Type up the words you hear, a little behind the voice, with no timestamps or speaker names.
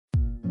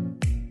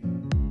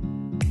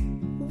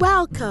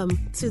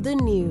Welcome to the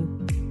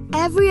new.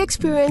 Every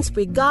experience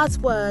with God's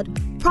Word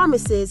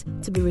promises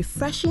to be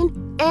refreshing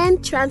and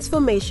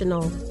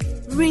transformational.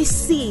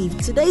 Receive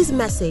today's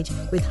message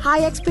with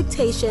high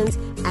expectations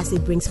as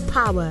it brings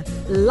power,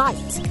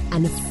 light,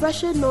 and a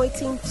fresh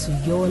anointing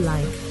to your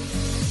life.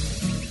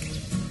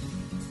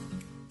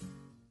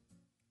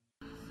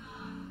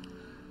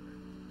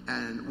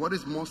 And what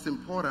is most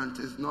important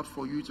is not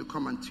for you to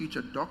come and teach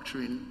a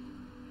doctrine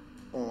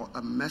or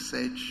a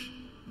message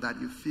that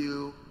you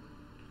feel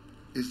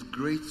is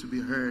great to be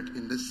heard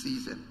in this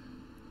season.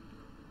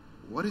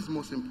 What is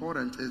most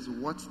important is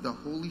what the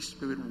Holy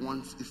Spirit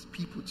wants his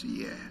people to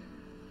hear.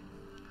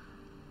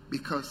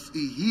 Because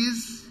he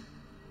is,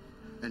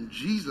 and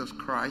Jesus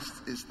Christ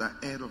is the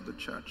head of the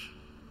church.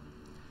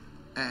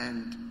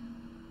 And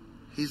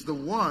he's the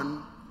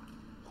one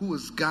who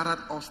has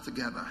gathered us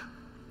together.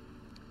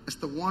 It's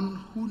the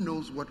one who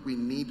knows what we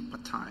need per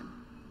time.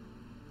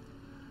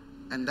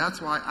 And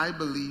that's why I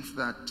believe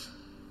that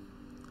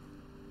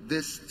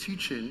this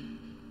teaching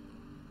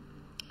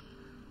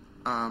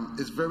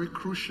is very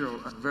crucial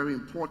and very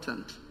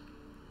important.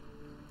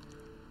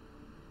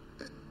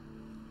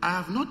 I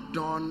have not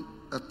done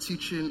a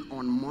teaching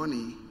on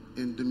money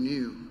in the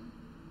new.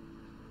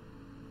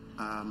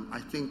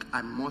 I think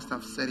I must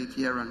have said it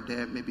here and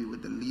there, maybe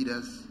with the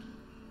leaders.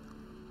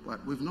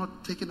 But we've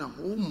not taken a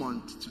whole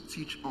month to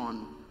teach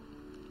on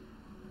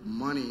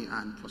money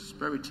and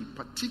prosperity,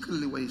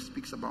 particularly when he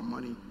speaks about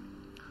money.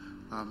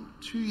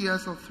 2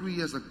 years or 3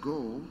 years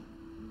ago,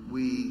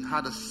 we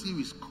had a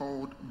series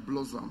called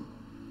Blossom,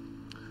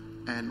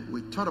 and we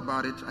thought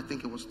about it. I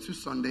think it was 2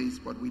 Sundays,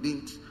 but we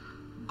didn't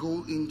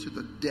go into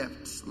the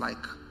depths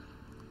like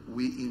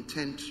we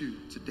intend to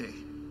today.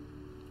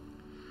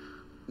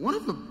 One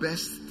of the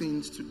best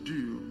things to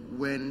do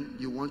when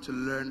you want to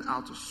learn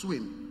how to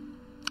swim,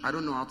 I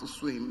don't know how to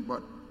swim,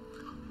 but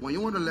when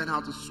you want to learn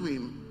how to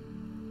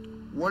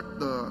swim, what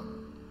the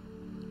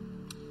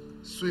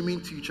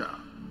swimming teacher,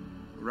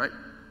 right,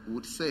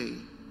 would say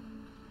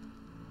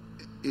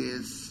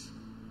is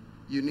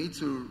you need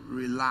to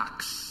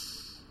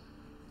relax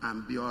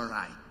and be all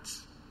right.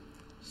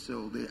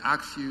 So they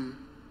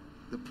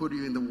put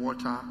you in the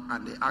water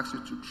and they ask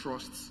you to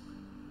trust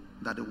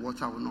that the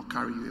water will not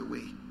carry you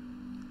away.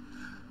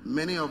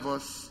 Many of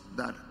us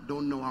that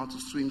don't know how to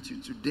swim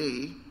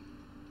today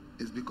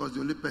is because the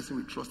only person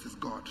we trust is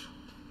God.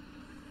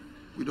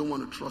 We don't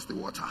want to trust the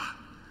water.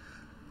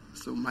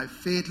 So my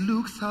faith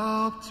looks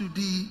up to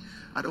thee.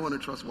 I don't want to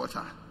trust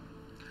water.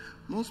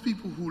 Most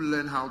people who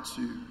learn how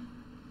to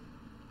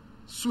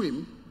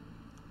swim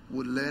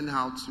would learn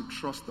how to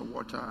trust the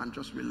water and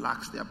just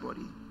relax their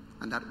body.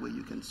 And that way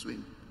you can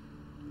swim.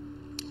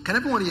 Can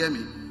everyone hear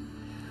me?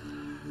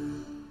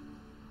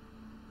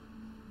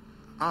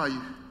 How are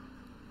you?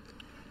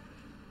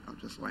 I'm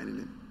just winding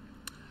in.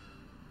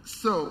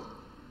 So,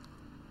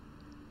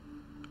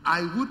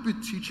 I would be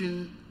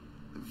teaching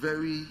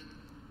very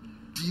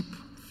deep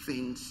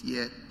things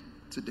here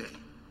today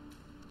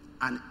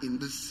and in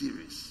this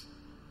series.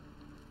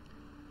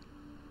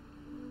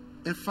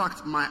 In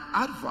fact, my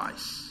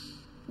advice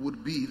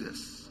would be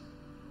this.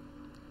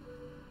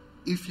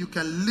 If you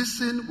can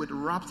listen with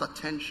rapt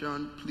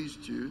attention, please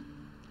do.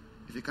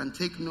 If you can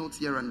take notes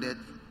here and there,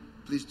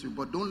 please do.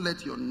 But don't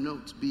let your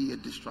notes be a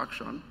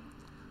distraction.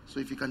 So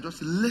if you can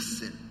just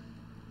listen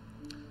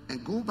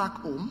and go back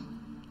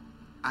home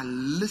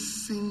and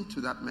listen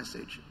to that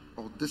message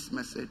or this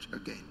message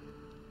again.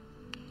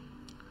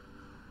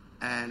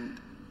 And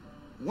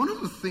one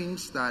of the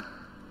things that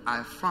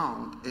I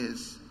found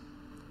is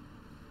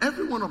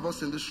every one of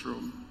us in this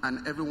room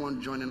and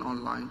everyone joining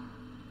online,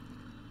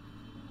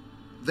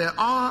 there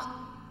are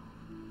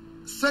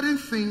certain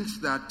things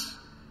that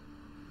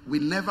we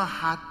never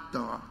had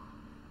the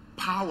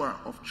power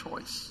of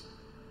choice.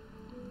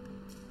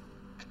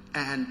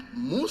 And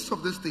most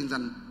of these things,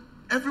 and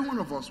every one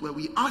of us where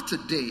we are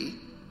today,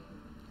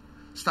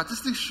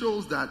 statistics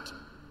shows that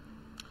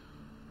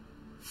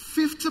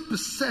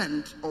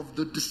 50% of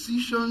the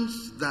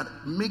decisions that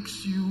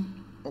makes you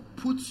or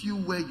puts you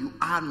where you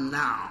are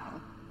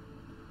now,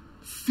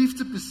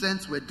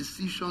 50% were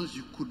decisions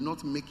you could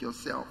not make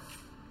yourself,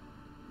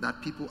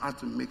 that people had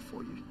to make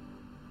for you.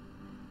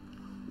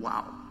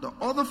 Wow. The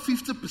other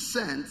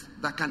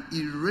 50% that can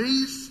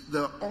erase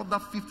the other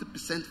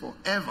 50%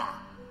 forever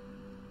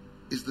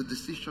is the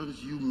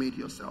decisions you made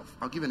yourself.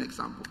 I'll give an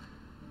example.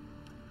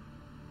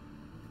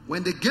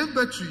 When they gave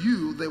birth to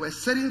you, there were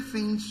certain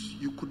things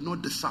you could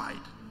not decide.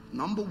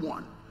 Number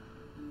one,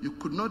 you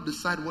could not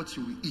decide what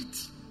you will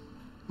eat.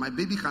 My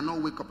baby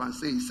cannot wake up and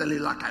say,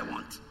 Cerelac I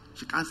want.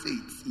 She can't say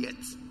it yet.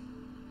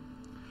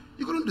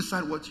 You couldn't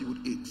decide what you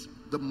would eat.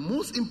 The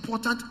most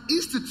important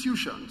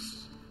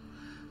institutions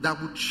that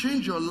would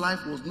change your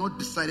life was not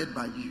decided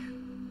by you.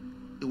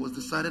 It was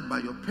decided by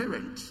your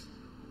parents,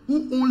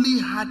 who only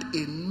had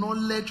a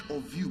knowledge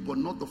of you, but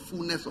not the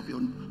fullness of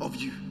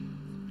you.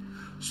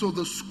 So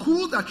the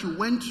school that you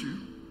went to,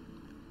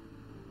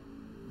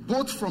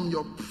 both from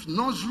your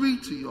nursery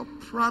to your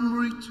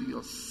primary to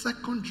your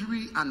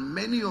secondary, and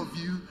many of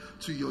you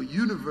to your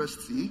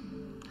university,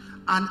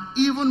 And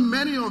even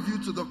many of you,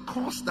 to the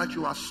course that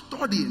you are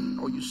studying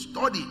or you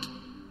studied,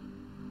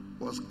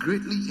 was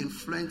greatly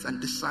influenced and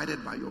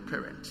decided by your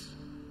parents.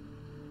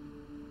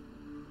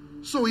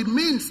 So it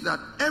means that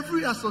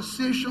every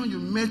association you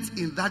met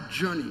in that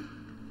journey,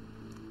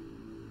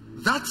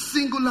 that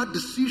singular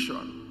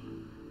decision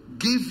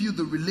gave you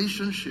the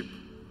relationship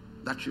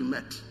that you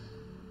met.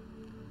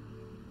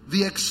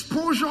 The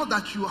exposure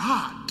that you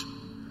had,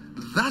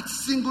 that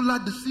singular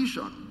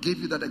decision gave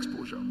you that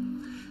exposure.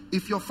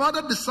 If your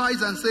father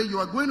decides and say you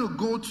are going to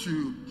go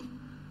to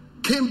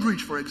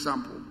Cambridge, for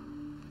example,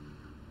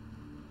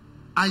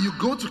 and you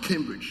go to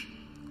Cambridge,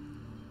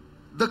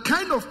 the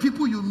kind of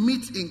people you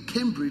meet in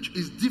Cambridge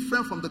is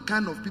different from the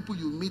kind of people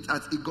you meet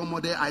at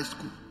Igomode High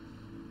School.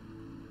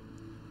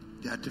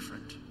 They are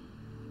different.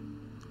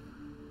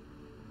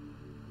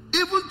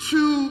 Even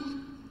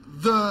to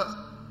the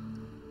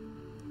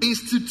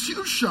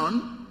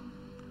institution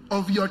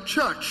of your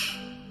church,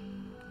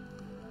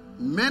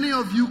 many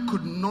of you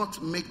could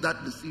not make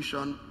that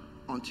decision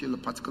until a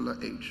particular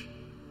age.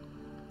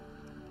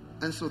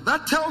 And so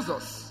that tells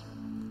us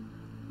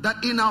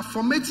that in our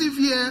formative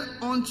year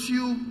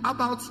until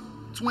about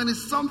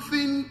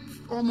 20-something,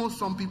 almost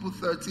some people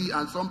 30,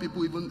 and some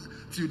people even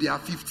till they are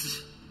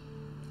 50,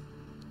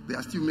 they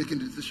are still making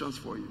decisions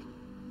for you.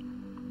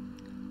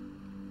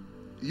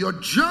 Your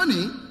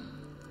journey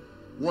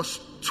was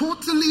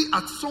totally,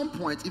 at some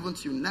point, even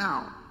till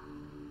now,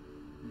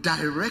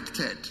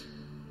 directed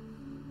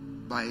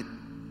by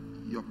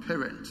your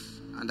parents,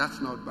 and that's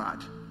not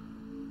bad.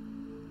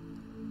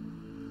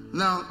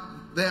 Now,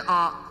 there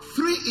are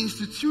 3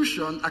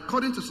 institutions,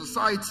 according to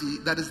society,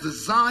 that is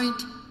designed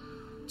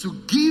to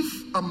give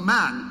a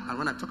man, and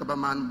when I talk about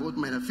man, both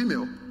men and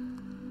female,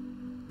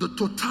 the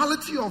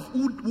totality of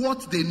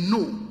what they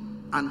know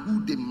and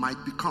who they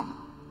might become.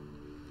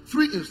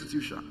 3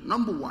 institutions.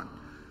 Number 1,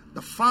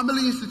 the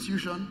family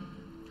institution.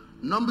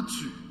 Number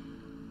 2,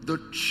 the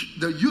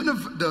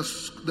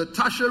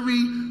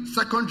tertiary,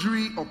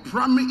 secondary, or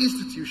primary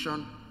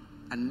institution.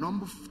 And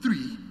number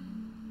 3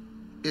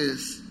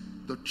 is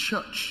the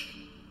church.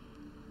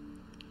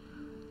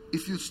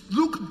 If you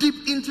look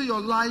deep into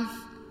your life,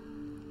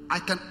 I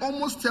can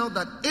almost tell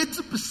that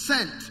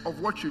 80% of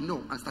what you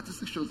know, and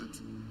statistics shows it,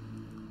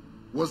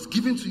 was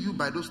given to you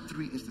by those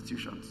 3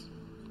 institutions.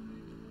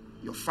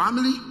 Your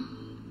family,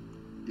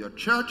 your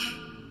church,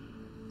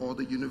 or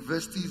the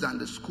universities and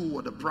the school,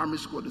 or the primary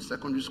school, or the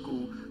secondary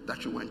school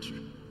that you went to.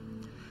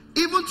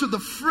 Even to the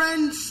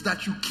friends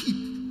that you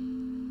keep,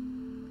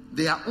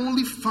 they are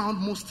only found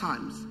most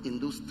times in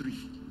those 3.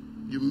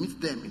 You meet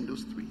them in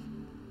those 3.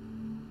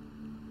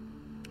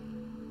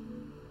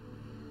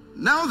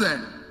 Now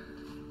then,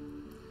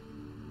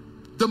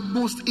 the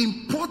most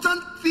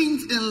important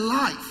things in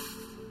life,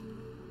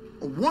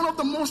 or one of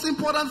the most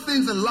important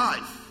things in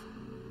life,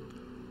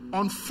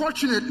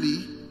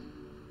 unfortunately,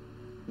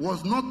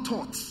 was not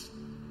taught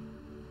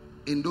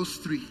in those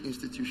 3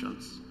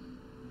 institutions.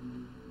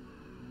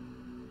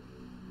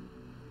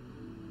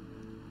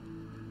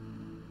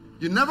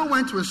 You never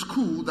went to a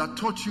school that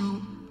taught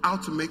you how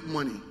to make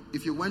money.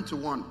 If you went to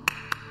one,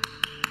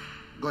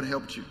 God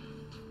helped you.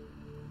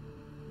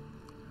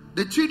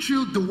 They teach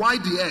you the Y,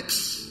 the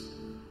X,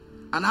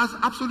 and has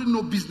absolutely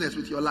no business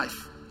with your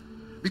life,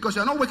 because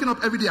you're not waking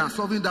up every day and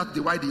solving that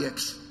the Y, the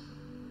X.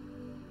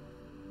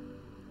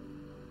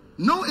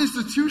 No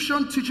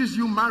institution teaches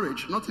you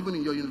marriage, not even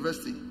in your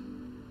university.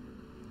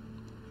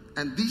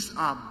 And these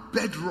are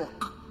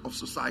bedrock of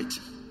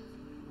society.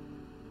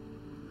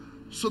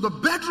 So the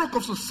bedrock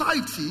of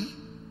society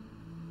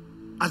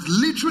has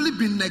literally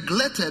been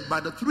neglected by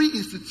the 3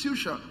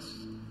 institutions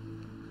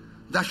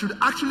that should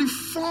actually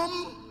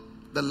form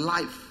the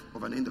life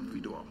of an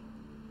individual.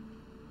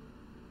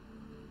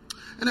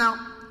 And now,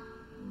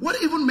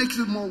 what even makes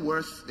it more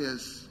worse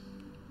is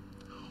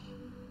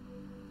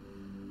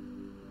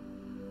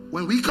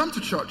when we come to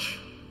church,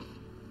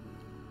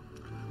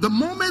 the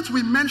moment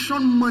we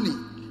mention money,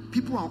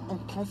 people are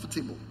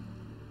uncomfortable.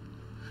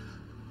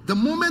 The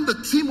moment the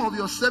theme of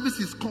your service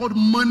is called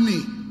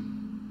money,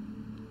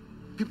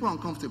 people are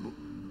uncomfortable.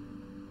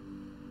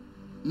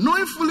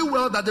 Knowing fully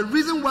well that the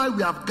reason why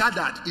we have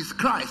gathered is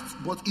Christ,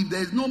 but if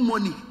there is no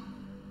money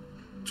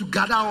to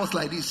gather us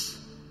like this,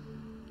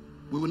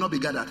 we will not be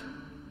gathered.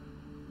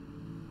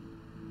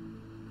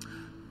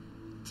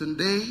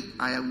 Today,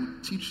 I will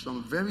teach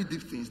some very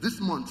deep things. This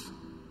month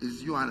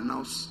is you and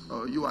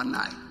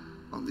I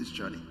on this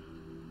journey.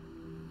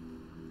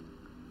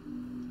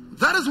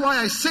 That is why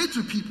I say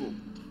to people,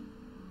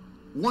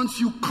 once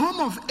you come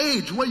of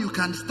age where you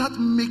can start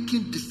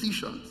making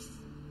decisions,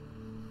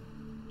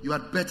 you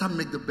had better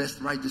make the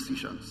best right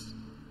decisions.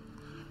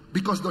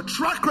 Because the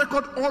track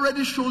record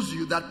already shows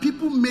you that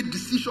people made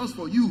decisions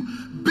for you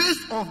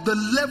based on the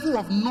level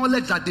of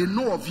knowledge that they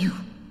know of you.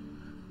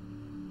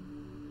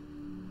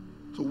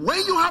 So when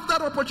you have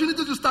that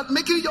opportunity to start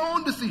making your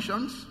own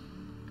decisions,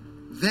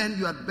 then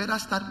you had better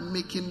start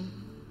making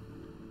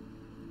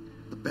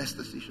the best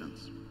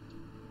decisions.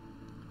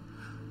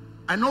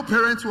 I know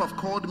parents who have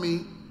called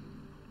me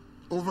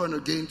over and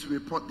again to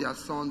report their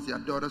sons, their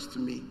daughters to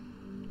me.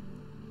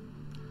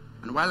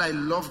 And while I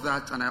love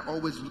that and I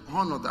always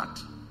honor that,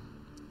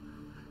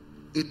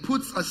 it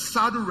puts a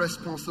certain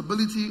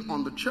responsibility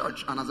on the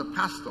church and as a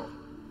pastor.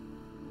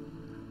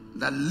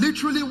 That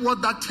literally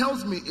what that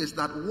tells me is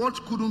that what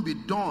couldn't be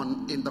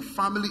done in the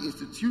family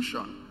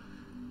institution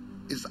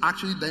is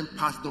actually then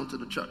passed on to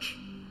the church.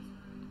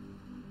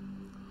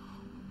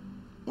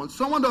 When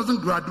someone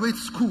doesn't graduate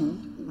school,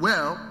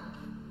 well,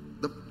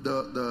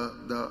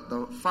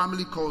 the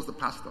family calls the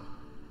pastor.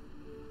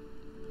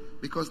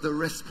 Because the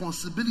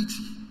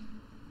responsibility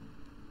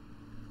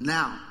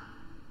now,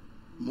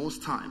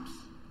 most times,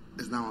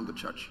 is now on the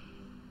church.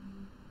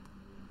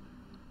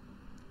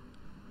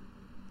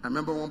 I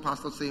remember one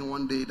pastor saying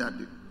one day that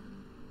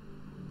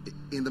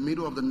in the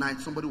middle of the night,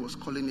 somebody was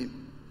calling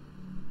him,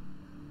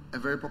 a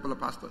very popular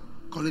pastor,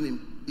 calling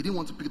him. He didn't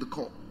want to pick the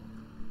call.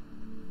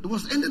 It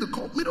was ending the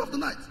call, middle of the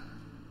night.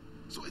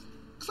 So he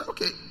said,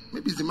 okay,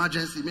 maybe it's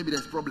emergency, maybe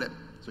there's a problem.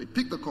 So he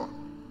picked the call.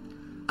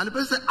 And the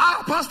person said,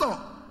 pastor,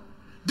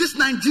 this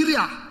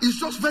Nigeria is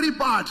just very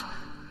bad.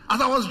 As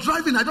I was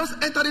driving, I just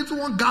entered into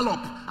one gallop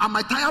and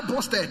my tire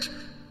busted.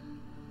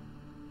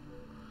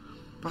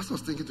 Pastor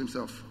was thinking to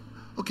himself,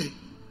 okay,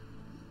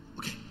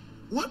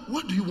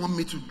 what do you want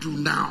me to do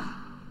now?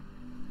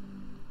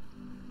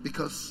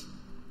 Because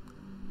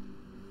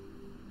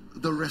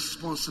the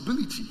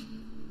responsibility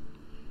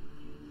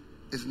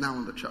is now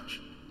on the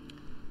church.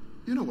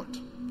 You know what?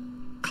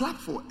 Clap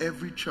for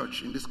every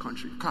church in this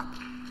country. Clap.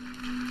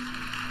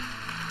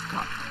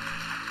 Clap.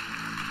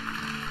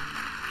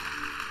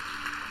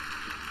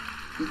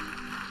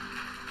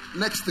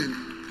 Next thing,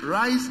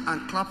 rise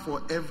and clap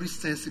for every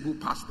sensible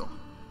pastor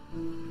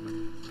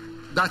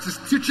that is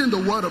teaching the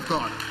word of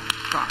God.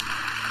 Clap.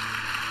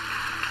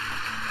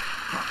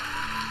 Clap.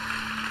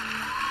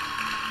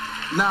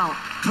 Now,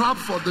 clap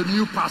for the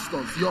new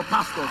pastors. Your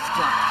pastors,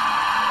 clap.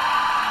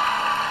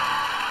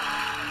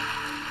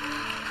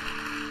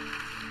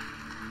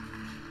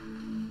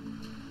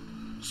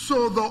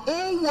 So the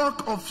whole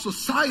work of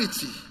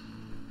society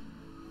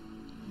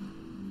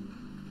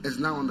is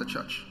now on the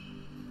church.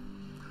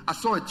 I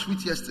saw a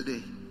tweet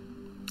yesterday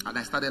and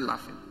I started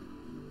laughing.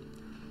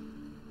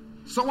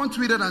 Someone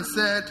tweeted and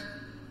said,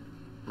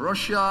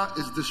 Russia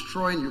is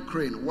destroying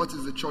Ukraine. What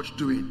is the church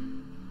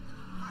doing?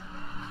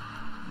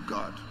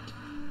 God.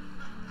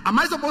 Am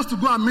I supposed to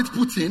go and meet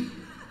Putin?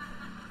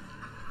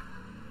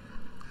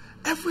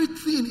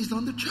 Everything is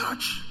on the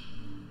church.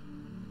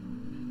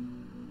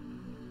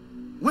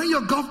 When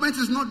your government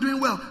is not doing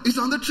well, it's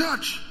on the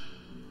church.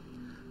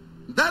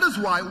 That is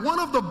why one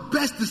of the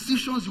best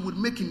decisions you would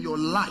make in your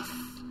life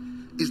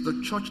is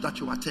the church that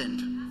you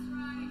attend.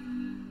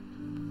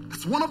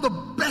 It's one of the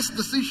best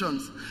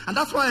decisions. And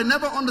that's why I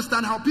never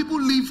understand how people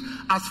live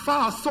as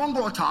far as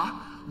Songota,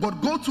 but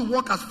go to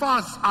work as far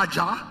as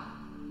Aja.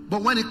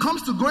 But when it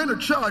comes to going to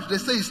church, they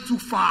say it's too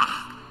far.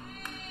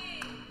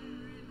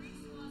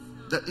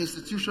 The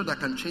institution that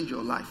can change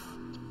your life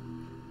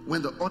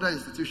when the other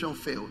institution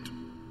failed.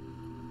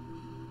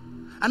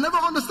 I never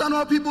understand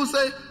how people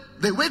say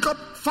they wake up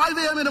 5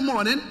 a.m. in the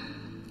morning,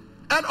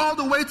 head all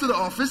the way to the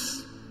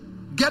office,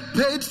 get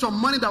paid some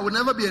money that will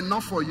never be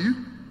enough for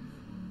you.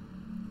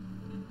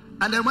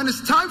 And then when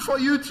it's time for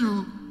you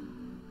to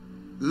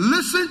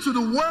listen to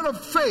the word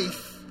of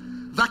faith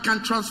that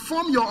can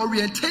transform your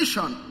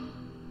orientation,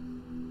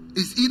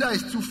 it's either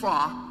it's too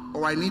far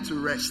or I need to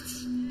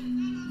rest.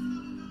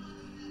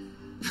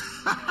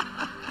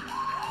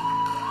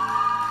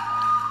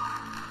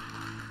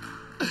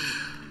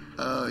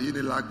 You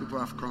didn't like people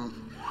have come.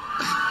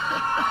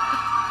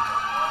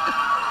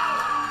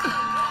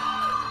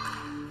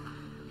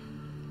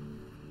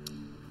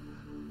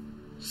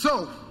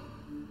 So,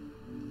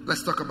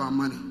 let's talk about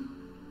money.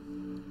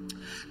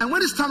 And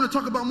when it's time to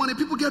talk about money,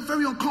 people get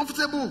very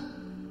uncomfortable.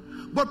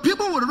 But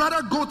people would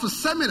rather go to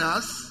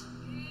seminars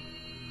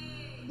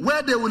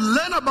where they will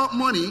learn about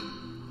money,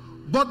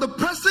 but the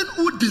person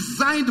who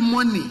designed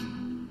money,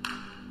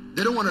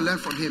 they don't want to learn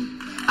from him.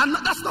 And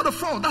that's not a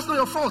fault. That's not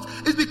your fault.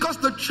 It's because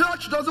the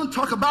church doesn't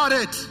talk about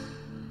it.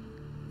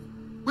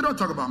 We don't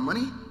talk about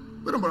money.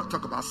 We don't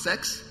talk about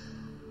sex.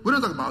 We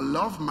don't talk about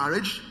love,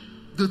 marriage.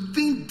 The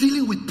thing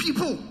dealing with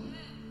people.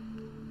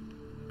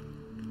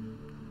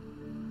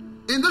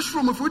 In this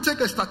room, if we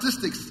take a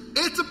statistics,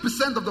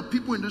 80% of the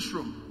people in this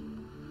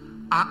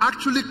room are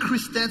actually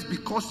Christians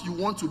because you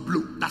want to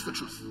blow. That's the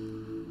truth.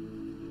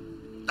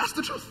 That's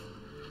the truth.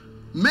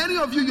 Many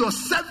of you, your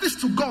service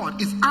to God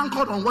is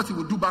anchored on what He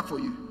will do back for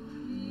you.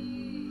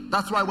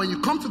 That's why when you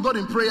come to God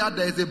in prayer,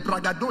 there is a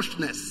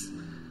braggadociousness.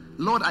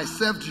 Lord, I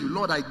served you.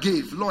 Lord, I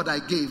gave. Lord, I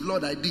gave.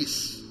 Lord, I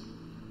this.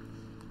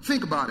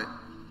 Think about it.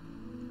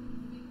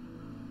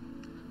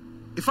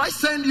 If I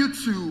send you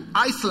to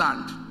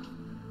Iceland,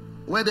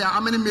 where there are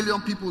how many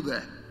million people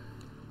there,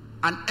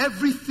 and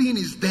everything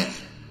is there,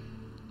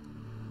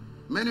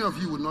 many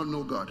of you will not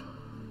know God.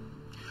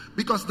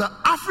 Because the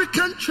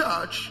African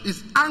church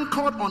is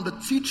anchored on the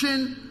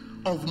teaching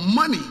of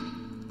money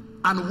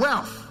and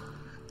wealth.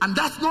 And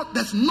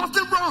there's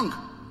nothing wrong.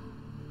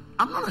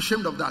 I'm not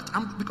ashamed of that.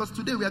 Because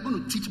today we are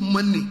going to teach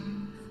money.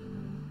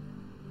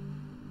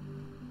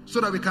 so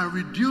that we can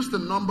reduce the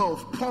number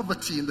of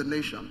poverty in the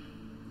nation.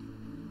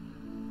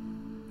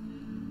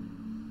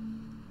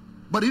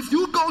 But if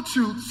you go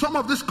to some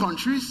of these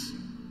countries,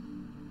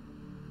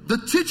 the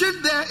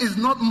teaching there is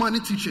not money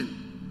teaching.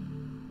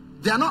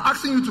 They are not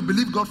asking you to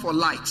believe God for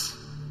light.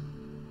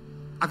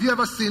 Have you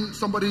ever seen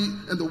somebody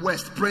in the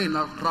West praying,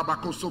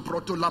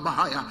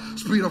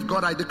 Spirit of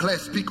God, I declare,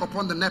 speak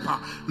upon the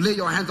Nepa, lay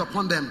your hands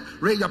upon them,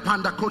 ray your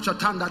panda, kocha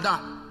tanda da.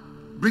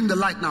 Bring the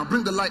light now,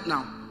 bring the light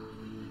now.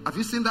 Have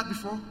you seen that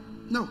before?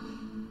 No.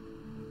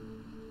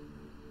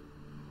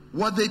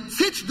 What they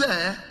teach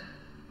there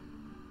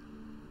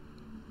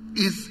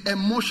is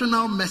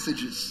emotional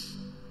messages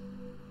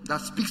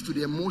that speaks to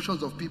the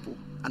emotions of people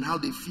and how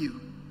they feel.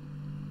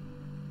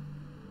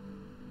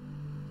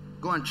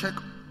 Go and check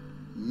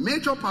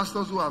major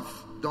pastors who have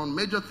done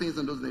major things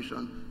in those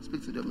nations,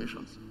 speak to their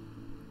missions.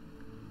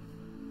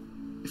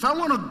 If I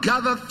want to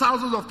gather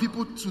thousands of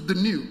people to the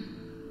new,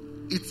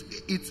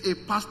 it's a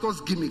pastor's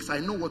gimmicks. I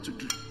know what to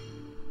do.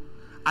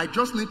 I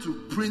just need to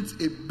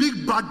print a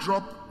big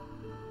backdrop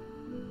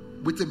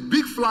with a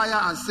big flyer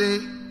and say,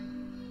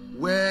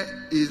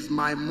 where is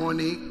my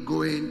money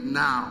going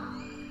now?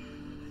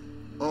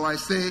 Or I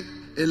say,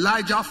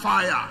 Elijah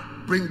fire,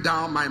 bring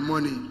down my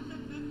money.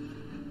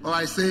 Or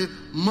I say,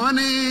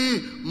 money,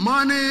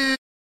 money,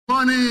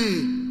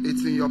 money,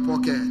 it's in your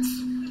pocket.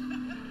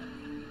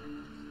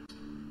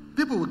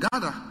 People will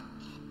gather.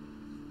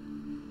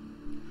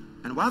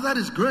 And while that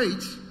is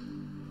great,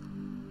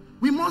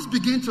 we must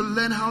begin to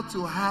learn how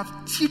to have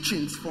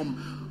teachings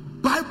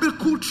from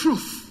biblical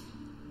truth,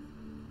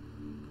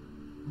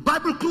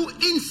 biblical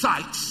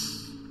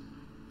insights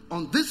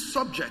on this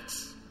subject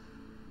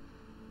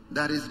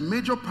that is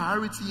major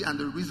priority and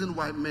the reason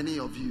why many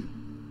of you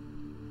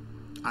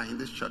are in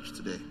this church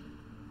today.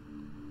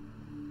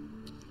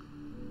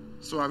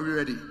 So are we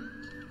ready?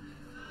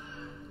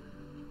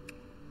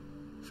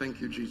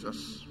 Thank you,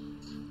 Jesus.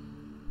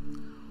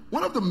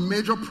 One of the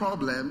major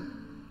problems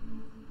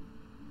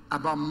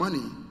about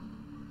money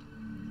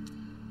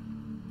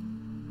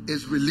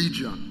is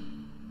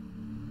religion.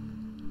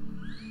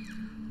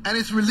 And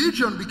it's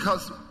religion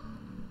because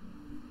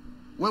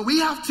when we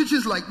have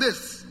teachings like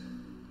this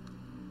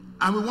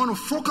and we want to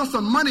focus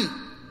on money,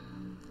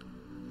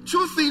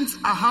 two things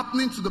are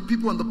happening to the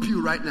people on the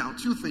pew right now.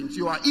 Two things.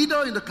 You are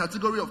either in the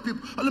category of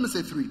people, or let me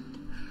say three.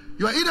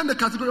 You are either in the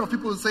category of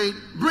people who say,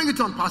 bring it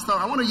on, Pastor,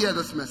 I want to hear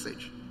this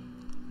message.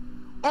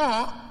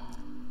 Or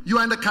you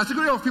are in the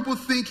category of people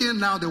thinking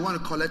now they want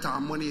to collect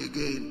our money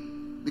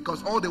again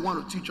because all they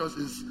want to teach us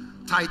is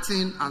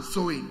tithing and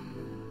sowing.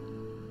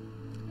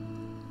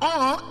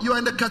 Or you are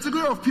in the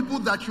category of people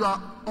that you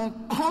are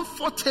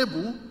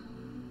uncomfortable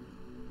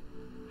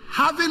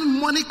having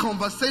money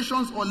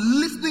conversations or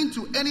listening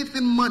to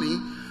anything money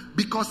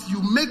because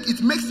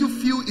it makes you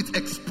feel it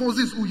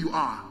exposes who you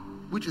are,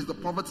 which is the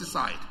poverty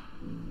side.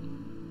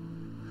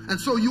 And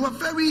so you are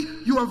very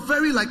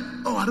like,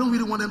 oh, I don't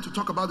really want them to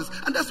talk about this.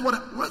 And that's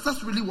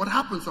really what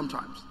happens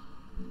sometimes.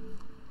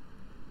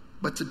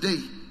 But today,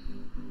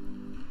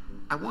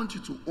 I want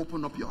you to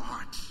open up your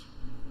heart.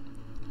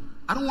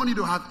 I don't want you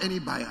to have any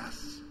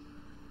bias.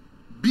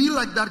 Be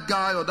like that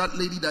guy or that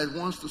lady that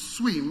wants to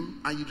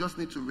swim and you just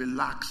need to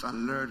relax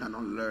and learn and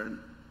unlearn.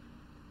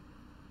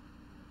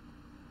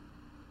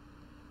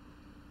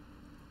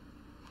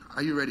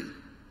 Are you ready?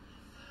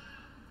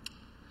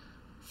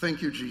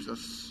 Thank you,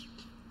 Jesus.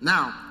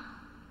 Now,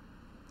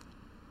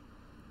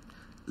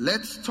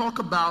 let's talk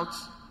about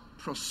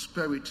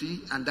prosperity,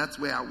 and that's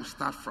where I will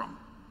start from.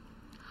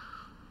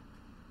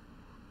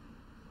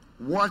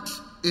 What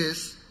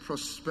is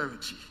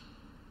prosperity?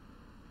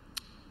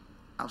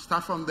 I'll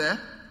start from there,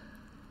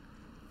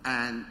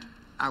 and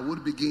I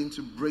would begin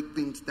to break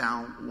things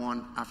down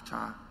one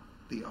after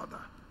the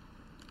other.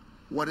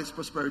 What is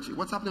prosperity?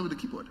 What's happening with the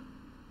keyboard?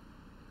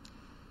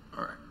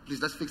 All right,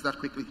 please, let's fix that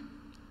quickly.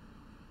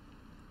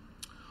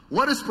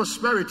 What is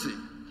prosperity?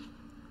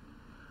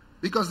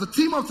 Because the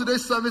theme of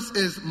today's service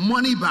is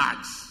money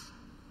bags.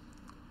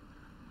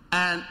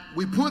 And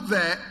we put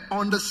there,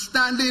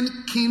 understanding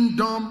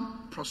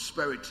kingdom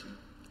prosperity.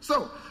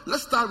 So,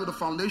 let's start with the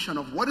foundation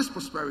of what is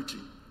prosperity.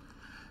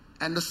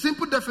 And the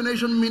simple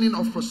definition meaning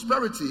of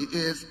prosperity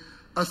is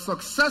a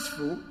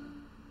successful,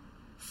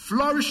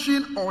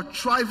 flourishing, or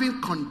thriving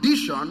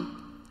condition,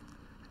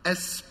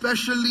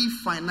 especially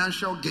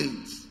financial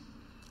gains.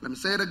 Let me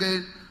say it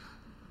again.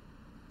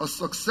 A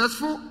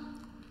successful,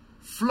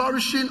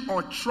 flourishing,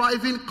 or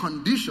thriving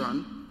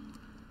condition,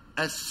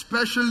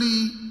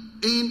 especially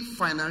in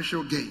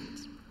financial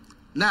gains.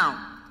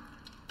 Now,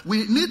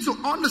 we need to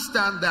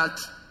understand that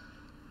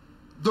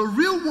the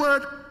real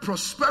word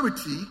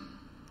prosperity,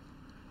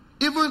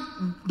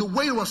 even the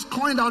way it was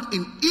coined out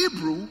in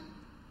Hebrew,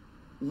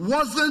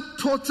 wasn't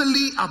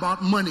totally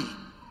about money.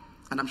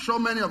 And I'm sure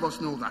many of us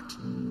know that.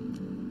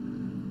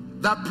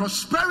 That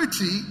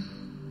prosperity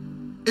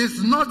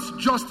is not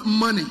just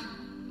money.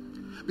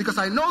 Because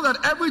I know that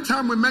every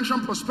time we mention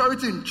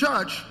prosperity in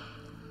church,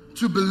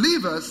 to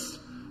believers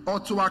or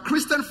to our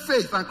Christian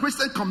faith and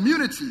Christian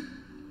community,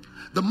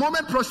 The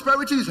moment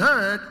prosperity is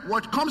heard,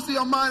 what comes to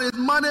your mind is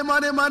money,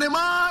 money, money,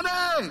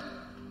 money.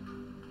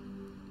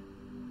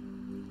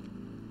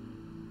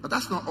 But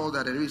that's not all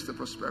that there is to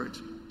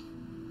prosperity.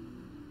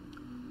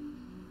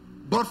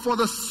 But for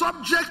the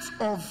subject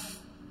of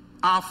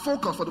our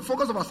focus, for the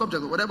focus of our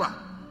subject, or whatever,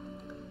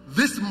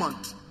 this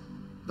month,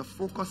 the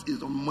focus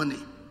is on money.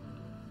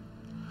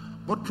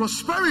 But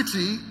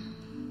prosperity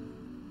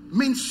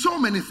means so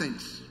many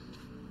things.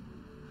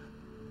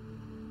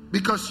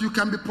 Because you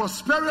can be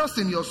prosperous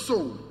in your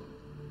soul.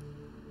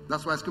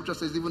 That's why scripture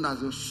says, even as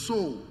your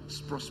soul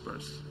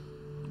prospers.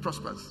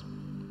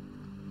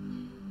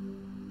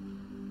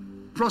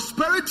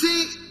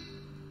 Prosperity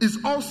is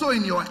also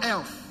in your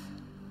health.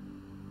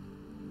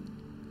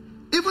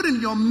 Even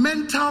in your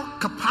mental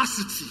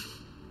capacity.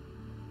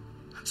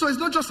 So it's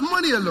not just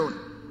money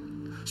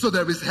alone. So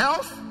there is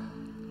health,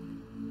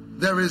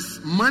 there is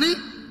money,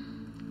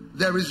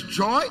 there is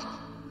joy,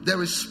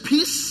 there is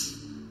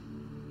peace,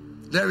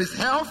 there is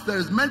health, there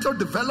is mental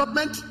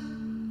development.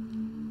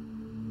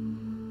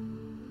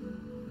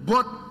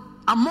 But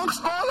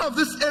amongst all of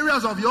these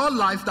areas of your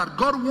life that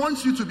God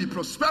wants you to be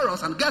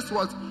prosperous, and guess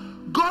what?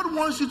 God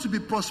wants you to be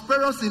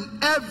prosperous in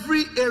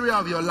every area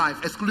of your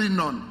life, excluding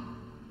none.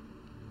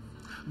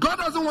 God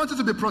doesn't want you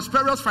to be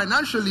prosperous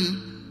financially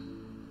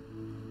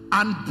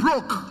and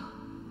broke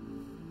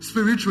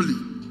spiritually.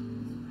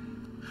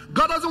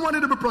 God doesn't want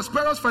you to be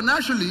prosperous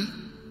financially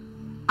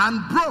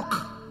and broke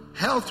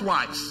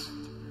health-wise.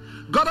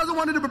 God doesn't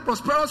want you to be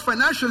prosperous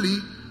financially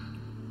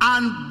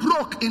and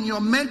broke in your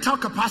mental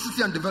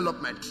capacity and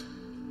development.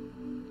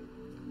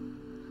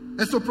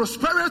 And so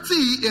prosperity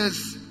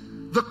is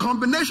the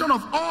combination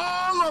of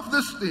all of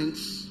these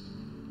things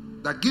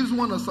that gives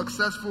one a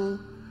successful,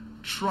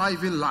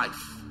 thriving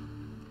life.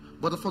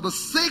 But for the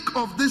sake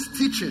of this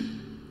teaching,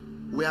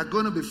 we are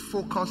going to be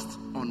focused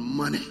on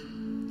money.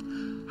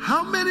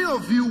 How many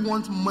of you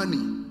want money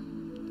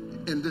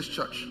in this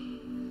church?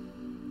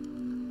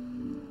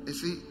 You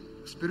see,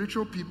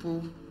 spiritual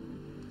people,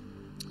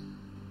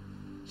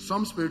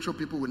 some spiritual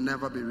people will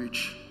never be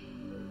rich.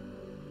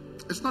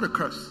 It's not a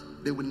curse.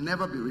 They will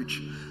never be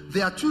rich.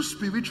 They are too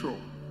spiritual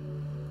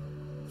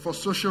for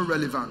social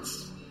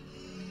relevance.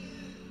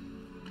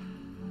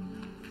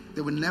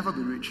 They will never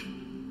be rich.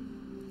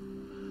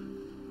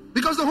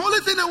 Because the only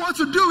thing they want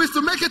to do is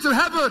to make it to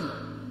heaven.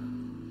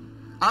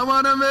 I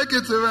want to make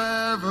it to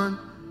heaven.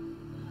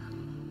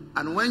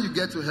 And when you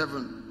get to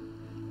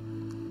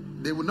heaven,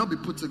 they will not be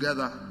put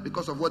together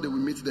because of what they will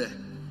meet there.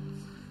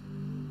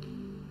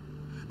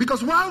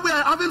 Because while we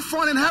are having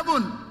fun in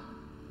heaven,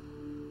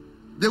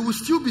 they will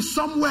still be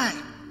somewhere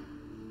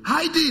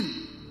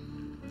hiding.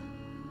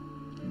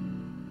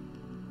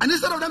 And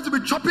instead of them to be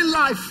chopping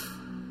life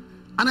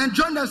and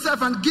enjoying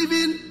themselves and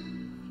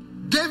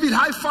giving David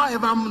high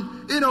five and,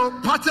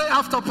 party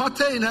after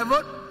party in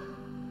heaven,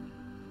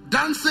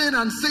 dancing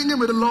and singing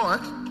with the Lord.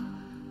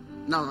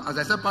 Now, as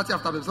I said, party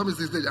after party, somebody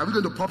says, are we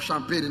going to pop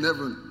champagne in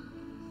heaven?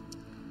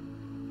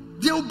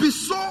 They will be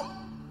so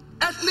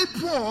earthly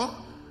poor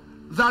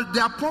that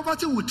their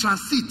poverty will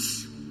transit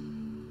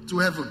to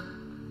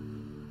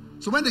heaven.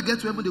 So when they get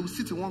to heaven, they will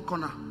sit in one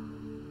corner.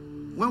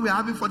 When we are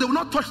having fun, they will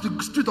not touch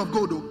the street of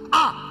gold.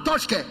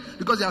 Touch care.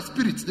 Because they are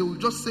spirits. They will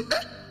just say,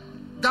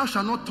 thou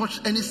shalt not touch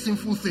any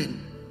sinful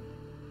thing.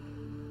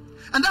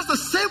 And that's the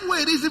same way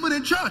it is even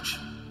in church.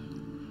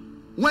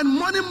 When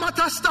money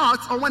matter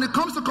starts, or when it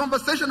comes to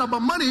conversation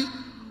about money,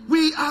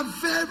 we are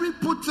very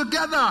put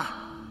together.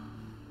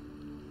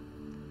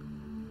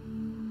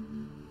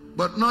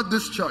 But not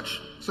this church.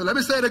 So let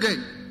me say it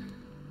again.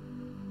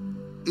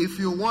 If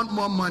you want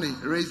more money,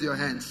 raise your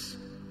hands.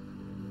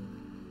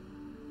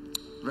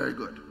 Very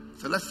good.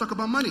 So let's talk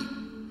about money.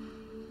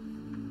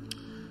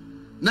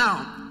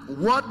 Now,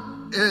 what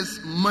is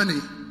money?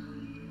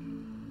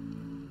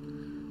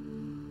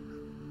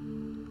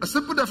 A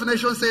simple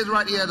definition says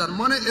right here that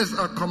money is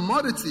a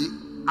commodity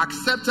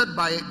accepted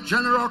by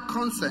general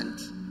consent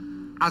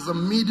as a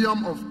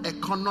medium of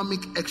economic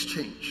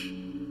exchange.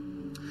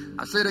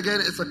 I say it again,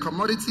 it's a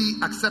commodity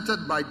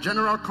accepted by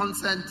general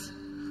consent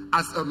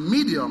as a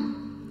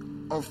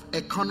medium of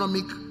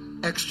economic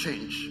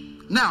exchange.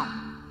 Now,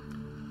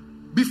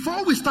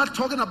 before we start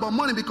talking about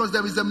money, because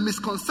there is a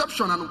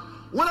misconception, and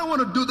what I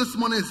want to do this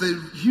morning is a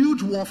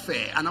huge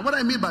warfare. And what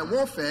I mean by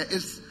warfare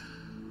is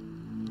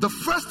the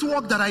first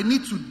work that I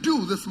need to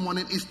do this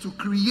morning is to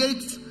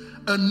create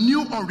a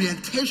new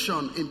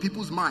orientation in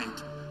people's mind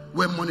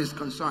where money is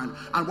concerned,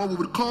 and what we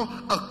would call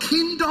a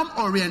kingdom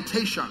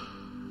orientation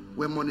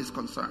where money is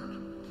concerned.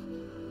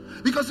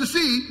 Because you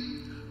see,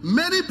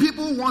 many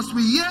people, once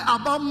we hear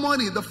about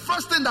money, the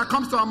first thing that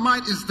comes to our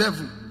mind is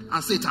devil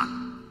and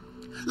Satan.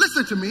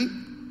 Listen to me.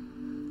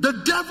 The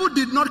devil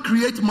did not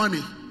create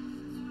money.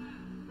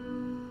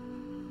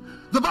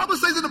 The Bible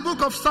says in the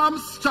book of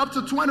Psalms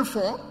chapter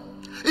 24,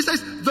 it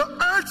says, the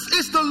earth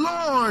is the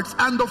Lord's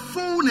and the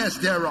fullness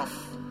thereof,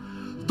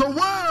 the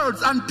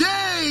worlds and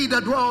they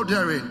that dwell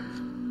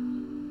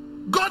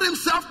therein. God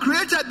himself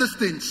created these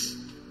things.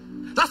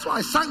 That's why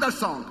I sang that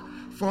song.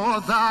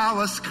 For thou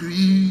wast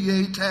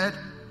created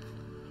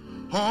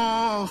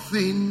All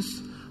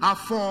things are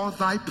for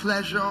thy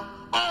pleasure.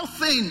 All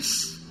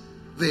things,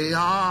 they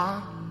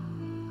are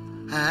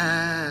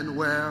and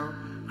were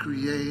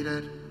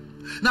created.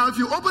 Now, if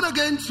you open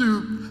again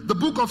to the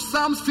book of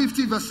Psalms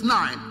 50 verse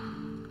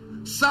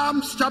 9,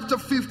 Psalms chapter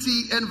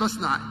 50 and verse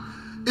 9,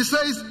 it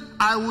says,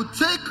 I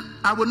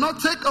will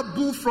not take a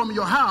bull from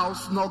your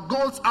house, nor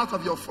goats out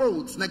of your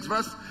folds. Next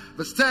verse,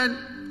 verse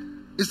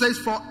 10, it says,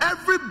 for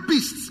every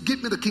beast,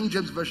 give me the King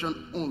James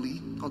version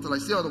only, until I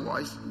say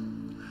otherwise.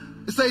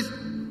 It says,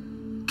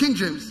 King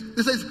James,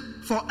 it says,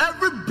 for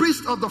every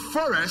beast of the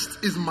forest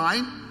is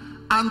mine,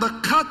 and the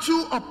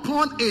cattle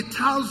upon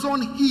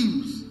 1,000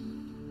 hills.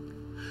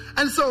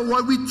 And so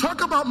when we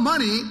talk about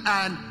money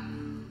and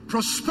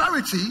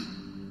prosperity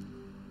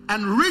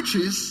and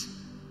riches,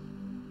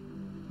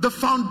 the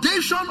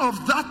foundation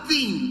of that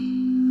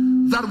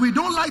thing that we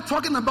don't like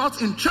talking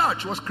about in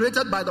church was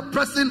created by the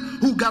person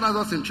who gathered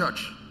us in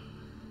church.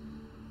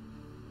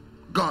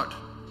 God.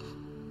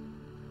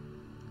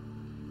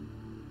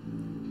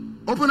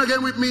 Open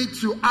again with me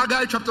to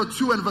Haggai chapter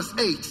 2 and verse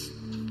 8.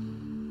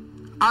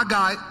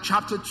 Haggai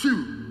chapter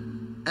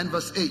 2 and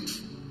verse 8.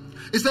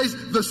 It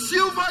says, the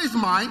silver is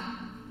mine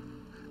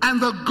and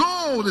the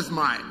gold is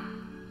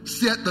mine,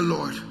 saith the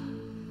Lord.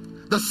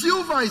 The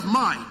silver is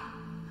mine.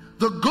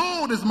 The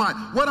gold is mine.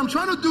 What I'm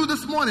trying to do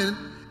this morning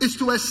is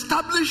to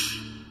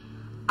establish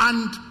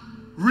and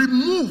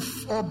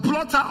remove or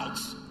blot out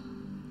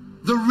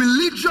the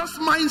religious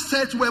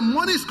mindset where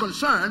money is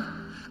concerned.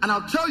 And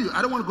I'll tell you,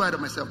 I don't want to go ahead of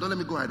myself. Don't let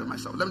me go ahead of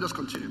myself. Let me just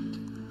continue.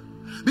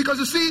 Because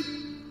you see,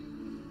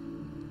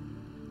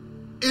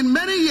 in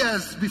many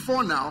years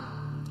before now,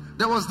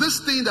 there was this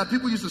thing that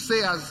people used to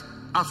say as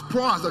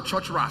poor as a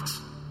church rat.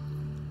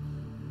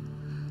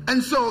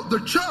 And so the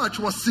church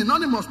was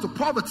synonymous to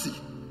poverty.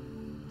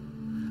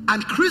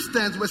 And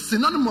Christians were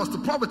synonymous to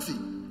poverty.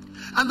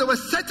 And there were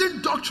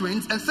certain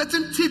doctrines and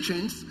certain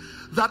teachings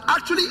that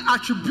actually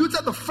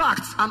attributed the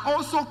facts and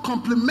also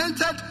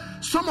complemented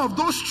some of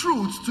those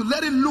truths to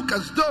let it look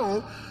as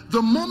though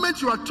the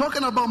moment you are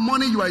talking about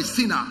money, you are a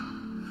sinner.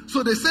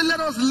 So they say, let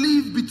us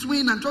live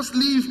between and just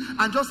live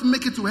and just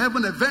make it to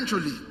heaven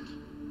eventually.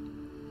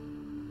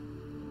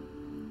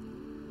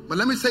 But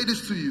let me say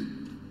this to you.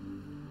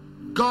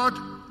 God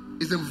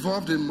is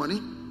involved in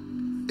money,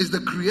 is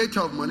the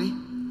creator of money,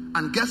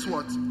 and guess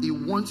what? He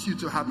wants you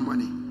to have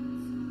money.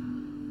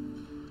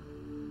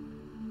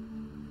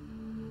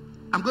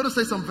 I'm going to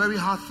say some very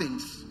hard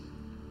things.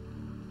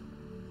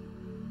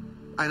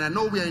 And I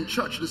know we are in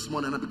church this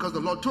morning, and because the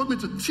Lord told me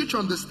to teach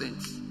on these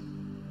things.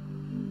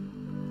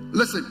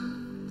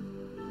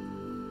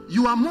 Listen,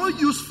 you are more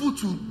useful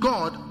to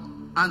God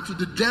and to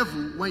the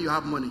devil when you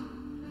have money.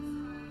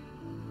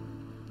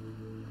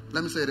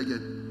 Let me say it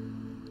again.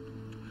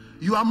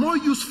 You are more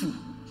useful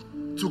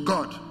to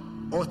God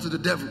or to the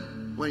devil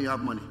when you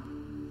have money.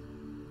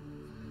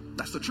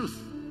 That's the truth.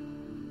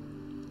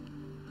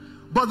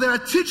 But there are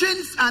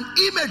teachings and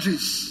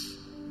images.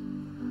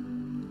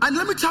 And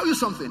let me tell you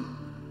something.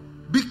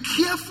 Be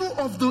careful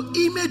of the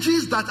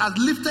images that are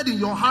lifted in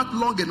your heart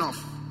long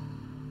enough.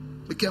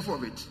 Be careful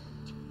of it.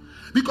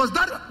 Because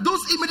those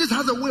images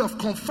has a way of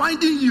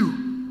confining you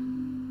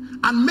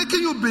and making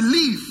you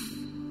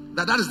believe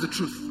that is the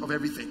truth of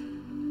everything.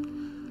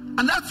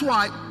 And that's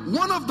why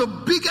one of the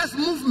biggest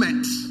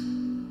movements,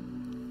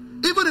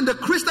 even in the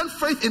Christian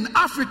faith in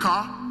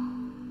Africa,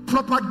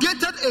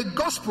 propagated a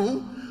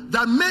gospel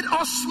that made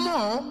us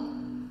small,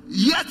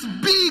 yet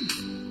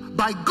big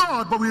by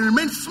God, but we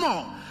remain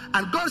small.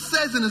 And God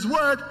says in his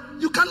word,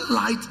 you can't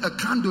light a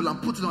candle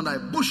and put it under a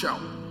bushel.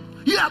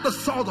 You are the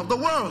salt of the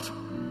world.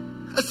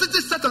 A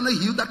city set on a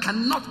hill that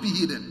cannot be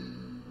hidden.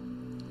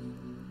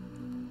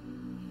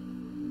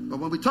 But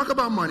when we talk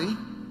about money,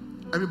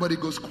 everybody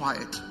goes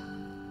quiet.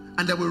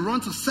 And then we run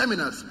to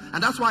seminars.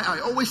 And that's why I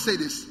always say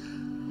this.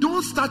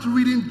 Don't start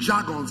reading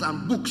jargons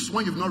and books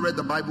when you've not read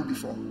the Bible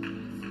before.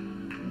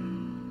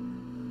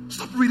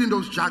 Stop reading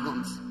those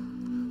jargons.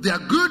 They are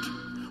good.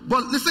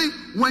 But listen,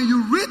 when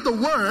you read the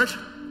word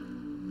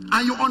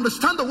and you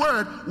understand the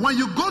word, when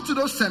you go to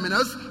those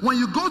seminars, when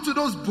you go to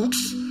those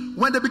books,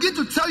 when they begin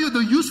to tell you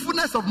the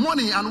usefulness of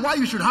money and why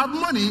you should have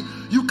money,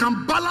 you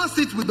can balance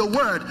it with the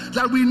word,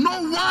 that we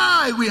know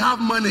why we have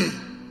money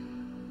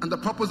and the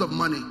purpose of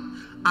money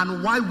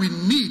and why we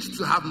need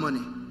to have money.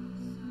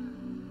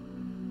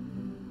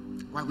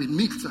 Why we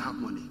need to have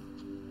money.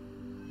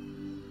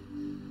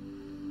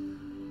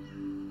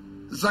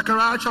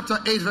 Zechariah chapter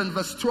 8 and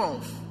verse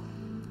 12.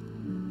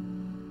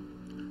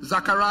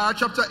 Zechariah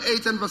chapter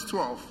 8 and verse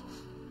 12.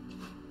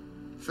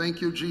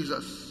 Thank you,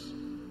 Jesus.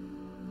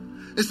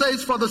 It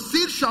says, for the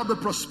seed shall be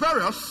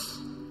prosperous,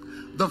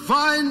 the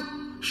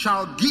vine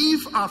shall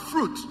give her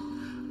fruit,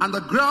 and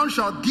the ground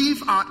shall give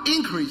her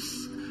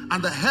increase,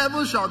 and the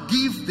heavens shall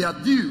give their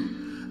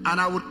due, and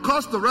I would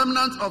cause the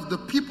remnant of the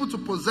people to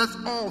possess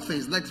all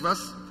things. Next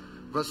verse,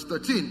 verse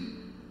 13.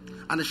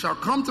 And it shall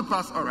come to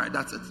pass. All right,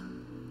 that's it.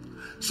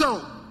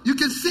 So you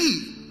can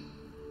see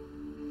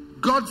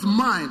God's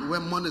mind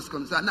when money is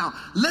concerned. Now,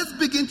 let's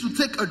begin to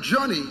take a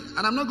journey,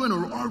 and I'm not going to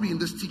hurry in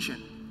this teaching,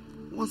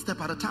 one step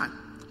at a time.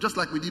 just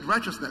like we did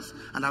righteousness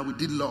and how we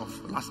did love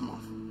last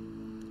month.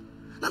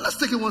 Now let's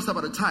take it one step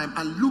at a time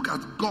and look at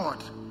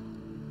God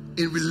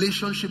in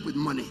relationship with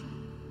money.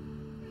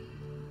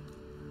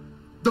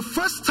 The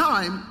first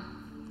time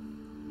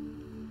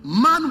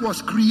man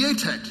was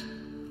created,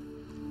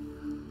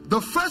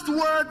 the first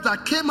word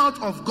that came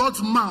out of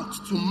God's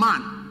mouth to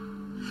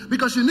man,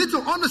 because you need to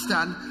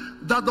understand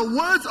that the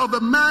words of the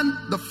man,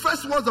 the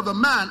first words of the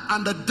man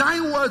and the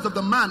dying words of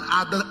the man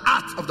are the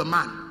act of the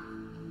man.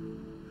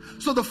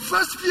 So the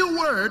first few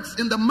words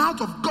in the mouth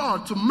of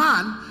God to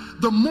man,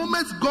 the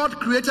moment God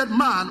created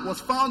man, was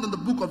found in the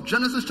book of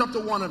Genesis chapter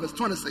 1 and verse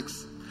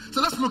 26.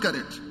 So let's look at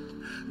it.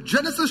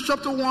 Genesis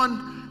chapter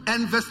 1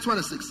 and verse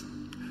 26.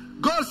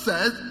 God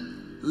says,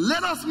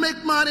 let us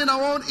make man in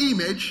our own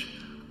image,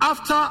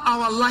 after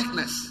our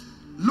likeness.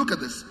 Look at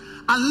this.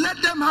 And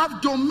let them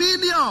have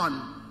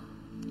dominion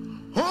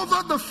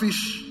over the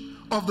fish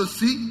of the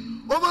sea,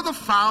 over the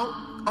fowl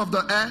of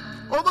the air,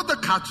 over the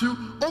cattle,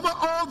 over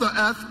all the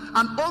earth,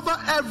 and over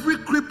every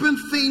creeping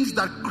thing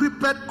that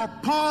creepeth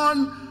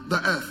upon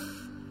the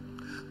earth.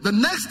 The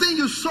next thing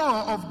you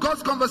saw of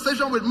God's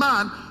conversation with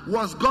man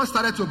was God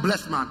started to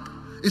bless man.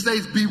 He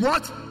says, be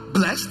what?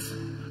 Blessed.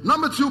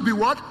 Number 2, be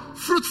what?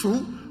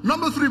 Fruitful.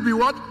 Number 3, be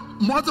what?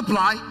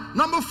 Multiply.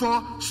 Number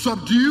 4,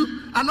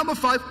 subdue. And number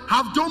 5,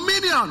 have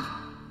dominion.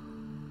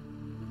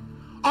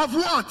 Of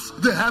what?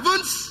 The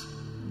heavens?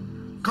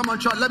 Come on,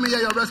 child, let me hear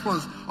your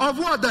response. Of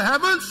what? The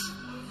heavens?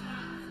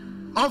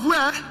 Of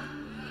where?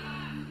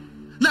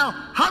 Now,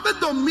 having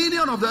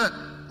dominion of the earth.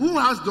 Who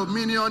has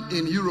dominion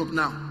in Europe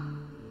now?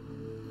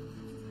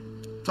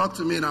 Talk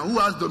to me now. Who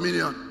has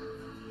dominion?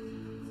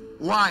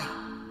 Why?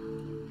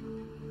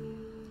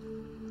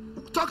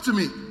 Talk to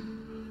me.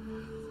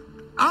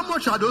 How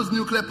much are those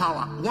nuclear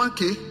power?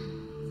 1K?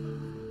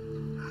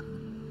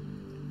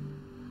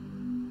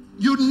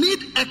 You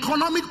need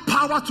economic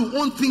power to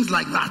own things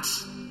like that.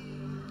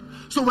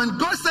 So when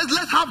God says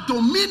let's have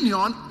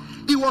dominion,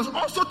 he was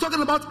also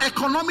talking about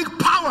economic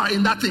power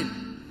in that thing.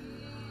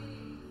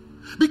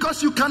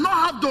 Because you cannot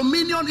have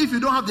dominion if you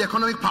don't have the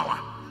economic power.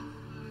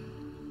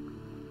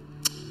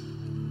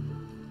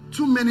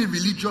 Too many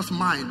religious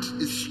minds,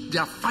 they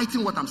are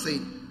fighting what I'm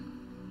saying.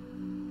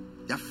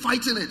 They are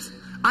fighting it.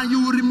 And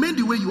you will remain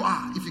the way you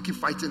are if you keep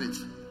fighting it.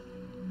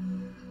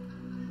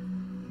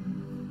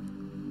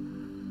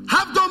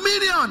 Have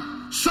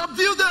dominion.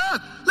 Subdue the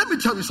earth. Let me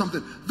tell you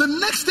something. The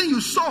next thing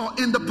you saw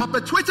in the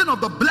perpetuating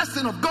of the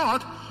blessing of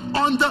God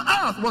on the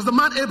earth was the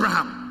man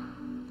Abraham.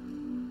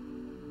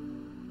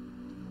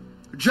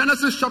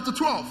 Genesis chapter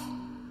 12.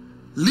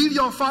 Leave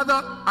your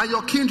father and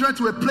your kindred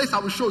to a place I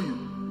will show you.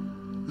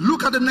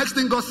 Look at the next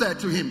thing God said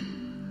to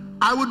him.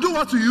 I will do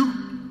what to you?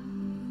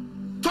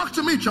 Talk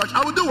to me, church.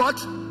 I will do what?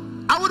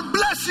 I would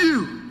bless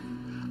you.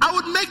 I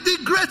would make thee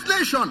great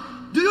nation.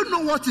 Do you know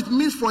what it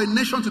means for a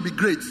nation to be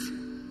great?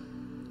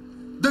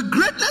 The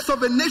greatness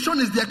of a nation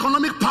is the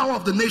economic power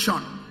of the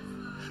nation.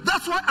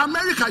 That's why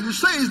America, you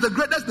say, is the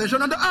greatest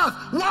nation on the earth.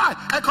 Why?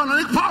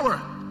 Economic power.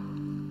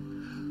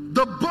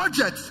 The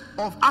budget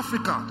of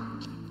Africa,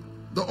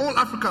 the whole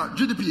Africa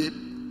GDP,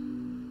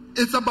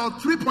 it's about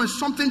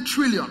 3-point-something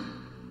trillion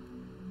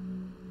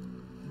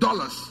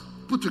dollars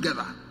put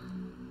together.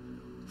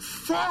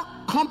 4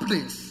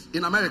 companies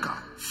in America,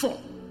 4.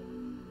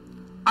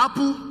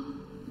 Apple,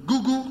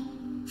 Google,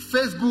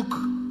 Facebook,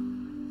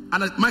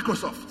 and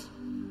Microsoft.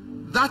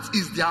 That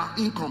is their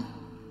income.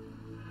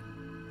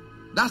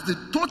 That's the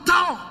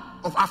total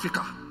of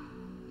Africa.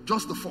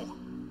 Just the 4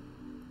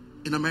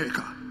 in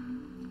America.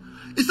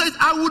 It says,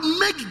 I would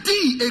make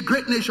thee a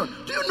great nation.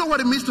 Do you know what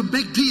it means to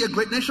make thee a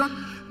great nation?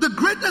 The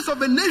greatness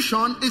of a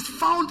nation is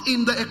found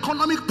in the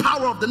economic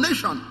power of the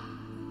nation.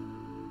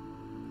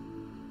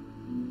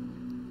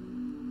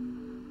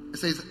 It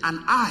says, and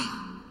I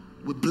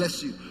will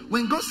bless you.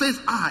 When God says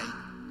I,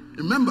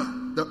 remember,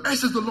 the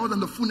earth is the Lord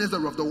and the fullness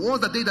thereof, the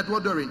world are they that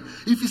dwell therein.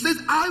 If he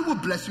says I will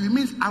bless you, it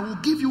means I will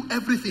give you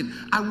everything.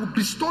 I will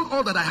bestow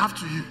all that I have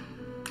to you.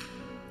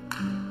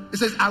 It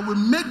says, I will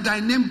make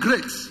thy name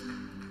great,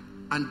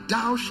 and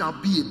thou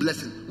shalt be a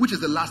blessing, which is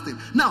the last thing.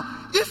 Now,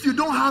 if you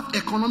don't have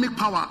economic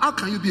power, how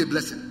can you be a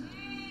blessing?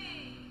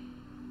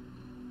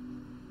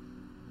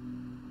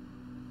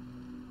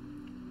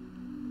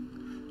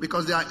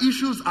 Because there are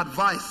issues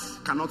advice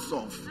cannot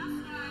solve.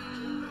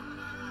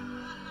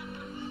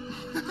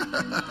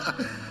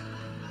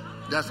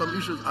 There are some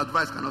issues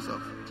advice cannot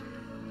solve.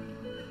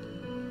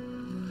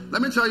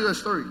 Let me tell you a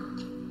story.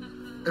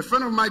 A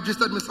friend of mine just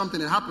told me something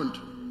that happened.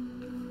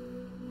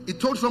 He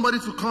told somebody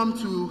to come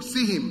to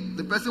see him.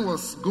 The person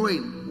was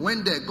going,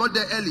 went there, got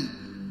there early.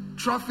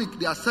 Traffic,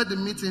 they had set the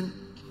meeting.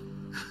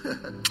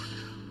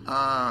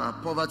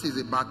 Poverty is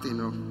a bad thing,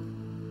 no?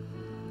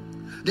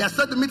 They had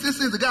set the meeting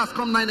since the guy has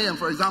come 9 a.m.,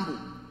 for example.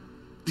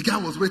 The guy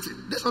was waiting.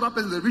 This other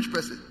person is a rich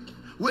person.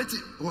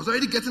 Waiting. He was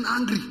already getting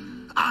angry.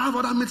 I have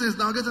other meetings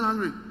now, getting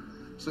angry.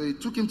 So he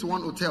took him to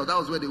one hotel. That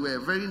was where they were. A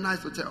very nice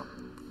hotel.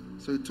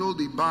 So he told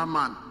the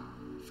barman,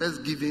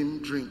 first give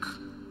him drink.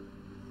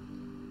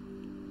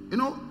 You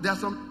know, there are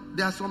some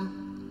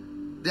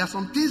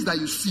things that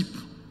you sip.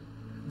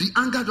 the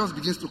anger just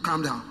begins to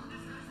calm down.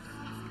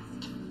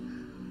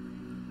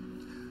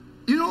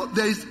 You know,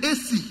 there is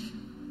AC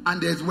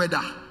and there is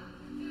weather.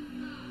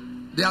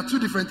 There are two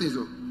different things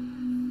though.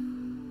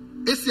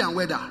 AC and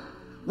weather.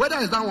 Weather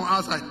is that one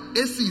outside.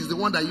 AC is the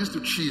one that used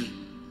to chill.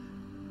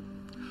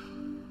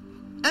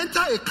 Enter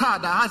a car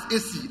that has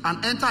AC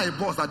and enter a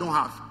bus that don't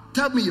have.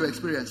 Tell me your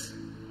experience.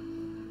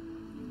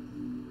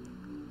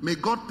 May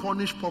God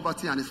punish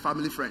poverty and his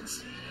family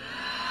friends.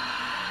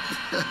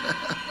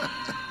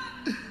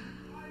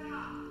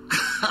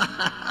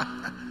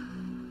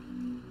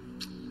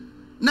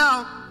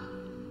 Now,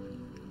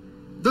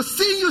 the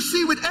scene you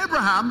see with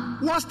Abraham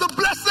was the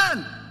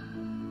blessing.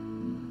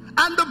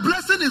 And the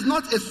blessing is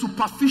not a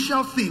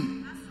superficial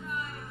thing.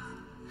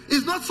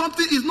 It's not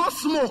something, it's not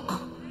smoke.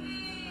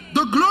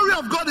 The glory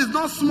of God is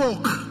not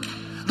smoke.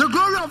 The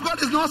glory of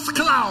God is not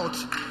cloud.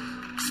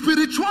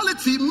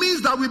 Spirituality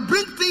means that we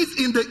bring things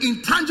in the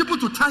intangible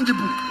to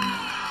tangible.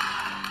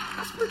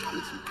 That's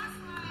spirituality.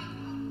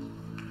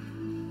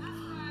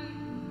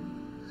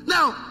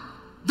 Now,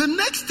 the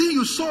next thing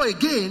you saw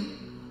again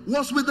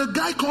was with a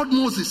guy called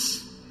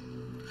Moses.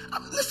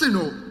 Listen,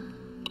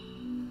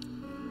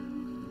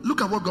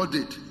 look at what God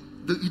did.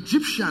 The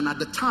Egyptians at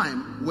the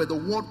time were the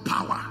world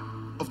power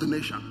of the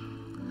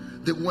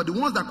nation. They were the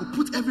ones that could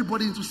put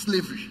everybody into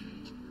slavery.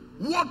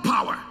 World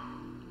power.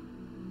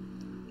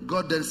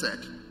 God then said,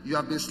 you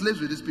have been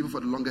slaves with these people for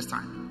the longest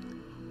time.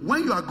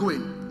 When you are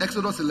going,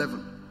 Exodus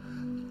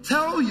 11,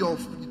 tell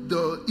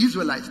the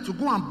Israelites to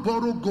go and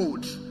borrow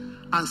gold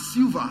and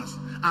silvers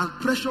and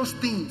precious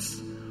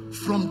things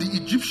from the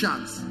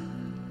Egyptians,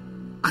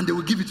 and they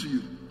will give it to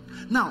you.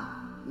 Now,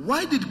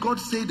 why did God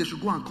say they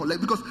should go and collect?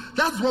 Because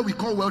that's what we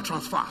call wealth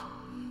transfer.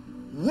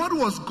 What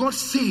was God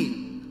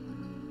saying?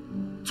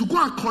 To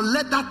go and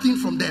collect that thing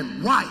from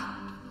them. Why?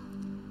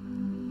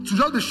 To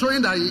just be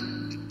showing that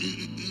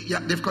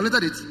they've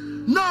collected it?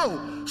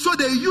 No. So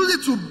they use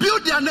it to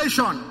build their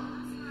nation.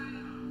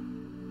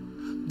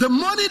 The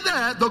money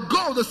there, the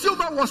gold, the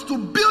silver was to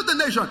build the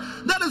nation.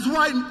 That is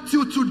why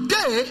till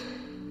today,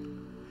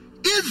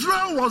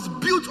 Israel was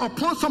built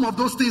upon some of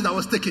those things that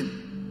was taken.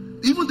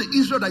 Even the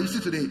Israel that you see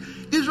today,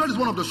 Israel is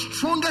one of the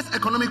strongest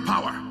economic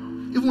power,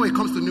 even when it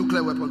comes to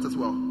nuclear weapons as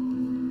well.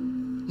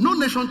 No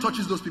nation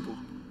touches those people.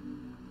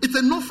 It's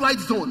a no-flight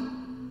zone.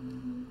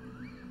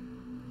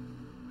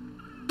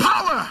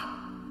 Power.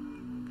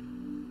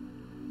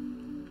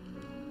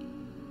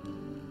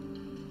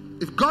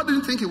 If God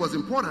didn't think it was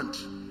important,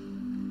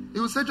 he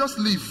would say, just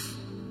live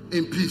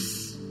in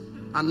peace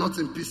and not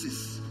in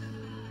pieces.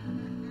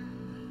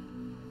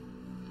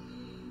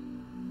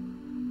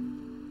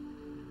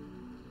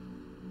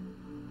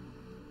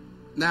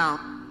 Now,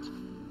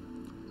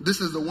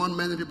 this is the one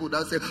many people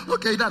that say,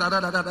 okay,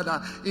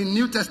 in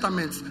New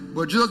Testament,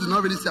 but Jesus did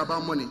not really say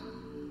about money.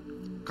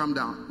 Calm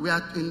down. We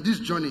are in this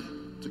journey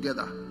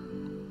together.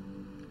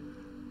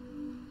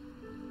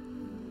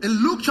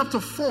 In Luke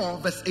chapter 4,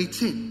 verse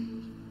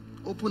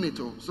 18, open it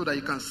so that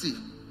you can see.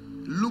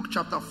 Luke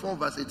chapter 4,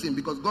 verse 18,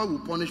 because God will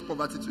punish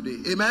poverty today.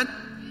 Amen?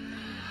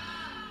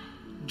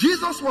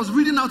 Jesus was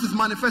reading out his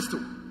manifesto.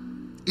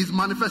 His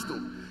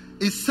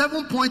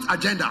 7-point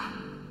agenda.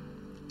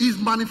 His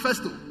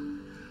manifesto.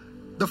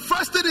 The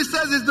first thing he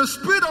says is, the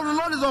Spirit of the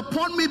Lord is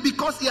upon me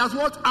because he has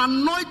what?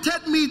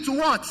 Anointed me to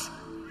what?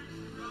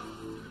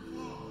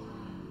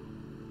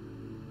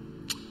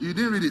 You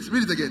didn't read it.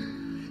 Read it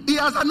again. He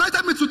has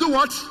anointed me to do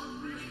what?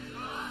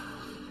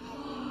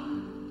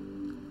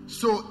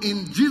 So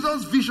in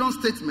Jesus' vision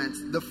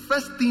statement, the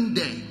first thing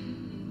there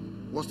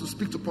was to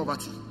speak to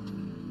poverty.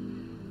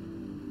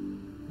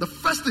 The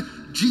first thing,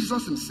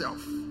 Jesus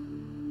himself.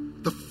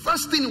 The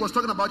first thing he was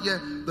talking about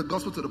here, the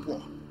gospel to the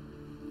poor.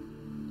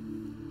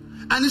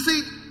 And you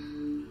see,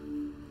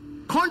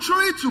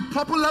 contrary to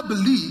popular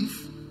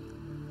belief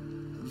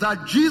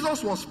that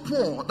Jesus was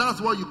poor, that's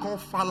what you call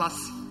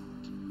fallacy,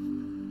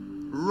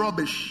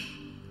 rubbish,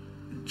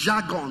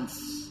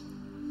 jargons.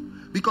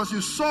 Because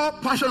you saw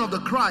Passion of the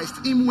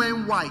Christ, him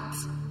wearing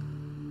white,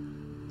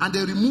 and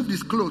they removed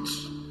his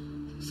clothes.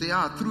 Say,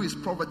 through his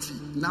poverty,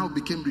 now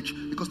became rich.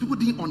 Because people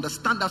didn't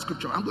understand that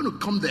scripture. I'm going to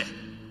come there.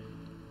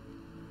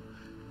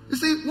 You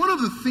see, one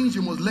of the things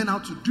you must learn how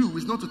to do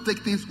is not to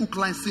take things hook,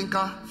 line,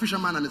 sinker,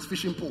 fisherman and his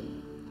fishing pole.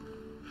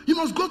 You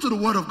must go to the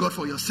Word of God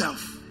for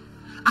yourself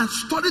and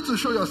study to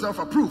show yourself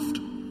approved.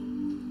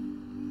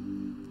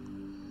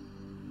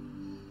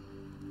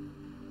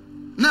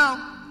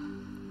 Now,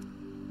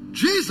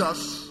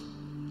 Jesus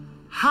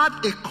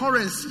had a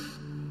currency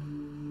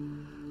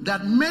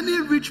that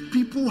many rich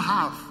people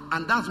have,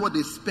 and that's what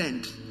they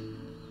spend.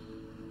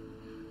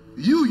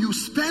 You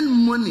spend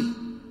money.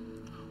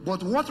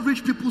 But what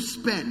rich people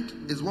spend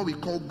is what we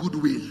call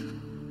goodwill.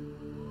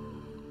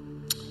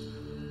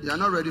 You are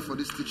not ready for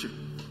this teaching.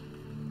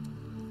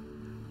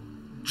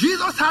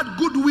 Jesus had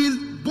goodwill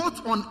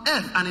both on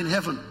earth and in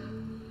heaven.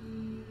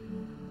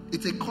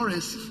 It's a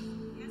currency.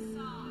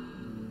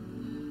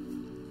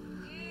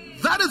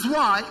 That is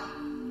why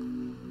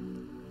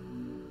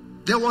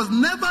there was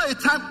never a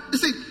time. You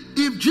see,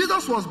 if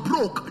Jesus was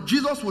broke,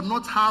 Jesus would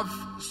not have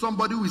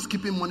somebody who is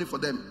keeping money for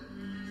them?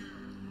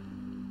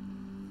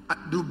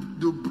 Do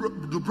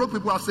broke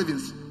people have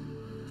savings?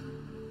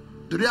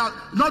 Do they have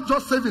not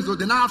just savings, though,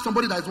 they now have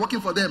somebody that is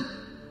working for them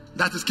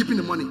that is keeping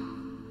the money?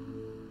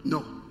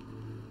 No.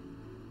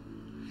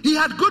 He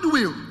had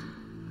goodwill.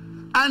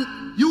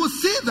 And you will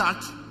see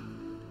that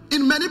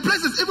in many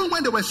places, even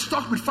when they were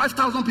stuck with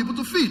 5,000 people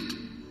to feed.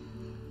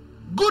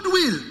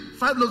 Goodwill.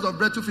 5 loaves of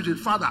bread to feed the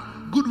Father.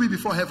 Goodwill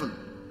before heaven.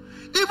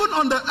 Even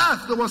on the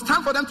earth, there was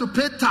time for them to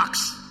pay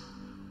tax.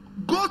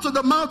 Go to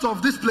the mouth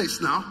of this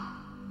place now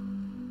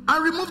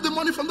and remove the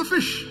money from the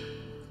fish.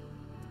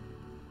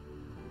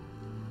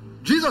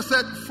 Jesus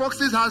said,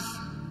 foxes has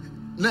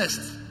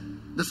nest.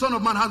 The Son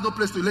of Man has no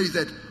place to lay his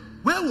head.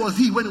 Where was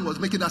he when he was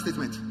making that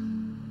statement?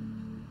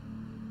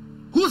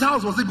 Whose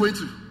house was he going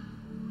to?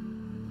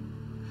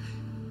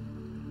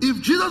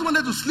 If Jesus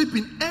wanted to sleep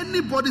in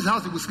anybody's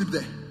house, he would sleep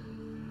there.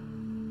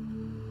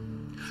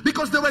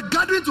 Because they were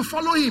gathering to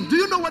follow him. Do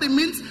you know what it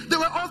means? They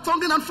were all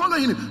thronging and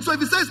following him. So if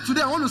he says,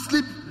 today I want to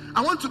sleep,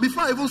 I want to,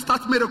 before I even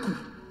start miracle,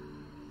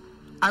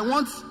 I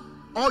want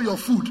all your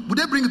food. Would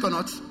they bring it or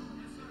not?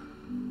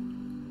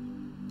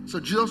 So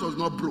Jesus was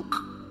not broke.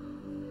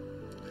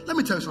 Let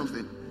me tell you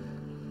something.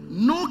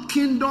 No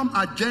kingdom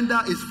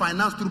agenda is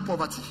financed through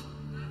poverty.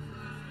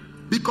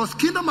 Because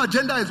kingdom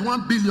agenda is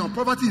 1 billion,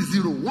 poverty is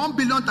 0. 1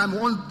 billion times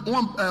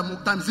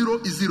 1 times 0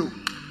 is 0.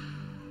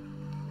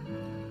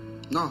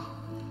 No.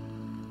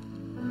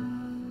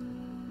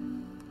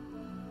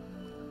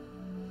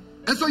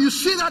 And so you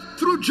see that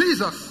through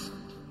Jesus.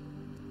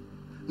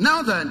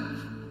 Now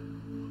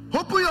then,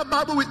 open your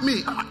Bible with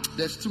me.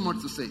 There's too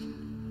much to say.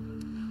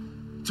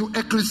 To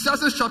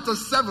Ecclesiastes chapter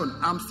 7.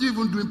 I'm still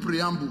even doing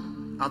preamble.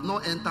 I've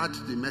not entered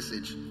the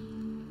message.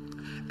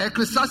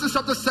 Ecclesiastes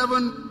chapter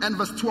 7 and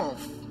verse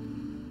 12.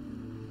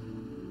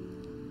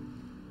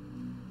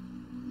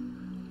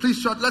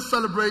 Please, church, let's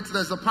celebrate.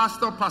 There's a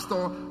pastor,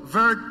 Pastor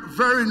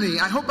Vernie.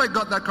 I hope I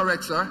got that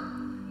correct, sir.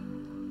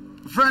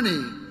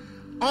 Vernie,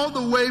 all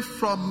the way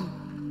from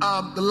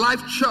the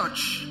Life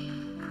Church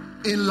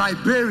in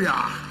Liberia.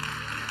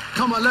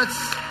 Come on, let's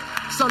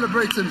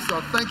celebrate him,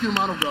 sir. Thank you,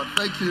 man of God.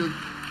 Thank you.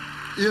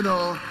 You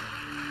know,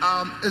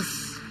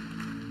 it's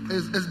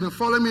been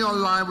following me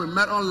online. We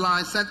met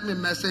online, sent me a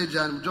message,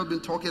 and we've just been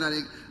talking. And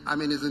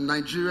he's in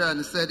Nigeria, and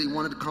he said he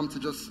wanted to come to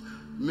just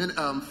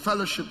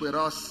fellowship with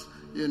us.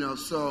 You know,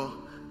 so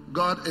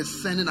God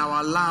is sending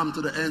our lamb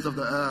to the ends of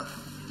the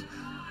earth.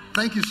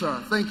 Thank you, sir.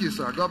 Thank you,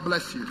 sir. God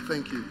bless you.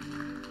 Thank you.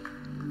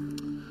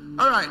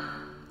 All right.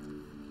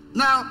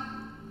 Now,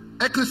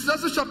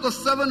 Ecclesiastes chapter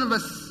 7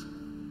 verse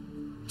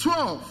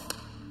 12.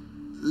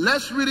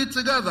 Let's read it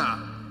together.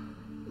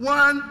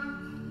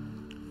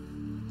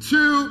 1,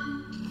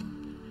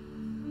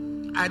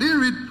 2. I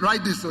didn't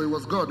write this, so it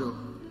was God, though.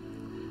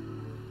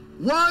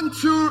 1,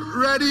 2,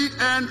 ready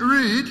and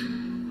read.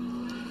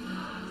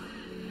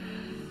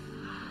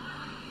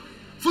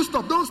 Full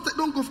stop.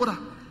 Don't go further.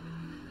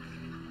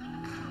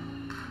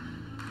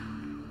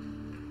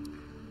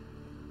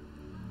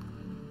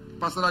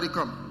 Pastor Daddy,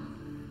 come.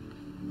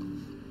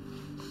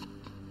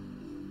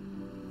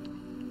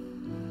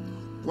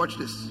 Watch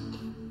this.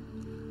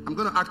 I'm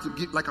going to act to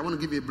give, like I want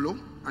to give you a blow,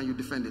 and you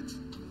defend it.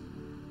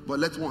 But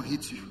let one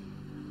hit you.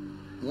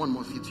 One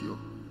must hit you.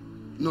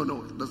 No,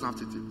 it doesn't have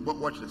to hit you. But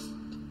watch this.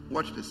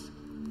 Watch this.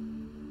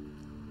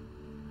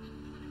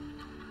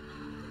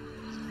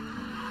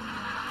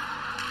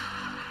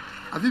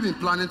 Have you been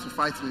planning to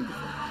fight me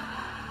before?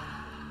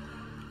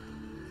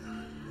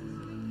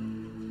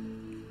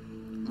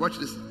 Watch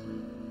this.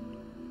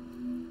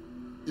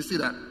 You see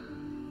that?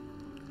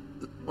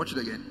 Watch it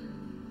again.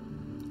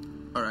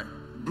 All right.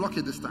 Block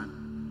it this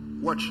time.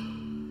 Watch.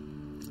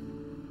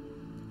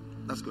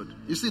 That's good.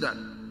 You see that?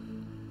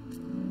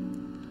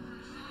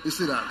 You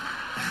see that?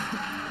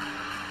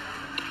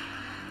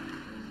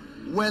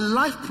 When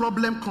life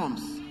problem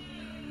comes,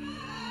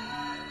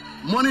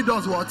 money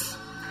does what?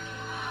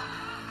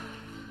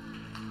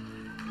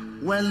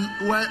 When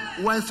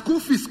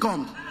school fees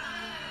come,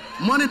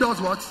 money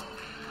does what?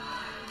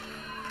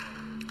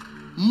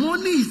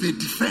 Money is a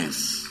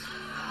defense.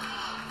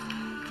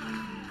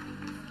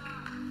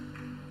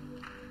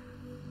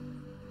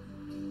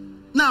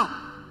 Now,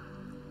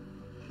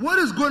 what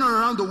is going on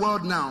around the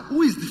world now?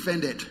 Who is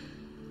defended?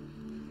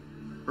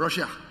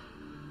 Russia.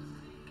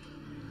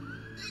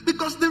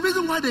 Because the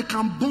reason why they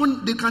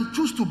can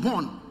choose to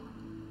burn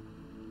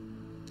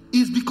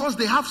is because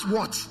they have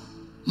what?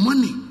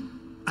 Money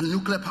and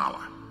nuclear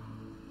power.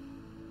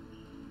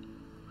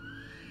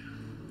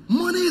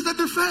 Money is the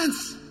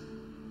defense.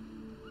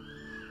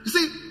 You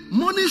see,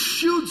 money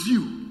shields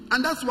you.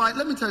 And that's why,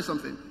 let me tell you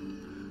something.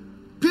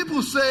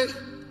 People say,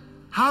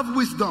 have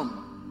wisdom.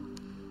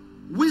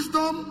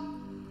 Wisdom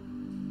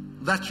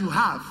that you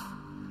have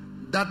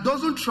that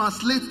doesn't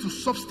translate to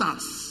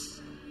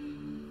substance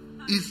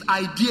is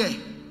idea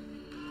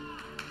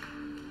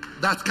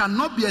that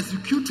cannot be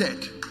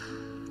executed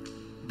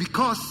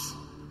because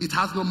it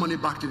has no money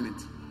backed in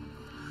it.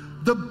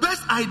 The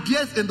best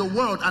ideas in the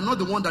world are not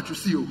the ones that you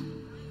see.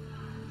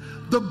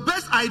 The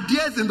best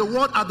ideas in the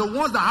world are the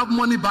ones that have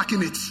money back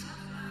in it.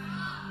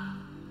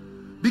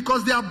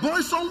 Because there are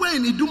boys somewhere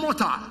in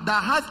Idumota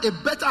that has a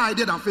better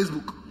idea than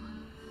Facebook.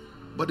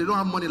 But they don't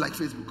have money like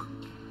Facebook.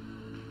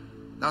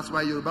 That's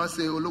why Yoruba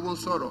say, Ologun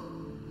Soro.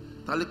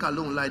 Talika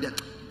alone like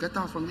that. Get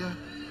out from here.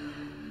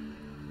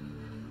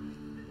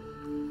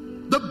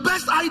 The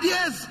best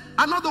ideas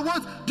are not the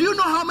ones. Do you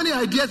know how many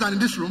ideas are in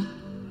this room?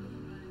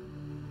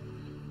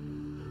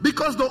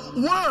 Because the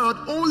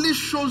world only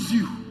shows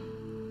you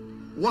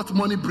what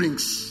money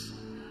brings.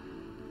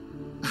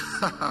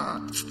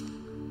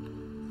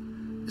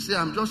 You see,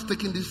 I'm just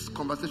taking this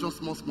conversation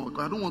small,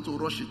 because I don't want to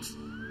rush it.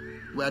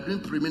 We are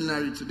doing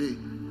preliminary today.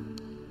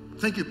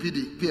 Thank you,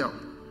 PL.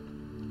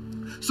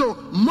 So,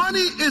 money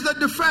is a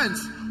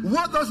defense.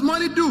 What does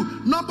money do?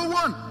 Number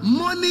one,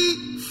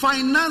 money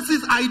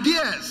finances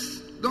ideas.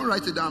 Don't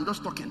write it down, I'm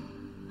just talking.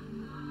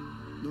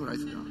 Don't write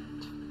it down.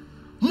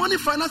 Money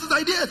finances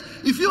ideas.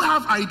 If you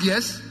have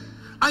ideas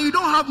and you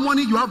don't have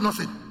money, you have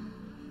nothing.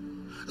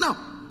 Now,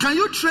 can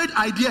you trade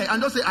idea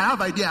and just say, I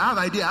have idea, I have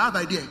idea, I have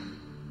idea?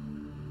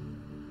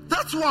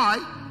 That's why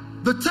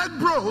the tech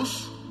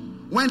bros,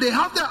 when they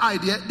have their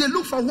idea, they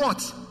look for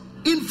what?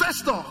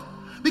 Investor.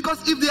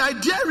 Because if the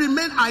idea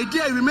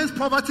remains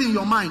poverty in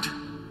your mind.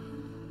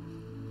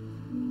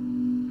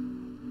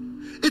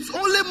 It's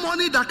only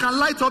money that can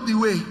light up the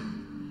way.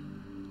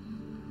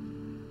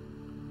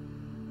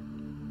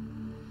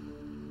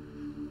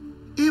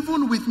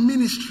 Even with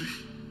ministry.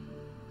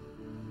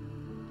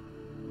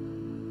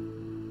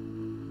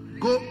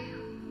 Go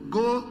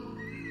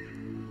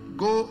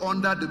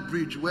under the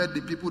bridge where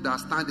the people that are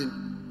standing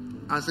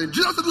and say,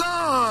 Jesus is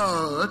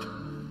Lord.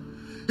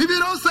 If you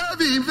don't serve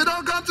him, if you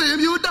don't come to him,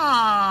 you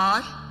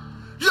die.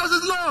 Jesus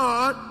is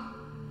Lord.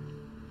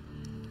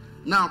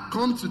 Now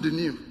come to the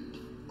new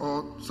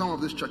or some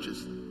of these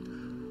churches.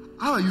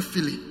 How are you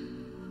feeling?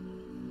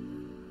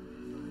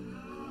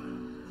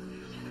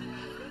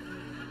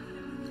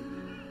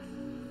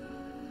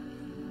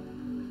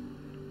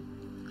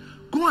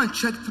 Go and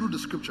check through the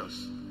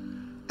scriptures.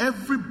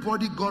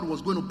 Everybody God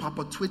was going to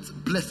perpetuate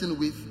blessing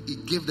with, he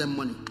gave them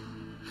money.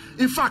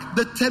 In fact,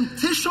 the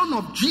temptation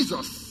of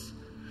Jesus,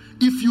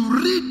 if you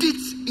read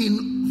it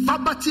in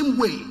verbatim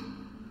way,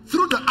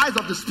 through the eyes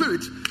of the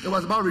Spirit, it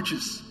was about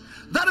riches.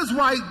 That is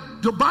why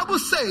the Bible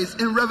says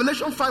in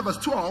Revelation 5 verse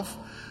 12,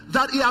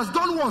 that he has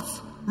done what?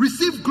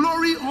 Received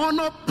glory,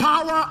 honor,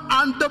 power,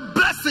 and the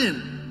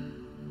blessing.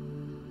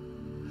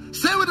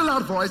 Say with a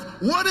loud voice,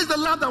 what is the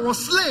lamb that was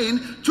slain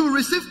to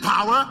receive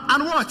power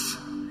and what?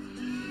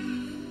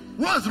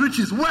 What's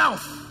riches?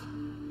 Wealth.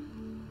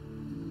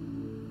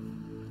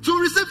 To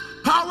receive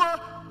power,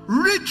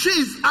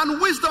 riches, and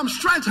wisdom,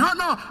 strength,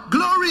 honor,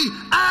 glory,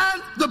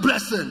 and the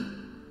blessing.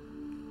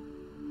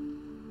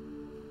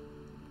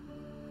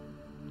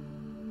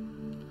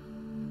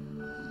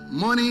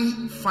 Money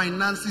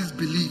finances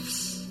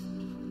beliefs.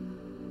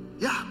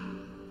 Yeah.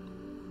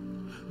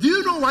 Do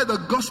you know why the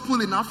gospel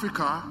in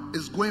Africa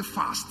is going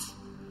fast?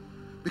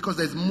 Because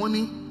there's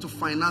money to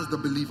finance the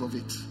belief of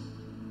it.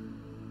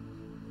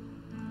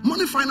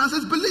 Money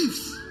finances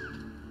beliefs.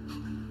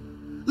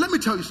 Let me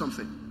tell you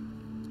something.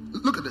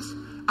 Look at this.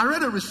 I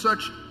read a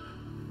research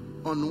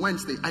on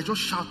Wednesday. I just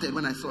shouted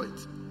when I saw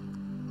it.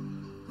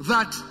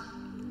 That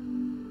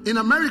in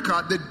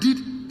America, they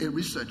did a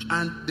research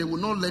and they will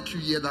not let you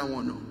hear that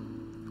one. No.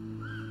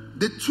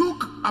 They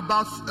took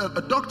about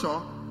a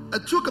doctor.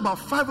 It took about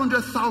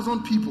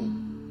 500,000 people.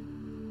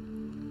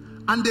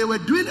 And they were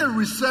doing a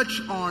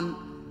research on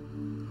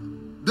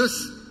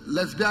this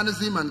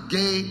lesbianism and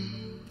gay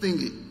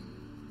thingy.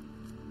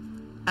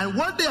 And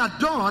what they had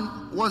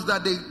done was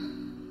that they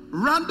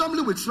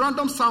randomly, with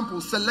random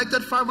samples,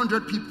 selected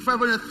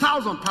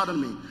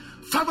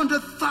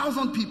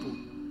 500,000 people.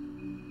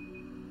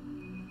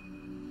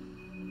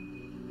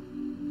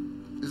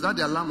 Is that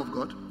the alarm of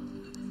God?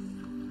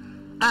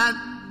 And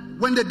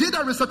when they did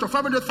that research of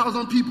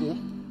 500,000 people,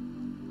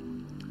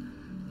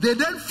 they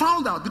then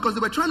found out, because they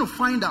were trying to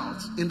find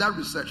out in that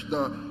research,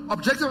 the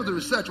objective of the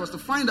research was to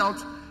find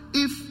out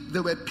if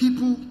there were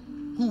people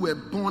who were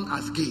born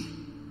as gay.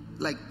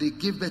 Like they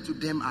gave birth to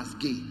them as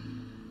gay.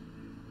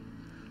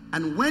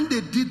 And when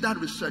they did that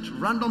research,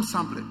 random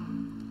sampling,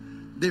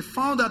 they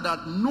found out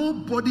that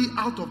nobody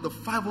out of the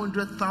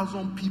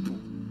 500,000 people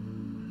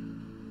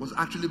was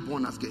actually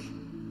born as gay.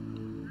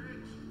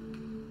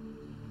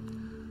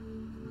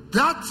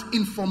 That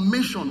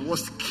information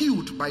was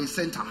killed by a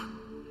center.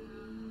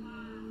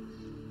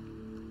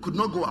 Could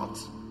not go out.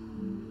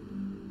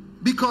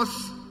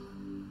 Because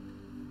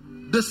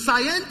the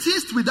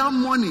scientist without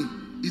money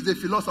is a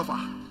philosopher.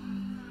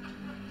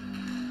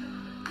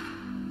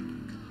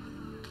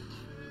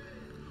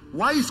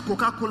 Why is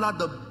Coca-Cola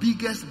the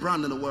biggest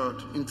brand in the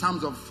world in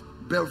terms of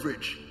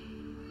beverage?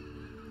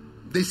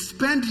 They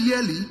spend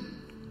yearly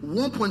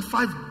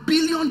 $1.5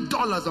 billion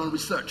on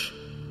research.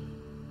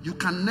 You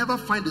can never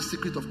find the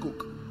secret of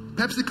Coke.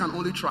 Pepsi can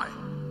only try.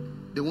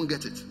 They won't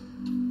get it.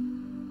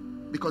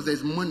 Because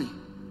there's money.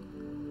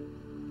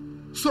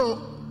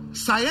 So,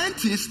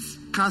 scientists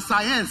can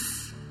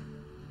science.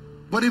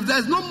 But if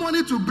there's no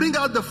money to bring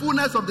out the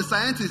fullness of the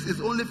scientists, it's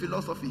only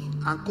philosophy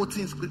and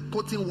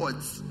quoting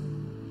words.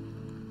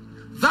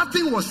 That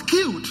thing was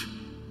killed.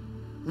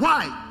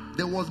 Why?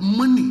 There was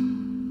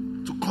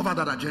money to cover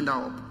that agenda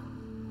up.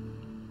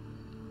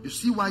 You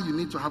see why you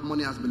need to have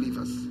money as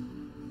believers.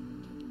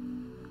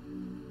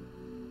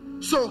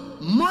 So,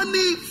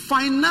 money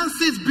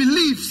finances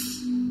beliefs.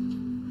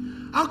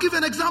 I'll give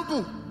an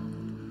example.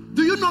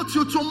 Do you know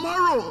till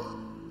tomorrow,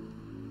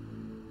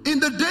 in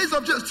the days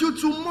of just till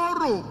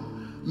tomorrow,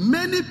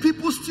 many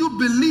people still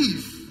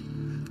believe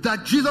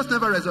that Jesus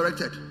never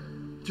resurrected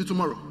till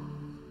tomorrow.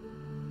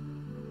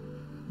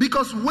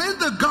 Because when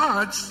the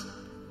guards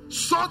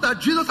saw that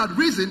Jesus had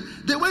risen,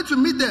 they went to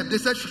meet them. They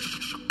said, shh,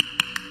 shh, shh,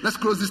 let's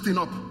close this thing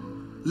up.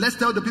 Let's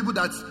tell the people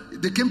that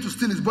they came to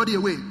steal his body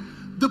away.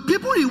 The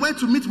people he went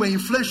to meet were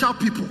influential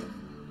people.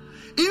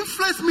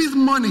 Influence means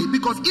money,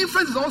 because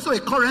influence is also a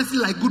currency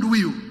like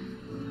goodwill.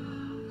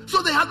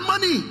 So they had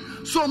money.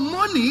 So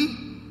money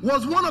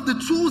was one of the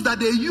tools that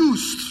they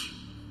used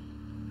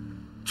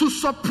to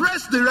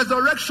suppress the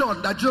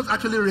resurrection that Jesus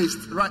actually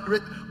raised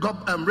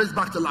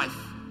back to life.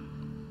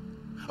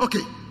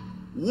 Okay,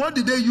 what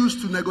did they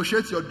use to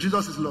negotiate your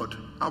Jesus is Lord?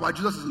 Our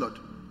Jesus is Lord.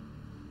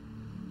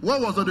 What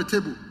was on the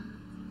table?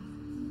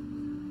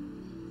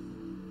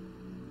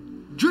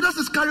 Judas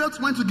Iscariot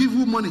went to give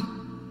who money?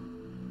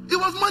 It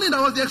was money that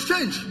was the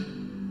exchange.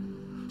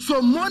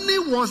 So money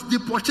was the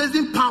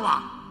purchasing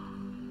power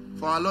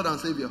for our Lord and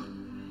Savior.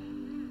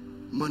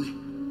 Money.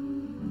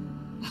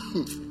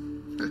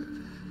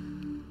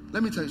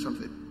 Let me tell you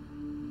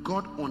something.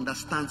 God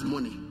understands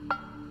money.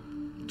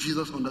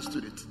 Jesus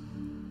understood it.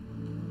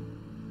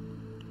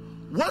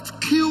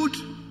 What killed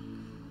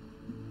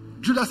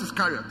Judas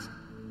Iscariot?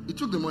 He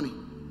took the money,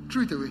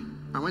 threw it away,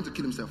 and went to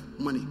kill himself.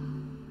 Money.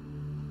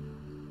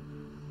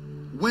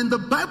 When the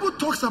Bible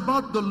talks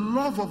about the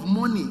love of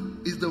money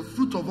is the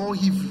fruit of all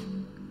evil,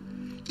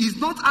 it's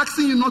not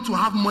asking you not to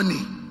have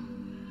money.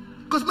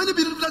 Because many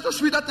people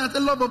just read that and say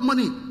love of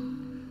money.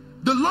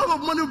 The love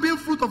of money being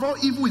fruit of all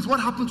evil is what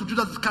happened to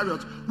Judas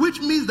Iscariot,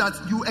 which means that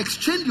you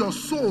exchange your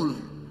soul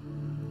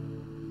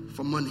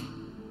for money.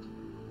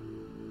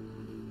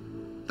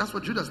 That's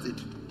what Judas did.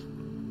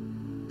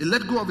 He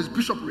let go of his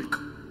bishopric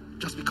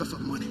just because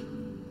of money.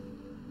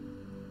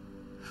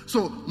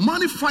 So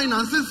money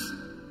finances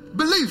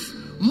beliefs.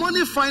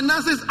 Money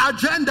finances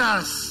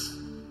agendas.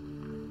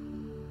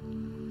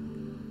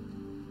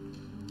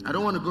 I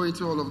don't want to go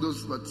into all of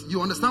those, but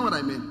you understand what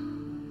I mean.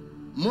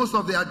 Most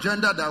of the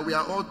agenda that we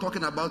are all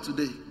talking about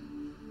today,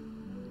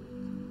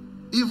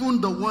 even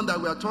the one that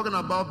we are talking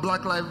about,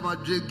 Black Lives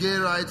Matter, gay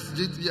rights,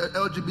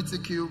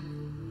 LGBTQ,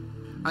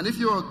 and if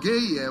you're gay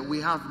here,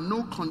 we have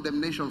no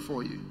condemnation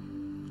for you.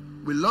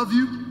 We love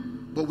you,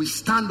 but we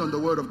stand on the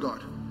word of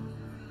God.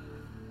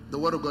 The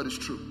word of God is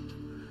true.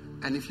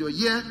 And if you're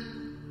here,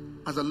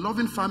 as a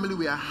loving family,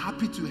 we are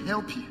happy to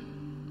help you.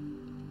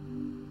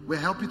 We're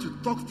happy to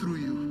talk through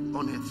you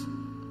on it.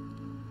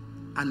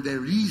 And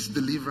there is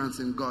deliverance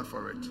in God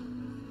for it.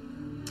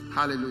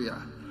 Hallelujah.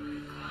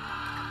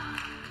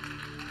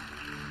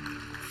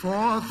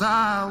 For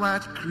thou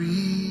art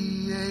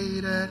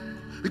created.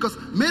 Because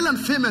male and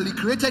female, he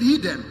created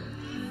Eden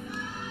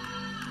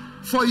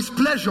for his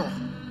pleasure,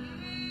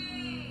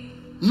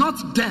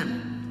 not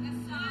them.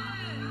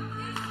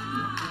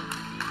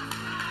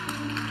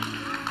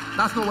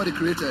 That's not what he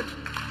created.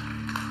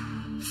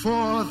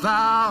 For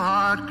thou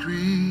art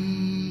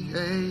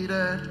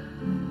created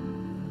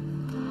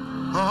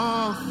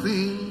all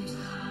things.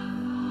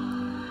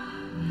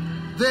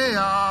 They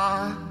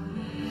are.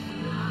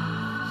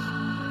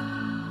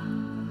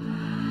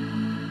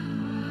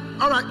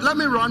 All right, let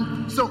me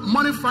run. So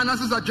money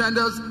finances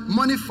agendas.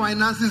 Money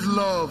finances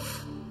love.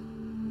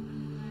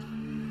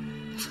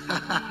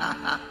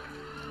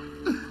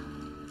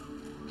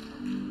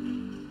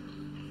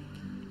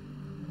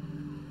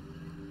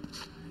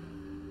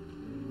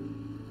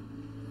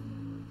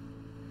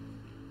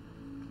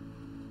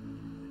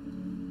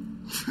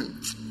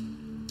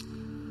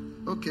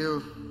 Okay,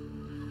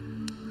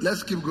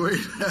 let's keep going.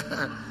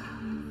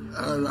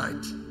 All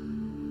right.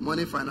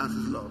 Money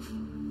finances love.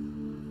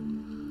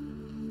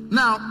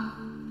 Now,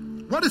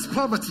 what is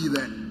poverty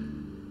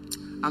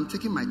then? I'm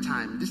taking my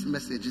time. This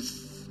message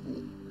is,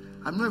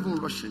 I'm not even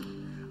rushing.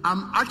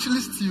 I'm actually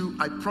still,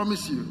 I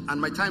promise you,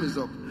 and my time is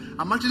up.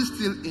 I'm actually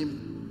still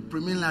in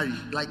preliminary.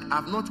 Like,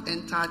 I've not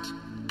entered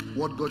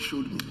what God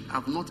showed me.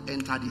 I've not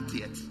entered it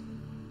yet.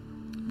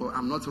 But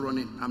I'm not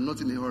running. I'm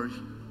not in a hurry.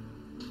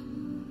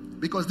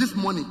 Because this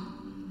morning,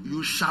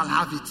 you shall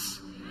have it.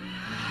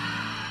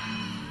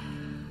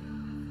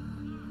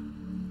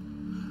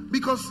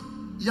 Because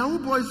Yahoo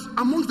boys,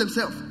 amongst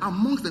themselves,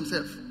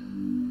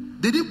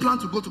 they didn't plan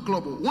to go to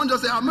club. One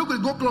just say, I'm not going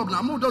to go club now.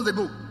 I'm just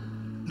go.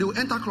 They will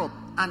enter club.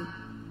 And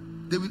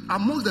they will,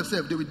 amongst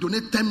themselves, they will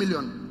donate 10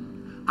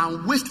 million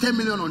and waste 10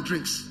 million on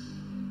drinks.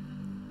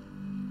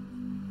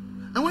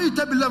 And when you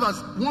tell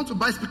believers, want to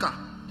buy speaker,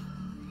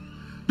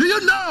 do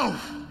you know,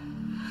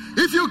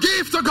 if you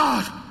give to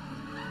God,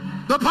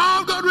 the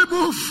power of God will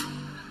move.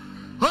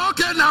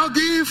 Okay, now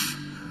give.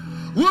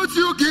 Would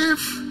you give?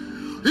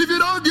 If you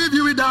don't give,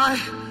 you will die.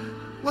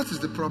 What is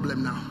the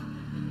problem now?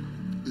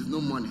 There's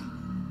no money.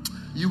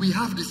 You will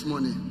have this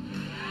money.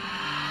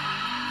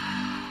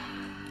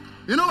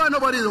 You know why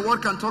nobody in the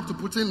world can talk to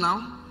Putin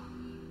now?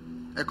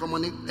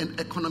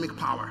 Economic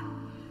power.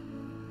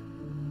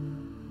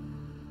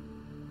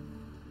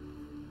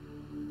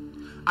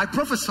 I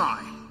prophesy.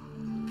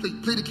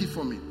 Play the key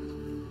for me.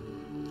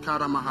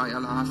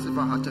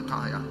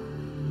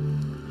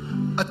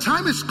 A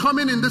time is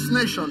coming in this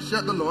nation,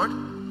 said the Lord.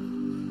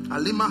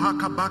 Alimaha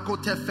kabako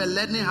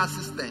tefeleni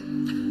hasiste.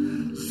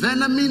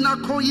 Zenamina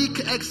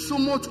koyik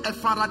exumot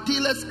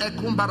efaratiles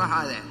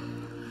ekumbarahale.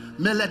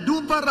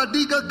 Meleduba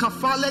radiga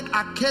kafalek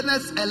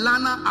akenes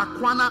elana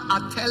aquana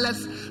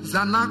ateles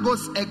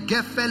zanagos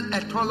egefel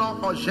etolo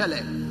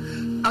ojele.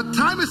 A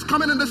time is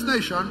coming in this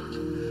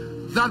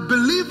nation that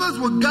believers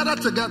will gather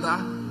together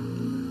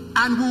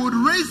and we would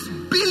raise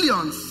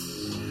billions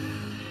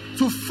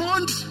to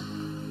fund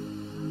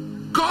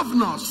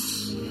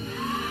governors,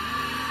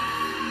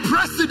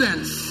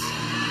 presidents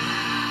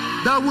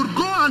that would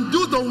go and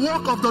do the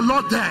work of the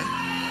Lord there.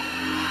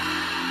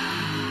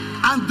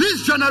 And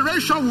this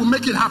generation will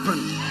make it happen.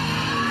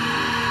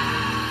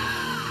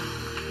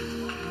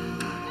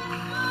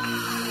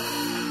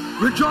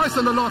 Rejoice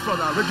in the Lord for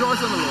that.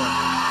 Rejoice in the Lord.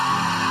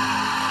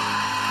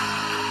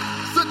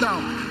 Sit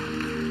down.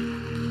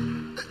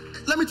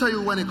 Let me tell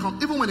you,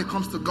 even when it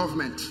comes to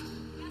governance,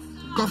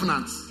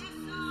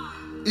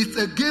 it's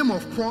a game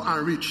of poor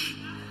and rich.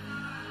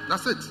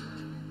 That's it.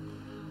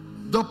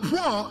 The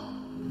poor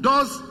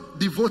does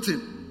the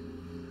voting.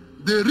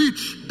 The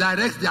rich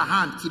directs their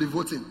hand to the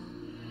voting.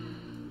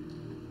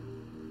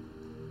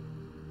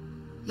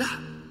 Yeah.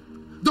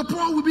 The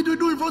poor will be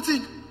doing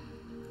voting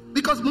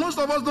because most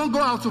of us don't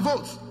go out to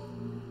vote.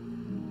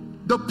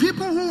 The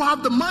people who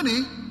have the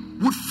money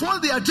would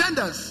fund the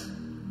agendas.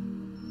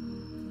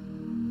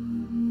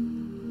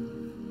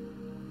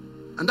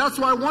 And that's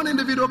why one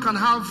individual can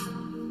have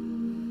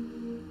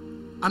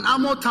an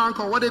ammo tank,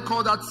 or what they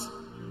call that,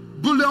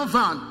 bullion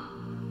van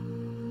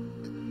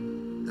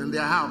in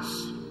their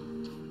house.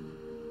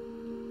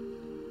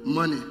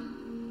 Money.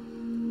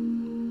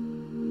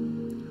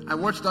 I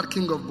watched that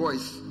King of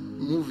Boys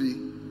movie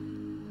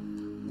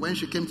when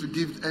she came to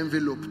give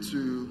envelope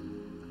to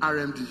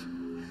RMD.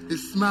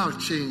 His smile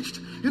changed.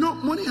 You know,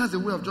 money has a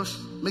way of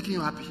just making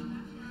you happy.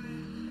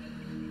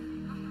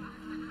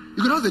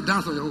 You can also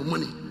dance on your own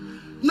money.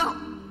 Now,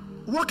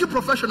 working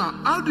professional,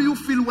 how do you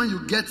feel when you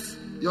get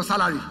your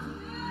salary?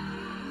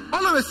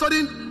 All of a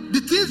sudden, the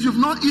things you've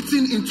not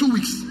eaten in 2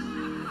 weeks,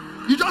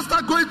 you just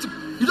start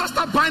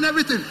buying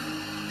everything.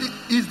 It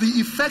is the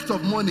effect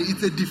of money.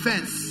 It's a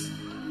defense.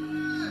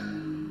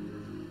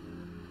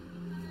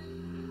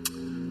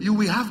 You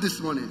will have this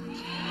money.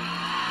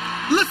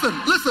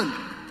 Listen.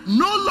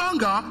 No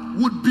longer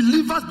would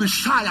believers be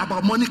shy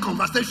about money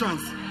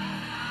conversations.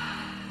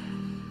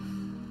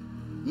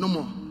 No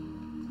more.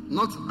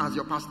 Not as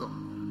your pastor.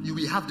 You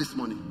will have this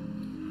money.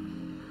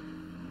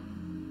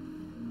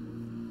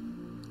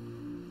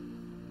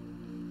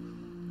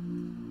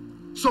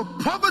 So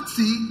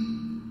poverty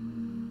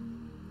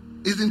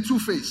is in two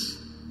phases.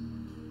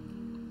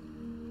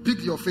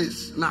 Pick your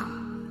phase now.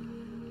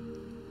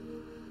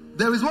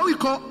 There is what we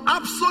call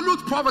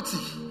absolute poverty.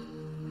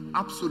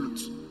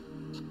 Absolute.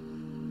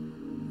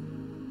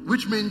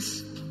 Which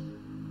means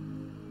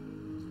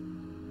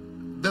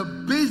the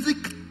basic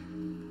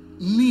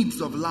needs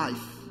of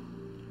life,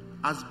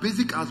 as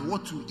basic as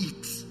what to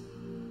eat,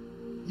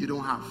 you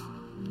don't have.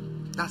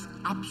 That's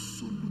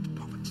absolute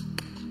poverty.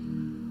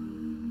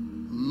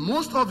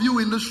 Most of you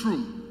in this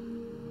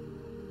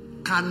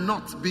room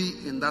cannot be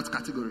in that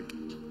category.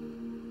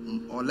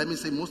 Or let me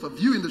say, most of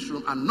you in this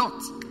room are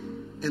not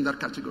in that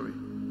category.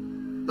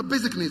 The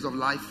basic needs of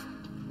life,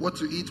 what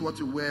to eat, what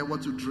to wear,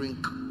 what to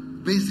drink,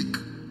 basic.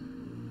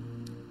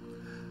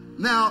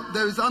 Now,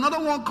 there is another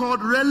one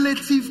called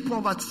relative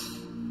poverty.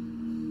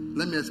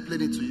 Let me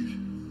explain it to you.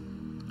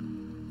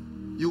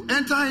 You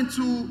enter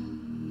into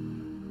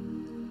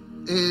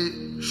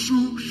a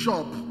shoe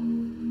shop.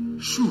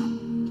 Shoe.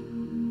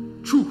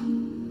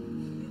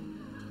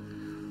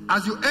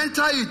 As you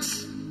enter it,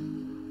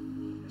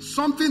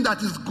 something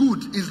that is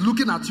good is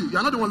looking at you. You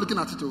are not the one looking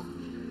at it, oh.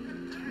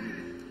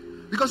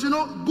 Because you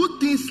know, good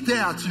things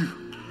stare at you.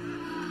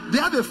 They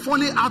have a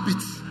funny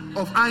habit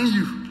of eyeing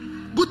you.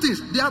 Good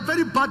things, they are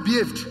very bad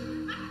behaved.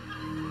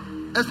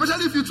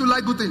 Especially if you two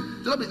like good things.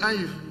 They'll be eyeing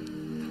you.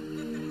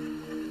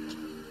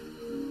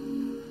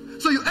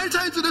 So you enter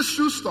into the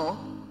shoe store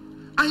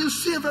and you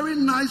see a very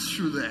nice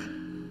shoe there.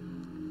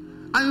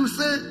 And you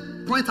say,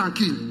 point and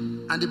kill.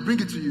 And they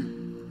bring it to you.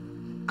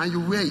 And you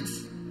wear it.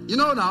 You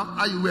know now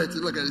how you wear it.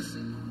 Look at this.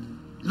 You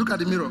look at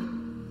the mirror.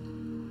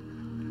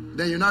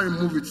 Then you now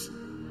remove it.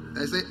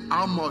 They say,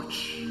 how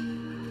much?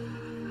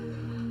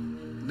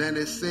 Then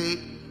they say,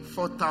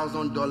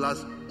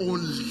 $4,000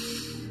 only.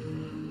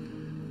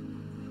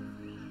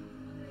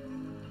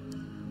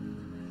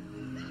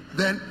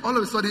 Then all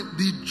of a sudden,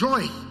 the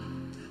joy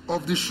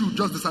of the shoe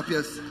just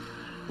disappears.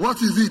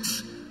 What is it?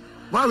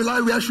 Why will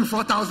I wear shoe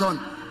 4,000?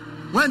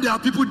 When there are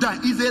people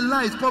dying, it's a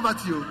lie, it's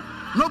poverty. Oh.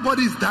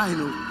 Nobody is dying.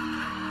 Oh.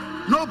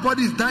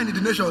 Nobody is dying in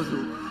the nations.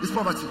 Oh. It's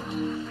poverty.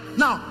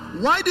 Now,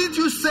 why didn't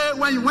you say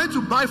when you went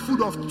to buy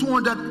food of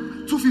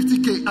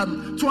 250k,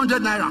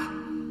 200 naira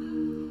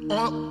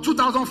or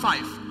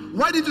 2005?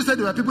 Why didn't you say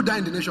there were people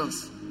dying in the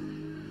nations?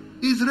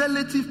 It's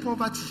relative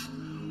poverty,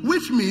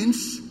 which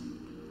means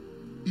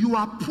you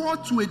are poor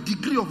to a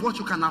degree of what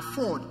you can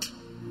afford.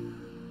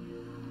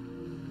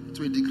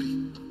 To a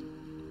degree.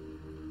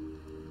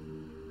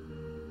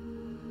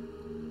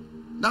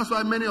 That's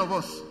why many of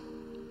us,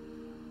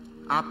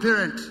 our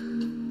parents,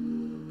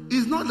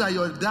 it's not that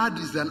your dad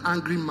is an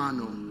angry man.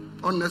 No.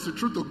 Honestly,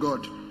 true to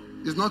God,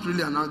 he's not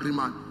really an angry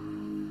man.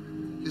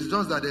 It's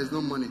just that there's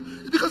no money.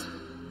 It's because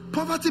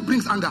poverty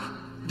brings anger.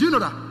 Do you know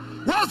that?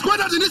 What's going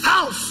on in this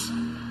house?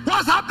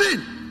 What's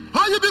happening?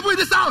 How are you people in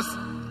this house?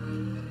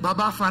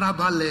 Baba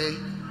Farabale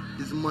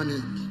is money.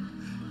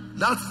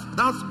 That's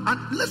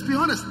and let's be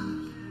honest.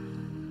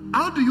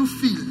 How do you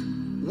feel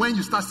when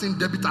you start seeing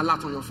debit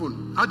alert on your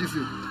phone? How do you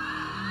feel?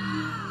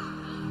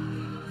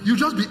 You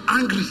just be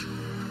angry.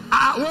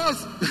 I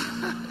was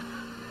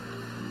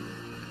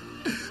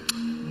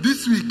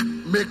this week,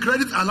 may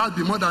credit alert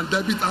be more than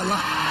debit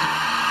alert.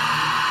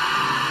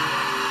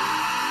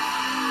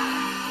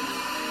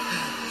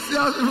 See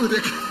how people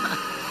they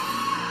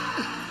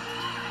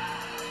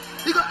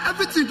you got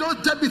everything,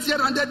 just debit here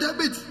and there,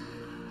 debit.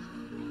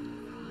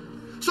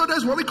 So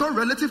there's what we call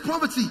relative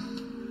poverty.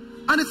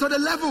 And it's at a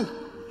level.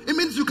 It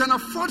means you can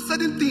afford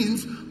certain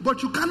things,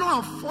 but you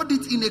cannot afford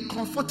it in a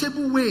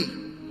comfortable way.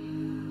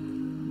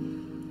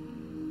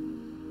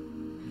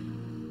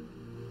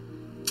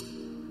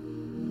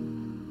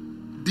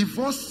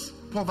 Divorce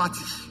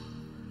poverty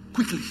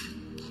quickly.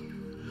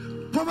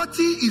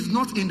 Poverty is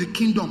not in the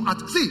kingdom.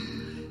 See,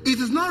 it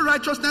is not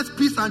righteousness,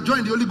 peace, and joy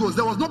in the Holy Ghost.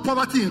 There was no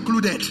poverty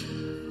included.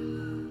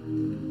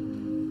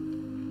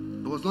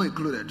 It was not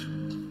included.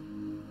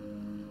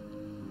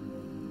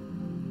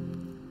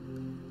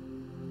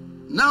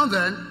 Now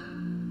then,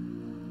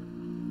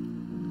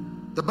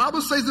 the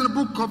Bible says in the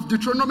book of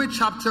Deuteronomy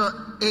chapter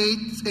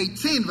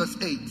 18 verse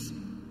 8.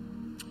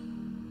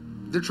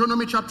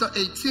 Deuteronomy chapter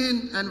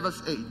 18 and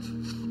verse 8.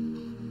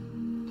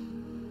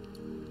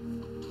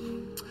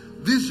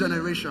 This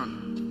generation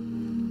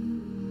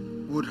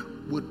would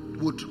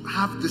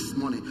have this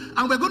money.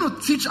 And we're going to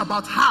teach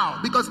about how.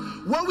 Because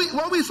what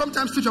we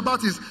sometimes teach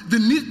about is the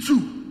need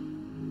to.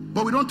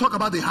 But we don't talk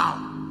about the how.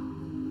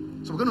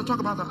 So we're going to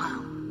talk about the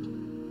how.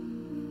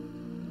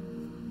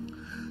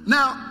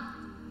 Now,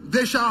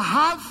 they shall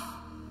have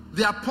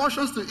their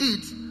portions to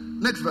eat.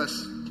 Next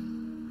verse.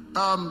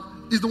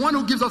 Is the one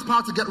who gives us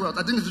power to get wealth.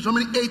 I think it's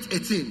Deuteronomy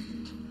 8:18.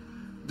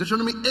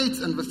 Deuteronomy 8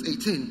 and verse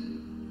 18.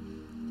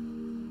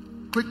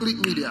 Quickly,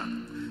 media.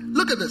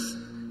 Look at this.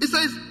 It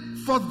says,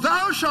 for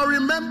thou shalt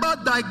remember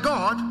thy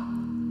God,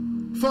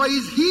 for it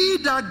is he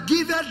that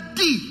giveth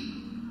thee.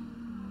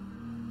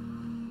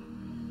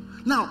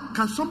 Now,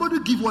 can somebody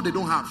give what they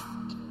don't have?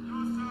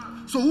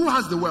 So who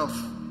has the wealth?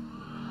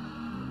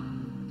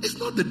 It's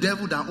not the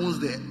devil that owns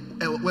the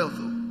wealth.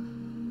 Though.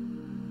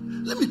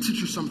 Let me teach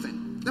you something.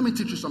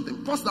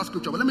 Pause that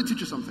scripture, but let me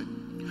teach you something.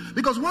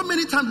 Because what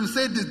many times we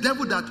say the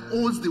devil that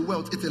owns the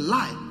wealth, it's a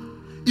lie.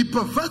 It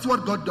perverts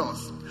what God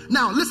does.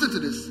 Now, listen to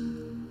this.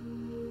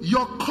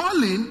 Your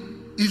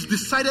calling is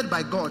decided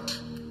by God.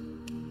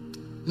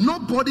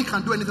 Nobody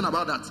can do anything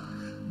about that.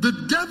 The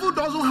devil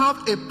doesn't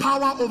have a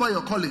power over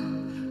your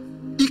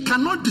calling. He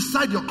cannot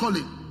decide your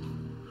calling.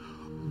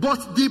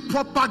 But the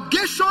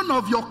propagation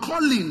of your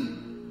calling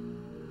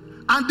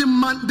and the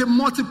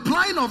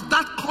multiplying of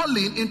that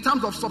calling in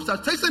terms of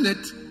substantiating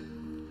it,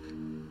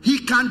 he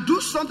can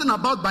do something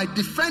about by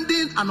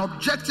defending and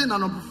objecting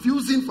and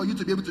refusing for you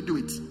to be able to do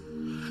it.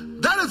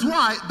 That is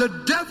why the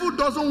devil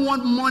doesn't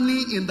want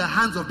money in the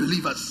hands of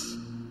believers.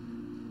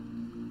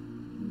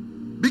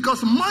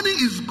 Because money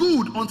is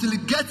good until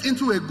it gets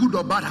into a good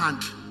or bad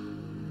hand.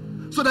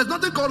 So there's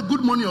nothing called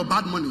good money or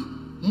bad money.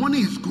 Money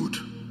is good.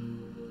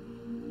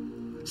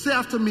 Say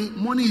after me,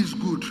 money is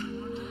good.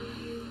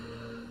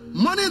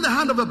 Money in the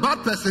hand of a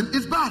bad person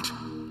is bad.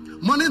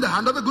 Money in the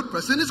hand of a good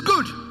person is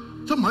good.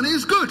 So money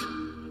is good.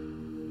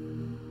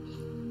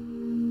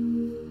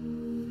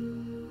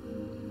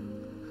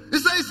 It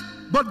says,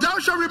 but thou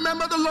shalt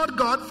remember the Lord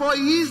God, for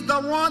he is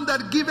the one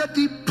that giveth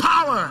thee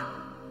power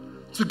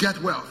to get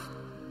wealth.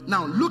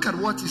 Now look at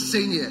what he's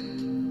saying here.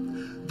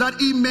 That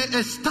he may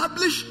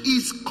establish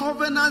his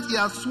covenant he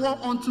has sworn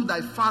unto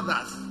thy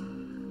fathers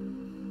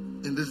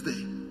in this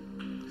day.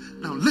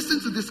 Now listen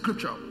to this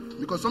scripture.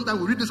 Because sometimes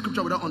we read the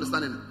scripture without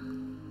understanding it.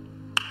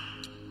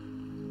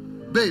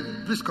 Babe,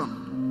 please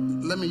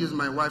come. Let me use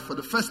my wife for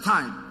the first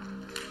time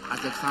as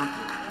an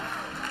example.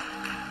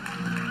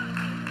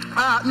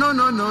 No,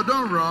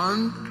 don't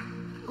run.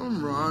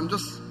 Don't run.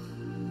 Just...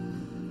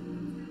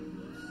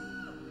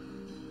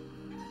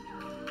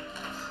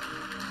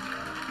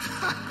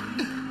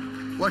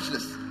 Watch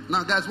this.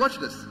 Now, guys, watch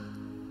this.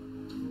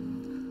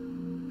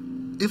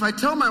 If I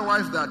tell my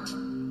wife that,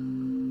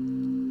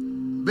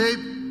 babe,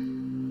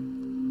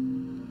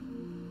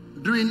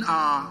 during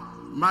our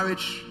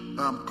marriage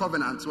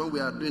covenants, when we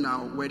are doing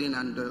our wedding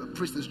and the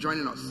priest is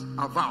joining us,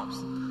 our vows.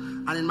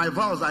 And in my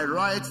vows, I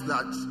write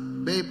that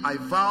babe, I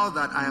vow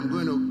that I am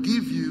going to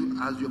give you,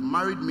 as you've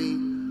married me,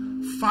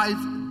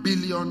 $5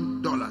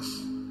 billion.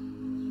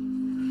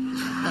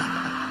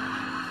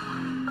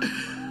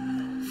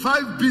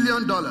 $5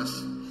 billion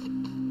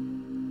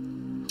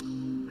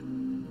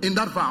in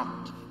that vow.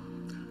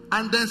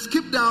 And then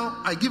skip down,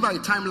 I give her a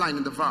timeline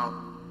in the vow.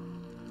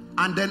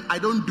 And then I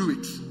don't do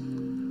it.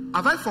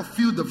 Have I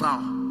fulfilled the vow?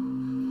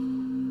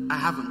 I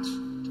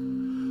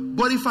haven't.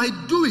 But if I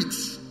do it,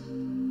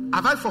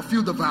 have I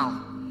fulfilled the vow?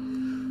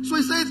 So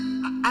he says,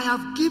 I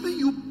have given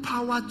you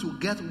power to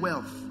get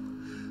wealth,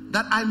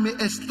 that I may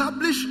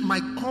establish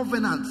my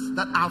covenants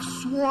that I've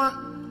swore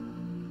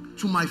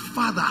to my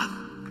father.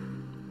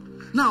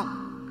 Now,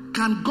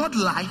 can God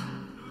lie?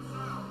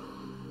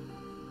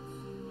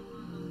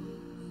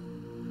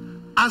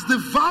 Has the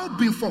vow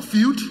been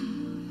fulfilled?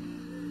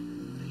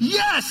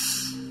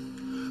 Yes.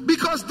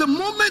 Because the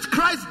moment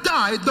Christ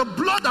died, the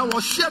blood that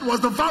was shed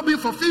was the vow being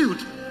fulfilled.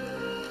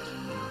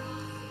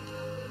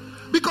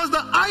 Because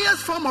the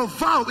highest form of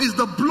vow is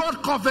the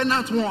blood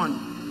covenant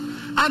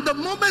one. And the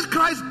moment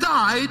Christ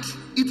died,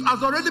 it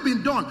has already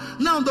been done.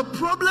 Now the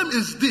problem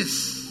is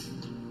this.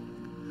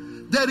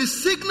 There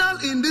is signal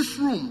in this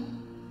room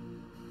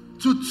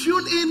to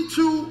tune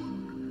into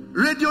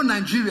Radio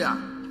Nigeria.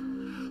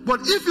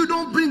 But if you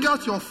don't bring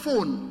out your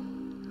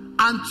phone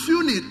and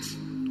tune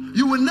it,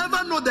 you will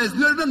never know there's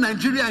Radio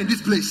Nigeria in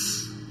this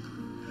place.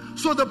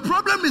 So the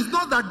problem is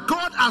not that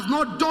God has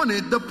not done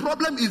it. The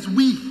problem is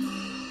we.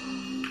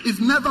 It's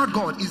never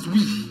God, it's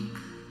we.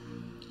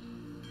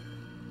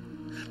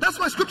 That's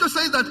why scripture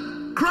says that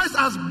Christ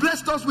has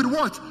blessed us with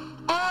what?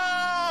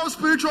 All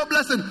spiritual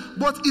blessing.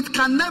 But it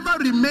can never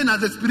remain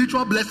as a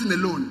spiritual blessing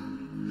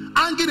alone.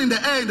 Hanging in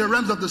the air in the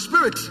realms of the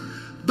spirit.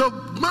 The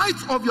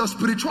might of your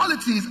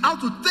spirituality is how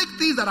to take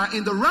things that are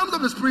in the realms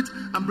of the spirit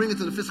and bring it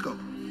to the physical.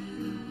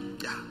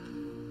 Yeah.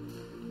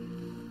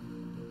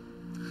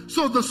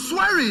 So the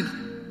swearing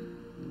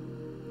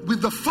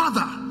with the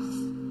Father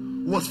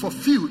was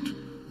fulfilled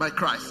by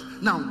Christ.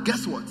 Now,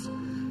 guess what?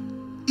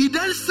 He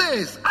then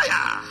says,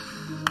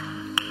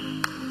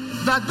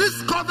 that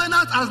this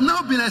covenant has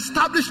now been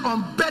established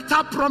on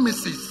better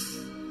promises.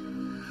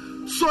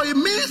 So it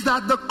means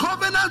that the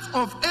covenant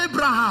of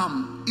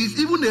Abraham is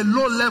even a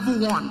low-level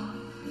one.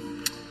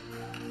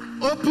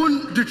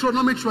 Open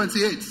Deuteronomy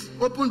 28.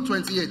 Open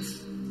 28.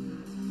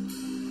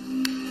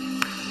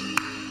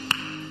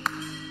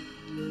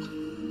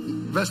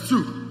 Verse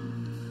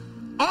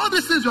 2. All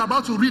these things you're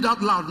about to read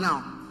out loud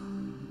now,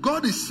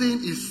 God is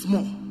saying is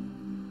small.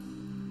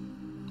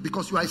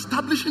 Because you are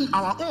establishing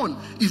our own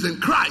is in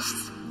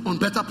Christ on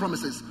better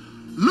promises.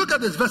 Look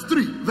at this, verse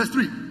 3. Verse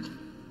 3.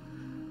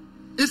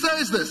 It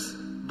says this.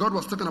 God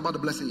was talking about the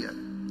blessing here.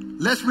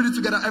 Let's read it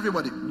together,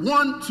 everybody.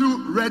 1,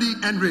 2, ready,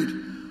 and read.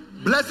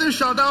 Blessed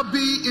shall thou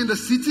be in the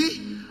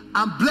city,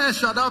 and blessed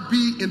shall thou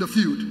be in the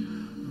field.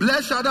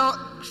 Blessed shall thou...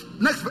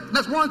 Next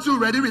 1, 2,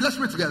 ready, read. Let's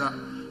read together.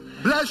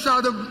 Blessed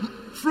shall the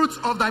fruits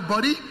of thy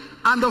body,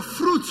 and the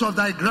fruits of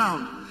thy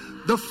ground,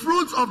 the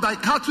fruits of thy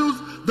cattle,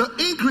 the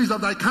increase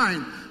of thy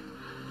kind.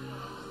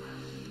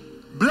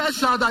 Blessed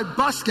shall thy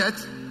basket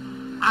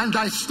and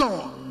thy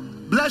store.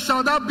 Blessed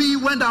shall thou be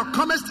when thou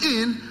comest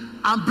in,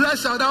 and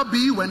blessed shall thou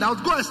be when thou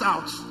goest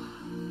out.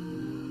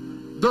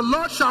 The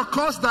Lord shall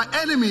cause thy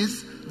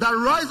enemies that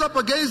rise up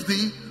against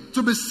thee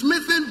to be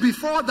smitten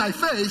before thy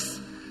face.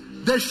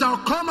 They shall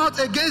come out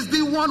against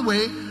thee one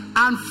way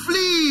and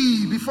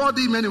flee before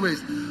thee many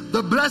ways.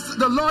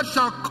 The Lord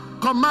shall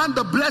command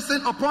the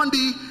blessing upon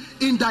thee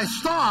in thy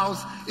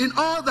storehouse, in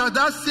all that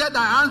thou set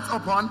thy hands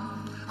upon,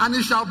 and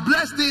he shall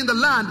bless thee in the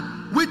land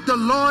which the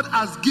Lord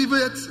has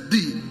given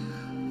thee.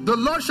 The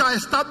Lord shall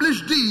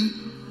establish thee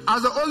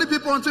as the only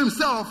people unto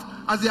himself,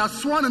 as he has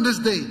sworn in this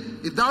day,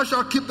 if thou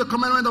shalt keep the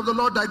commandment of the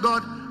Lord thy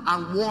God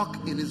and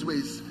walk in his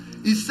ways.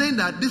 He's saying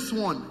that this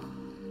one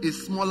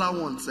is smaller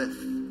one, Seth.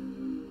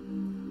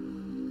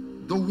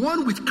 The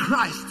one with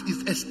Christ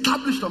is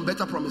established on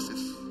better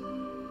promises.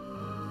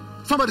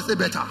 Somebody say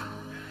better.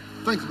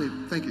 Thanks, babe.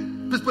 Thank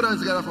you. Please put our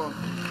hands together for.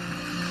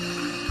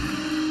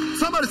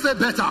 Somebody say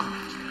better.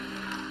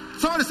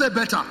 Somebody say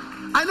better.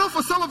 I know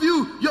for some of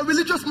you, your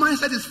religious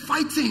mindset is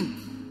fighting.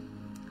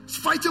 It's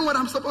fighting what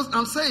I'm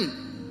saying.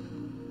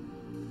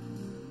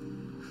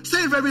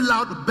 Say it very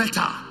loud,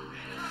 better.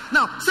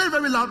 Now, say it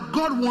very loud,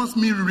 God wants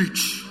me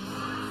rich.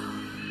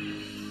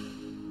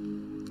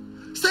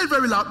 Say it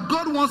very loud,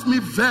 God wants me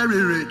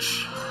very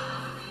rich.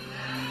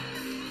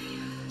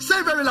 Say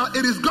it very loud,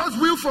 it is God's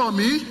will for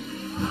me.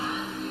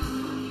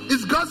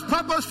 It's God's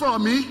purpose for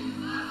me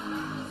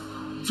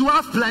to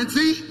have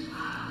plenty,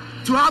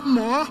 to have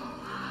more,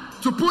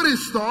 to put in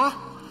store,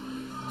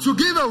 to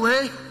give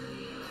away.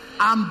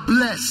 I'm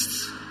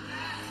blessed.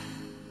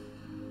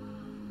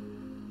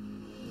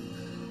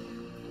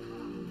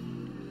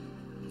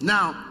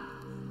 Now,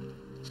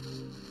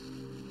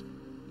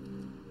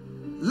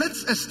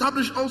 let's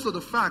establish also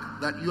the fact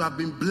that you have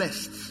been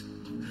blessed.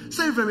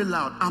 Say it very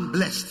loud, I'm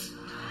blessed.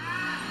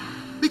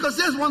 Because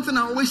there's one thing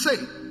I always say.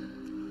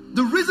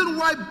 The reason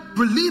why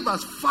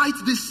believers fight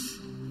this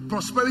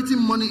prosperity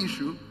money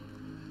issue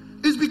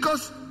is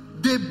because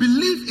they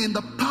believe in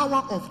the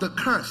power of the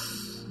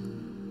curse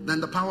than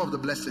the power of the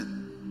blessing.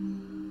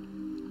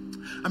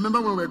 I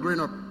remember when we were growing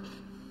up,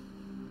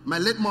 my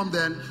late mom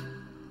then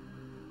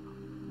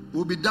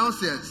would be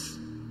downstairs.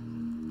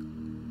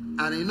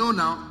 And you know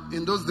now,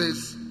 in those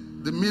days,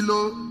 the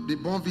Milo, the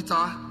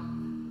Bonvita,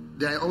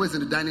 they are always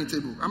in the dining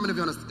table. How many of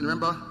you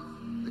remember?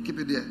 They keep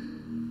it there.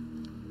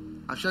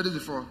 I've shared this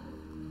before.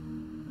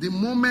 The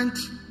moment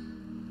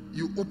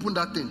you open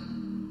that thing,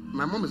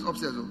 my mom is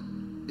upstairs.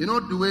 You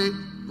know the way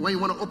when you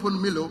want to open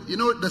Milo, you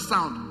know the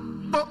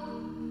sound. Pop,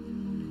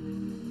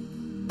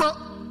 pop.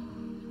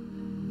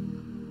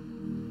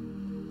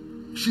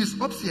 She's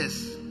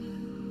upstairs.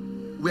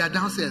 We are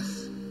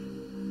downstairs.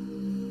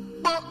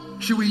 Pop.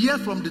 She will hear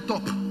from the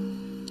top.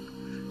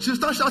 She'll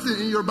start shouting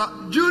in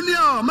Yoruba,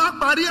 Junior, Mark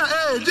Maria,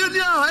 hey,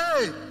 Junior,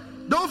 hey,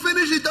 don't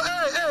finish it,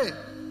 hey, hey.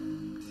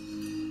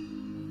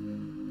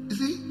 You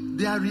see,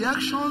 there are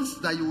reactions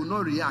that you will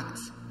not react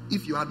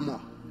if you had more.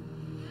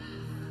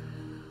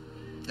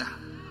 Yeah.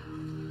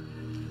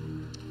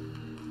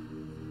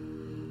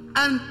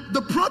 And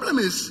the problem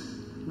is,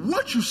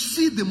 what you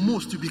see the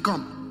most, you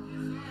become.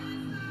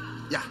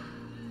 Yeah.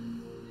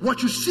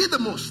 What you see the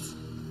most.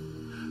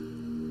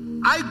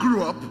 I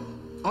grew up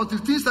until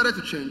things started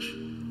to change.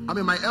 I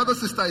mean, my elder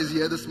sister is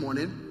here this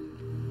morning.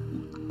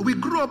 We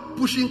grew up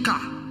pushing car.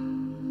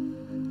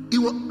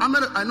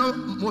 I know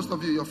most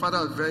of you, your father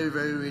was very,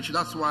 very rich.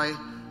 That's why,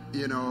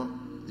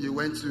 you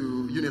went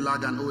to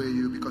Unilag and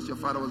OAU because your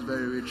father was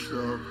very rich.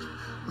 So,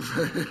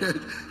 your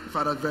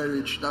father was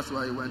very rich. That's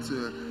why he went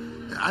to.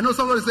 I know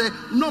somebody say,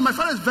 no, my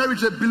father is very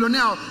rich, a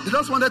billionaire. They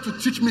just wanted to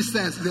teach me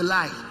sense. They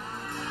lie.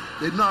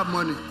 They did not have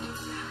money.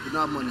 They did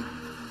not have money.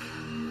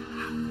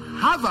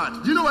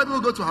 Harvard. Do you know why people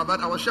go to Harvard?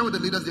 I was sharing with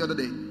the leaders the other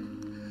day.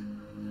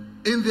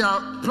 In their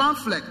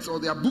pamphlets or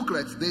their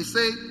booklets, they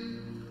say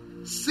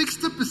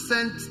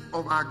 60%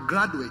 of our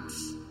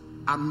graduates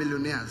are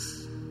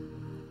millionaires.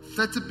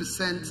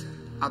 30%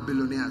 are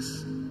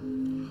billionaires.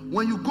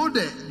 When you go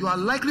there, you are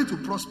likely to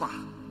prosper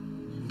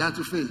than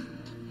to fail.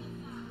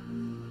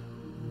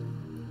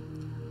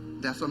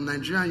 There are some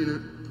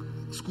Nigerian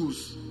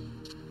schools.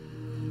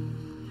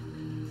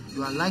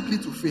 You are likely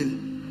to fail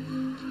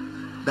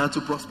than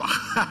to prosper.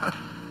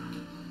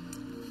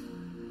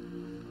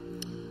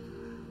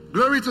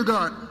 Glory to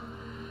God.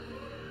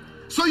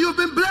 So you've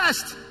been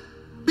blessed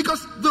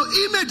because the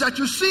image that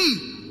you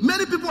see,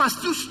 many people are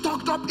still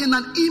stuck up in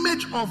an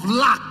image of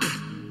lack.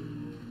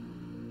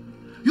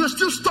 You are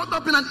still stuck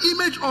up in an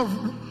image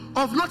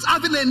of not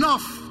having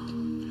enough.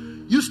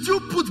 You still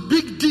put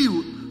big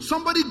deal.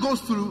 Somebody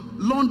goes to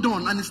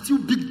London and it's still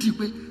big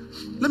deal.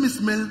 Let me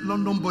smell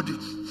London body.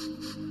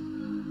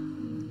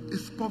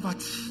 It's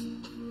poverty.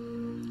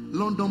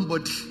 London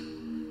body.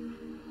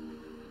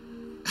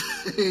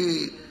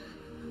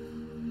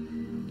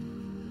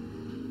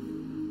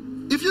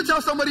 If you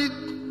tell somebody,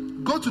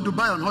 go to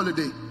Dubai on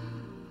holiday,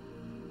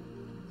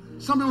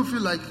 some people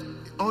feel like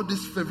all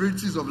these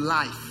favorites of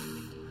life.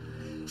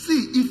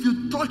 See, if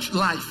you touch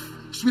life,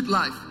 sweet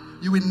life,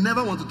 you will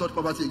never want to touch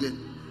poverty again.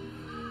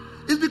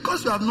 It's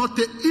because you have not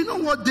you know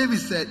what David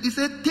said? He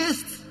said,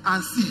 taste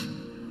and see.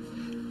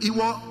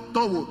 Iwo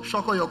towo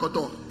shoko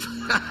yokoto.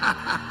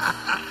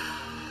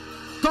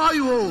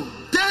 Toyo,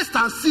 taste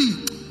and see.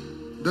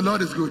 The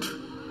Lord is good.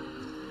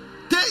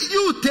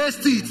 You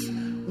taste it.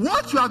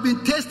 What you have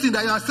been tasting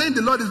that you are saying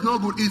the Lord is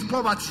not good is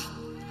poverty.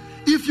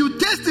 If you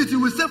taste it, you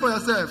will say for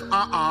yourself,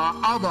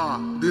 Abba,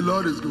 the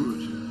Lord is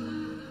good.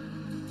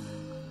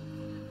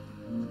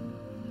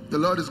 The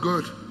Lord is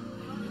good.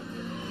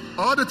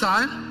 All the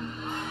time.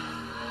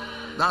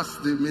 That's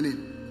the meaning.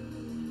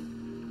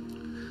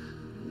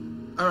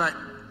 All right,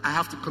 I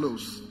have to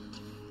close.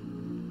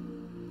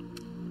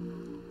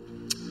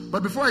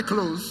 But before I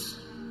close,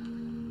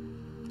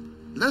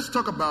 let's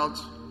talk about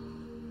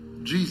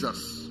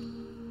Jesus.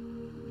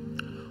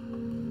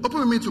 Open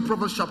with me to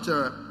Proverbs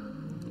chapter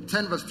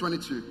 10 verse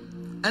 22.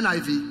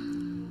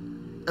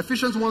 NIV.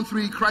 Ephesians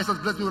 1:3, Christ has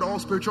blessed me with all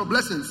spiritual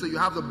blessings. So you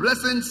have the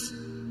blessings.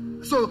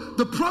 So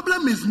the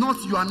problem is not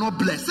you are not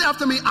blessed. Say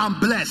after me, I'm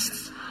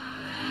blessed.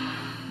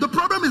 The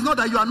problem is not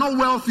that you are not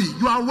wealthy.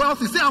 You are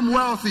wealthy. Say I'm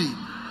wealthy.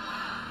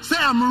 Say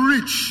I'm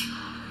rich.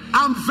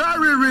 I'm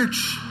very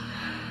rich.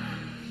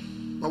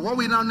 But what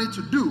we now need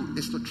to do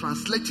is to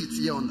translate it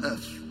here on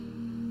earth.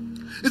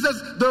 It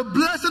says, the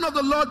blessing of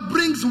the Lord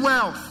brings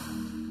wealth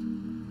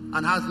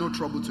and has no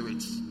trouble to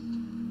it.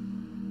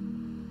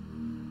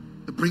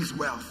 It brings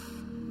wealth.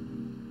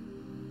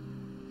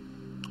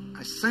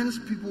 I sense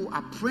people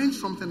are praying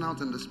something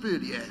out in the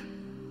spirit here.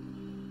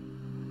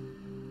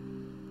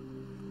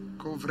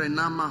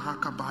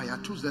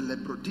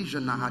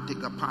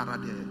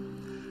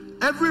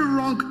 Every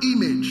wrong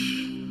image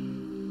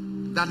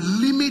that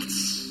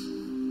limits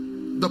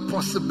the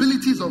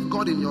possibilities of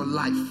God in your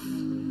life.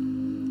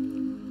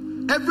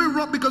 Every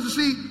wrong, because you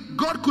see,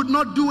 God could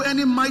not do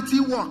any mighty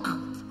work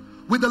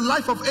with the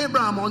life of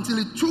Abraham until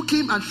he took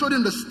him and showed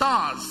him the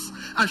stars,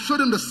 and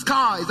showed him the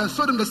skies, and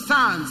showed him the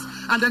sands.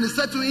 And then he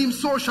said to him,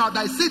 so shall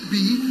thy seed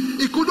be.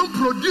 He couldn't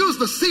produce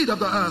the seed of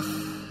the earth.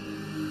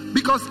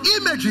 Because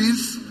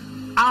images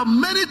are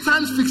many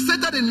times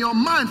fixated in your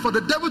mind for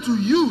the devil to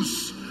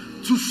use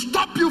to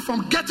stop you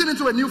from getting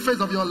into a new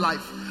phase of your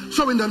life.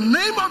 So in the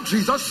name of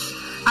Jesus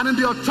and in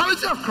the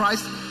authority of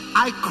Christ,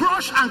 I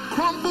crush and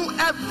crumble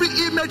every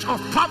image of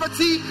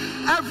poverty,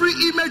 every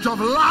image of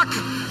lack,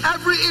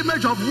 every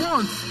image of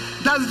want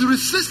that is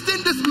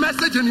resisting this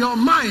message in your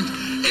mind,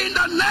 in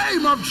the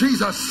name of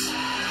Jesus.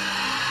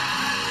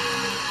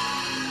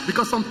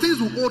 Because some things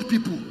will hold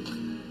people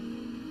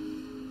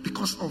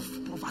because of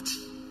poverty.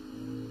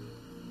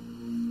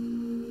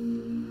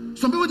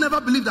 Some people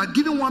never believe that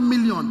giving 1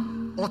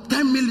 million or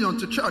 10 million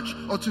to church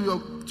or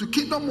to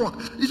kingdom work,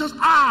 it's just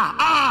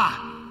why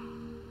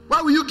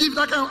will you give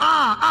that kind of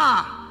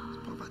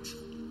It's poverty.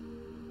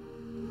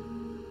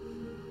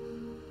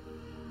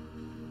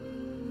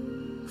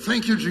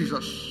 Thank you,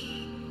 Jesus.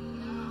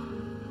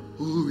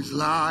 Who is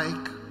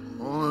like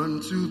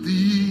unto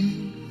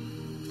thee?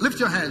 Lift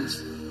your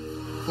hands.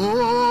 Oh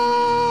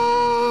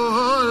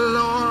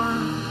Lord,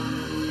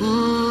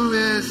 who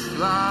is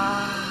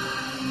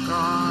like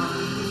unto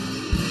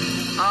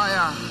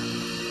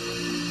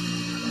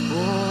oh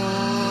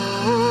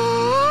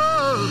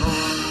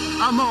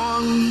Lord,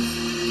 among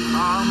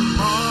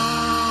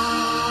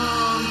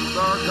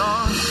the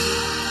gods,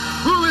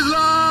 who is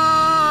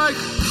like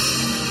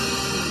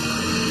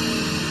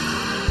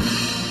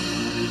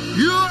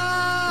you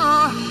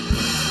are?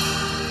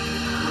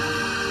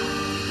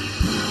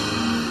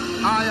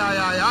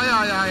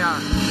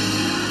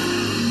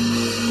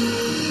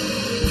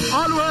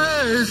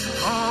 Always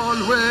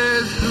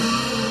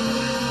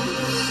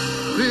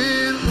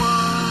doing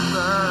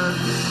wonders.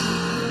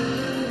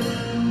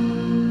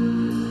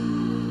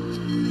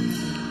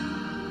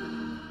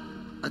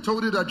 I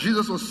told you that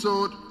Jesus was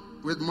sold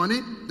with money.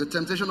 The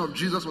temptation of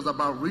Jesus was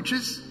about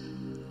riches.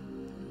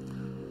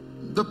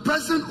 The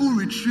person who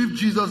retrieved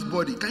Jesus'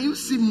 body, can you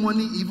see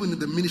money even in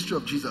the ministry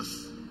of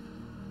Jesus?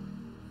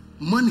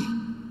 Money.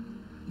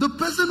 The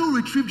person who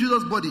retrieved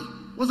Jesus' body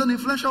was an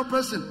influential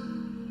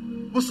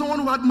person, was someone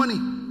who had money.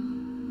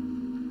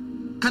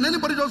 Can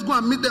anybody just go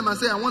and meet them and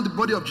say, I want the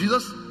body of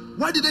Jesus?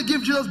 Why did they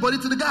give Jesus' body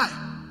to the guy?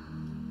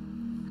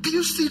 Can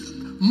you see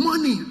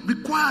money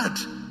required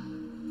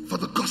for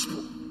the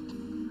gospel?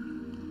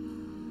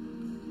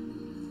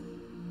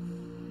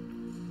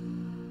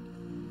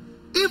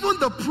 Even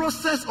the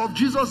process of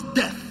Jesus'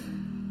 death,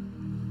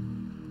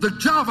 the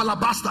jar of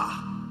alabaster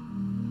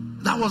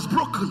that was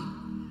broken,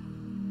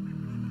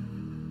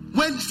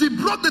 when she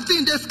broke the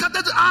thing, they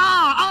scattered.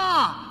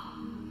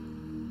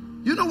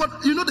 You know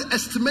what? You know the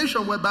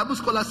estimation where Bible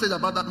scholars say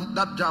about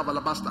that jar of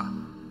alabaster?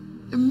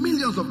 In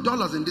millions of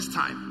dollars in this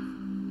time.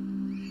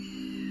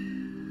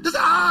 They say,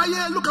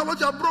 yeah, look at what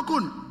you have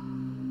broken.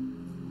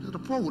 The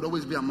poor would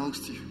always be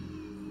amongst you.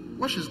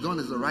 What she's done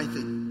is the right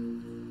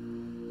thing.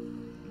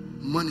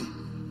 Money.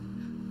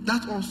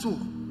 That also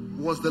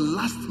was the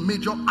last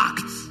major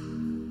act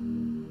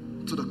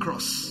to the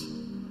cross.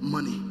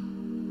 Money.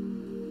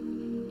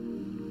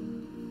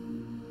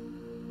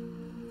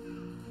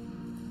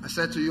 I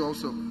said to you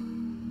also,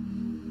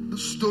 the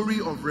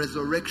story of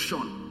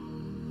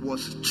resurrection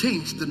was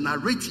changed. The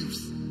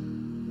narratives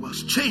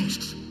was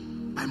changed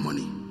by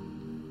money.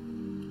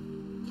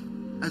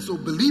 And so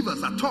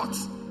believers are taught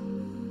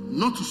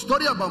not to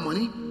study about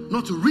money,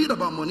 not to read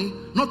about money,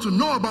 not to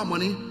know about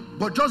money,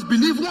 but just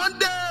believe one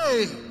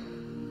day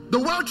the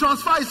wealth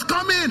transfer is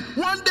coming.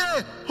 One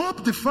day,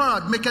 hope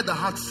deferred maketh the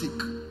heart sick.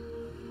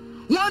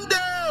 One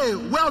day,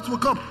 wealth will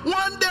come.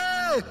 One day,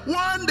 it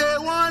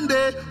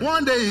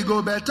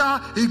go better,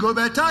 it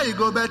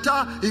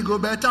go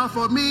better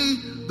for me.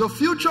 The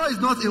future is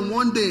not in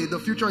one day, the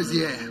future is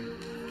here.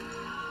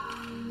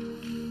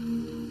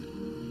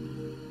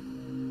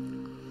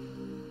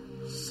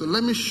 So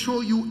let me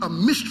show you a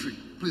mystery.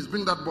 Please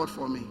bring that board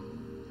for me.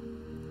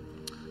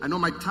 I know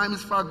my time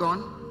is far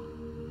gone,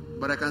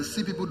 but I can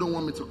see people don't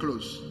want me to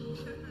close.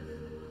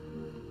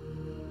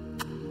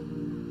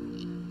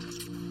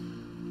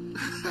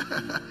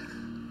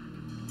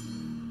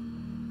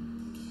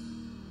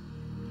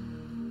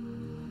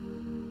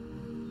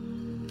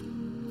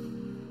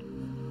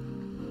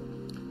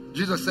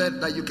 Jesus said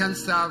that you can't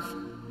serve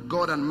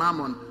God and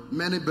mammon.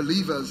 Many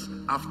believers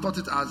have taught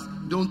it as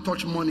don't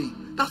touch money.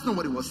 That's not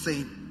what he was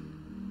saying.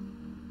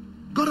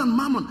 God and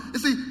mammon. You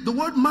see, the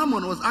word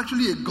mammon was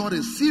actually a god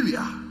in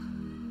Syria,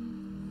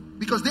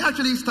 because they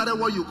actually started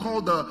what you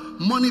call the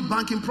money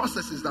banking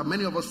processes that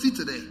many of us see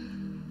today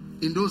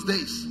in those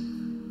days.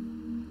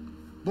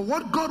 But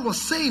what God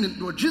was saying,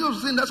 what Jesus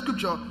was saying in that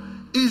scripture,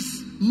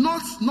 is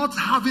not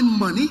having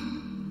money,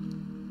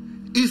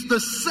 is the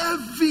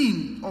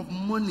serving of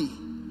money.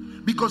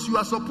 Because you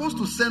are supposed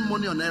to send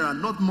money on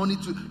errand, not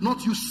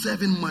you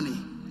serving money.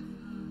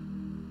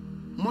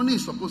 Money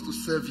is supposed to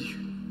serve you,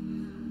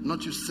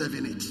 not you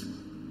serving it.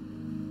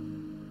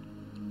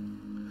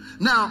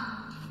 Now,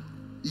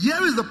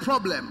 here is the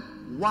problem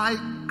why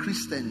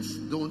Christians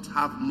don't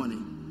have money.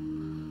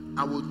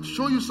 I will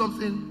show you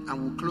something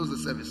and we'll close the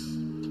service.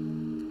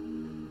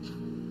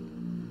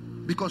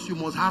 Because you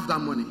must have that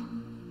money.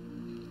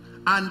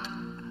 And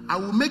I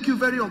will make you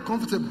very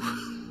uncomfortable.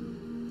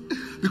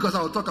 because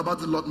I will talk about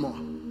it a lot more.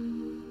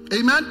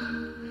 Amen?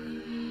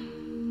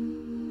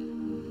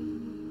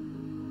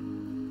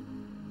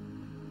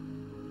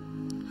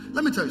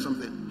 Let me tell you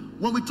something.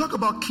 When we talk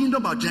about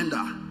kingdom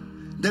agenda,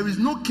 there is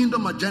no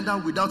kingdom agenda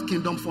without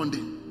kingdom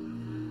funding.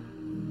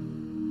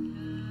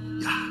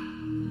 Yeah.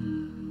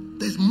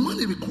 There's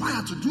money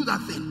required to do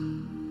that thing.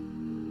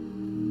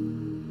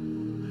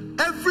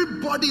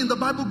 Everybody in the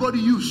Bible God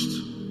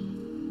used,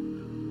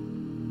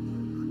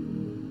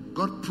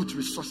 God put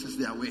resources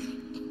their way.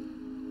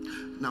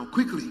 Now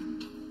quickly,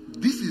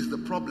 this is the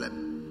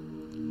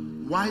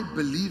problem. Why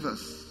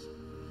believers,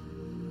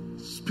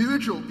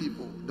 spiritual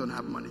people, don't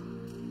have money.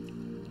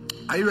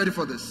 Are you ready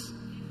for this?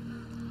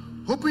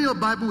 Open your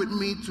Bible with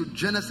me to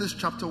Genesis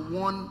chapter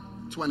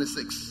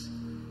 1:26.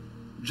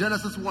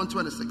 Genesis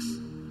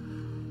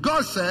 1:26.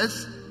 God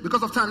says,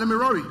 because of time, let me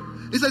hurry.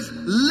 He says,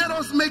 let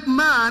us make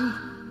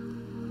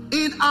man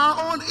in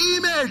our own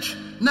image.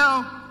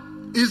 Now,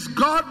 is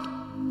God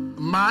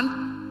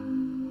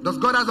man? Does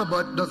God have a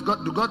body? Does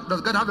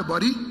God have a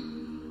body?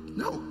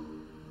 No.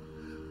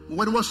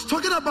 When he was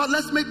talking about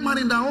let's make man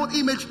in our own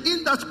image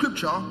in that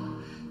scripture,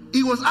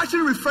 he was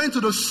actually referring to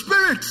the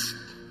spirit.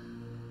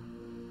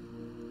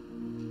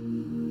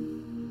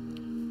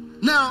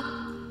 Now,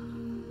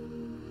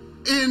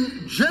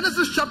 in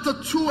Genesis chapter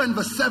 2 and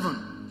verse 7,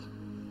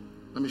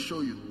 let me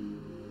show you.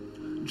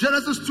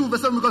 Genesis 2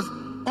 verse 7, because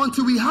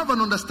until we have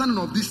an understanding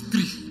of these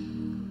three,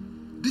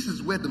 this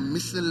is where the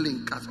missing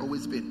link has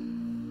always been.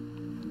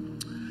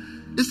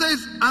 It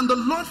says, and the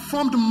Lord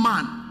formed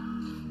man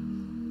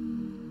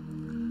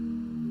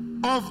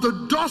of the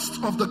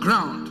dust of the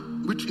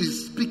ground, which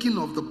is speaking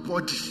of the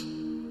body,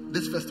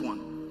 this first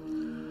one,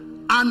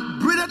 and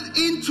breathed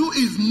into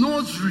his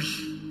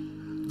nostril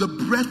the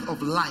breath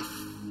of life.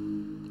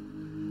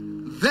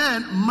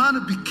 Then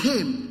man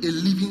became a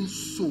living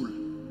soul.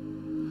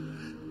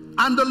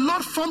 And the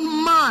Lord formed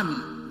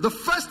man. The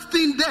first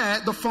thing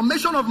there, the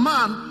formation of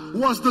man,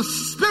 was the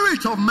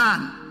spirit of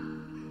man.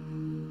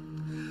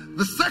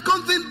 The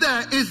second thing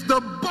there is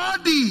the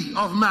body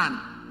of man.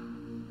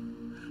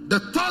 The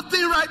third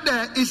thing right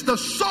there is the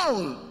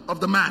soul of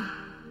the man.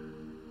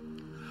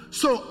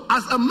 So,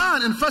 as a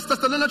man, in 1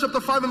 Thessalonians chapter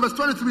 5 and verse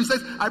 23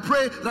 says, I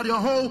pray that your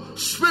whole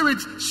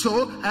spirit,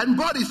 soul, and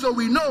body. So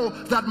we know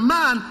that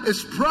man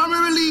is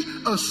primarily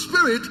a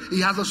spirit, he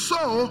has a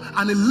soul,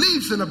 and he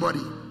lives in a body.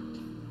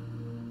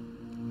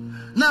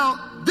 Now,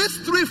 this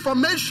three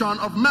formation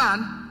of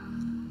man,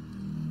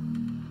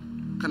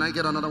 can I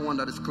get another one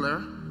that is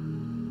clear?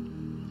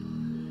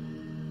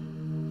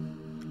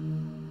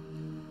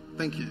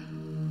 Thank you.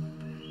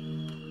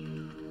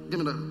 Give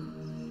me the,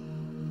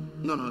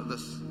 no,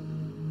 this.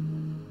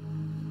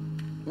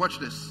 Watch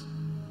this.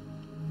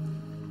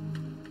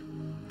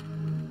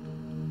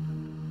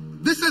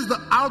 This is the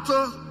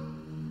outer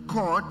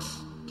court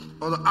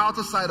or the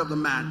outer side of the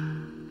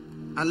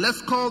man. And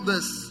let's call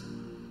this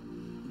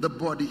the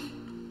body.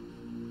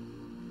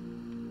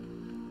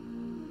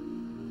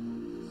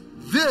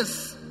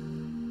 This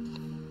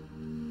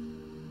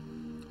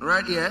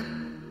right here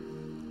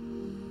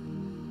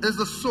is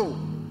the soul.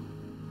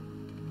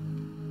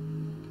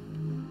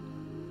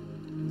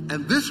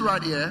 And this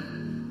right here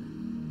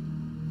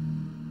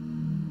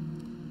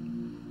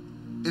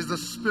is the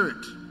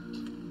spirit.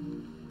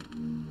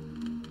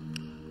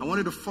 I want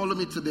you to follow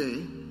me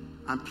today,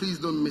 and please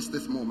don't miss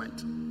this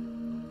moment.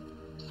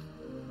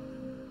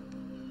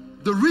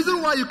 The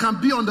reason why you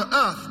can be on the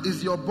earth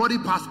is your body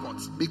passport,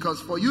 because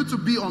for you to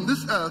be on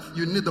this earth,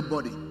 you need the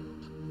body.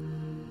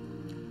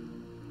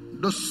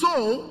 The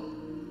soul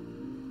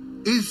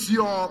is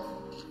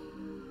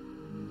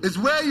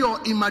where your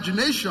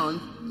imagination,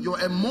 your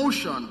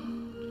emotion,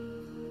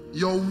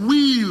 your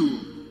will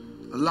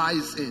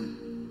lies in.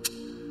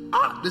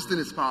 This thing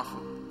is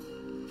powerful.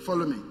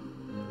 Follow me.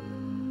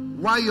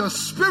 While your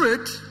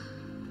spirit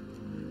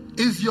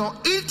is your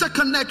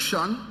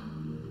interconnection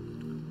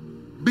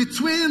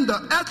between the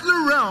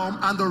earthly realm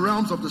and the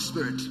realms of the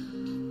spirit.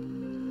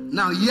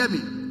 Now hear me.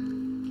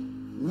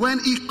 When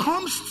it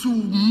comes to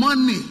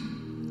money,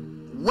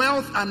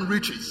 wealth and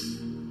riches,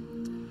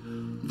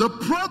 the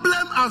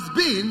problem has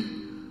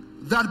been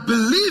that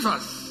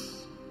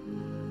believers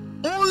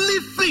only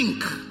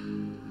think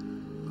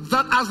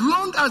that as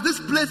long as this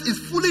place is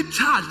fully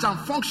charged and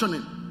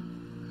functioning,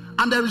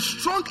 and there is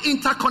strong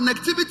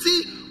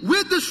interconnectivity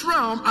with this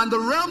realm and the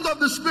realm of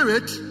the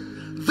spirit,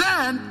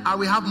 then I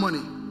will have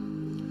money.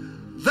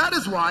 That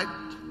is why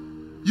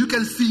you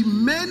can see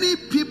many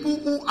people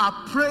who are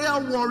prayer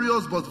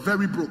warriors but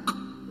very broke.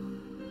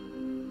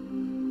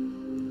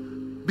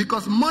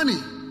 Because money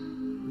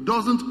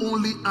doesn't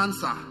only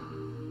answer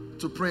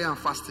to prayer and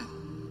fasting.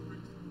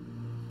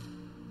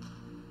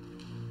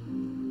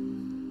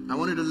 I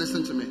want you to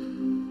listen to me.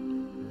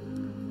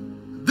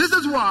 This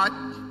is why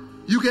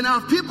you can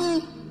have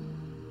people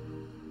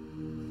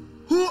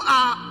who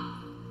are,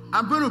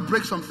 I'm going to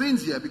break some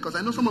things here because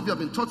I know some of you have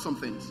been taught some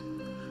things.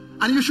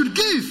 And you should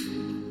give.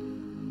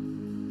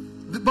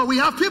 But we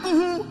have people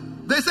who,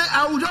 they say,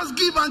 I will just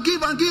give and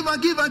give.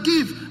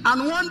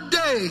 And one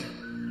day,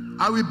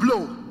 I will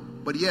blow.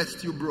 But yet,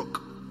 still broke.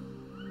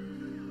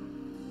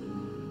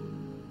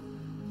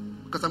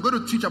 because I'm going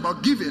to teach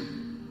about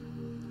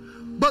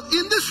giving. But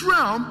in this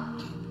realm,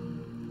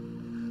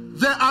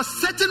 there are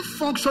certain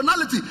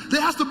functionality.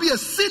 There has to be a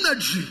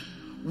synergy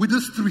with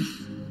these three.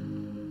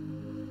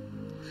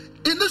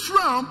 In this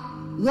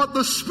realm, what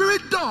the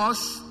Spirit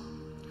does,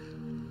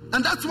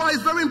 and that's why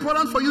it's very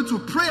important for you to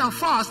pray and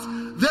fast,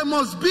 there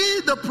must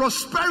be the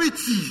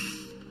prosperity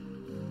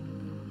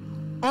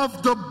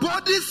of the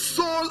body,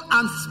 soul,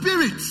 and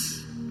spirit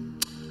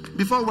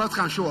before wealth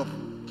can show up.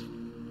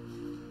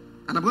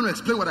 And I'm going to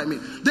explain what I mean.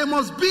 There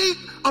must be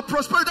a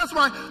prosperity. That's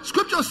why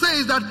scripture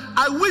says that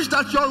I wish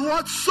that your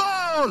what?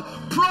 Soul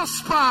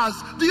prospers.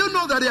 Do you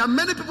know that there are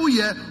many people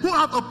here who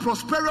have a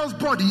prosperous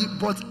body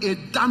but a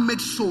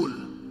damaged soul?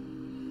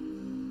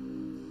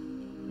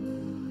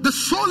 The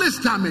soul is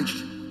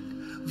damaged.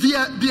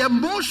 The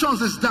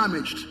emotions is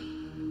damaged.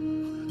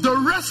 The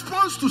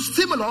response to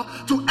stimuli,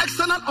 to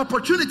external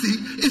opportunity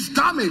is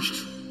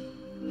damaged.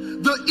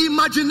 The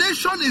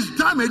imagination is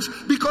damaged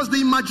because the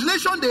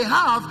imagination they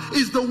have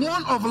is the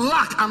one of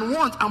lack and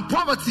want and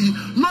poverty,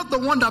 not the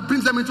one that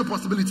brings them into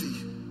possibility.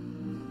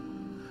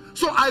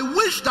 So I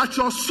wish that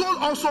your soul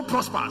also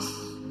prospers.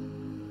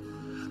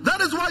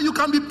 That is why you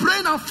can be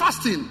praying and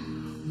fasting,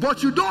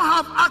 but you don't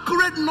have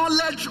accurate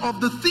knowledge of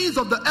the things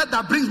of the earth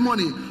that brings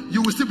money,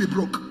 you will still be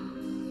broke.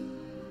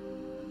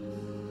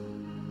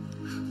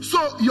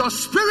 So your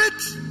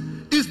spirit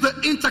is the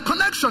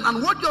interconnection,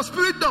 and what your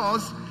spirit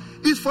does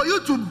is for you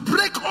to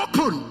break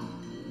open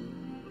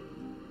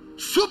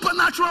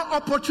supernatural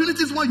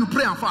opportunities when you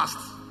pray and fast.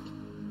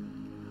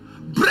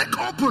 Break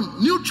open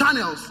new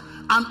channels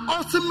and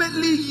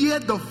ultimately hear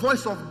the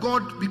voice of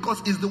God,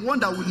 because it's the one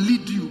that will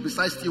lead you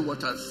beside still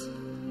waters.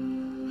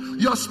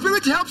 Your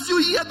spirit helps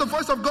you hear the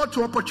voice of God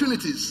to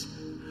opportunities.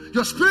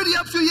 Your spirit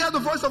helps you hear the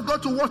voice of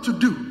God to what to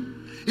do.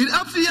 It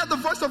helps you hear the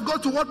voice of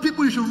God to what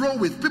people you should roll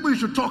with, people you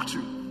should talk to.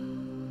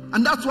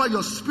 And that's why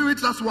your spirit,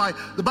 that's why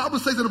the Bible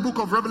says in the book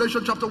of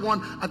Revelation chapter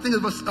 1, I think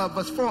it's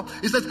verse 4,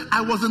 it says,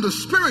 I was in the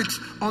spirit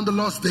on the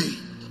last day.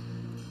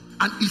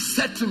 And he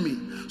said to me,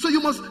 so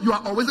you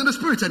are always in the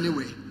spirit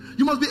anyway.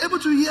 You must be able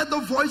to hear the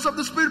voice of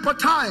the spirit per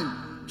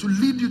time to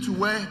lead you to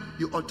where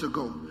you ought to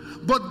go.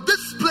 But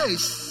this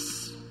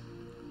place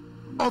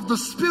of the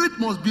spirit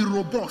must be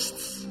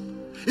robust.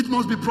 It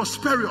must be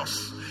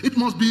prosperous. It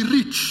must be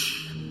rich.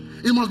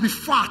 It must be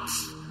fat.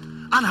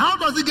 And how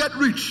does it get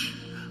rich?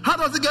 How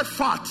does it get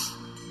fat?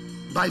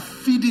 By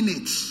feeding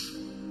it.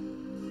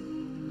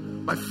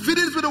 By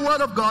feeding it with the word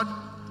of God.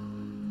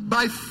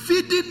 By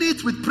feeding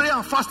it with prayer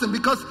and fasting.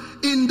 Because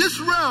in this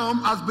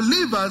realm, as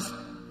believers,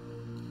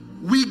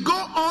 we go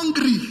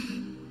hungry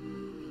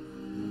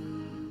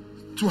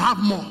to have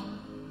more.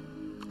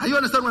 Are you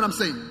understand what I'm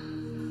saying?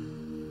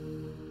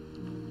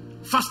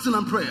 Fasting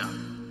and prayer.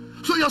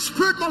 So your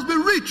spirit must be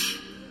rich.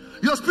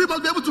 Your spirit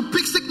must be able to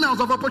pick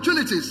signals of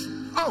opportunities.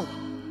 Oh,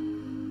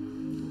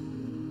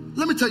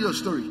 let me tell you a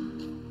story.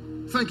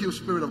 Thank you,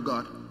 Spirit of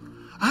God.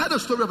 I had a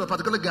story of a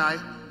particular guy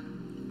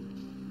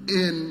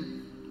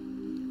in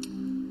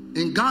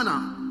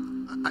Ghana.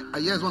 I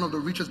hear is one of the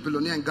richest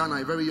billionaires in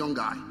Ghana, a very young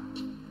guy.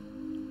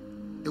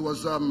 It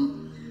was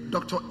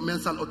Dr.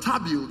 Mensal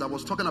Otabio that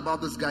was talking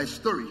about this guy's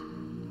story.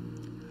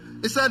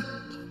 He said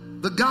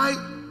the guy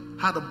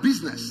had a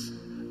business,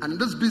 and in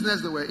this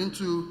business they were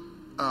into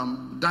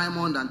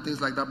diamond and things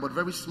like that, but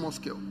very small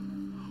scale.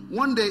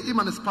 One day, him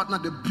and his partner,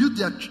 they built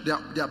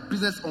their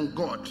business on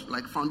God.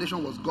 Like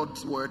foundation was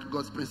God's word,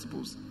 God's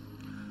principles.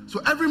 So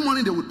every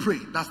morning they would pray.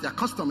 That's their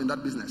custom in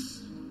that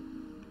business.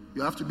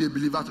 You have to be a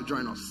believer to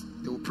join us.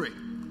 They will pray.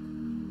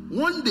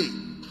 One day,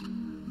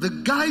 the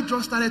guy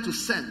just started to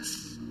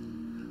sense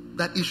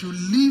that he should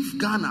leave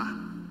Ghana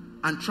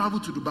and travel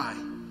to Dubai.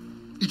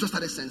 He just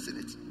started sensing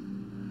it.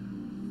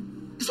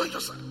 So he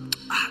just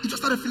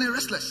started feeling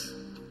restless.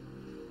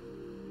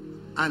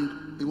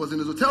 And he was in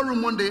his hotel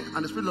room one day,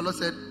 and the Spirit of the Lord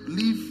said,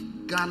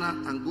 leave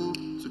Ghana and go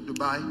to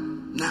Dubai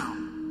now.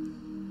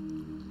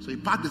 So he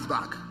packed his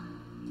bag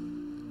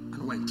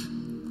and went.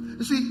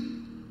 You see,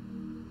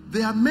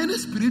 there are many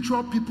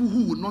spiritual people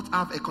who would not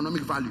have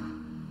economic value.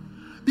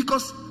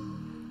 Because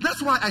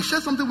that's why I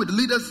shared something with the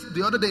leaders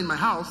the other day in my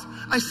house.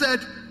 I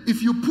said,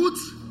 if you put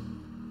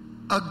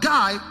a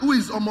guy who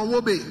is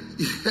Omowobe,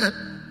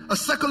 a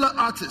secular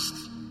artist,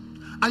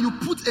 and you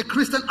put a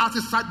Christian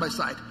artist side by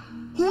side,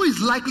 who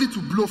is likely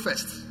to blow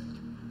first?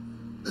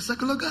 The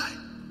secular guy.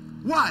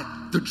 Why?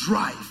 The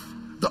drive,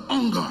 the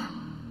hunger,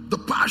 the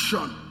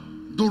passion,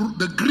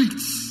 the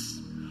grits.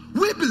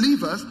 We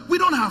believers, we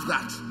don't have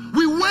that.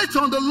 We wait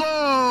on the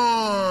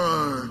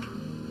Lord,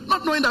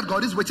 not knowing that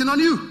God is waiting on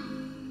you.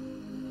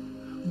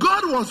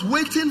 God was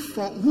waiting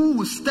for who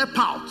will step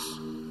out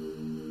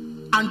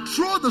and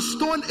throw the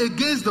stone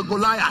against the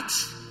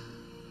Goliath.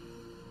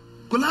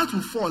 Goliath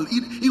will fall.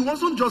 It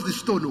wasn't just the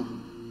stone, no.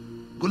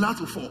 Goliath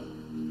will fall.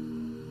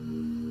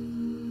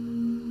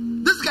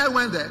 This guy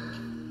went there,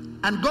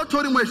 and God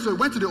told him where, so he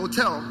went to the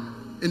hotel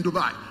in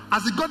Dubai.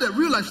 As he got the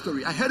real life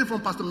story, I heard it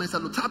from Pastor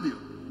Mensal Otabio.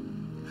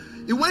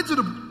 He went to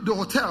the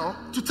hotel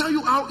to tell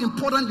you how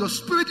important your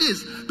spirit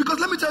is. Because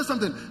let me tell you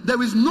something, there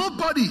is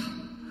nobody,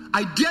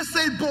 I dare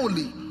say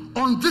boldly,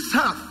 on this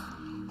earth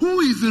who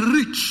is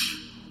rich,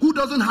 who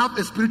doesn't have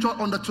a spiritual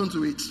undertone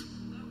to it,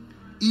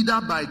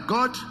 either by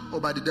God or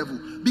by the devil.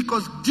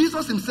 Because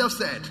Jesus himself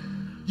said,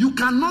 you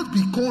cannot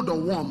be cold or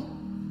warm.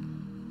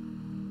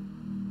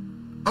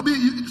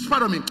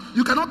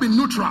 You cannot be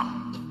neutral.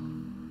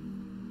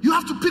 You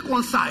have to pick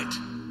one side.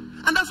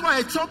 And that's why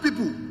I tell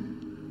people,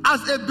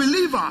 as a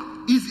believer,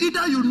 it's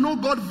either you know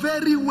God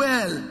very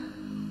well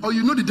or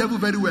you know the devil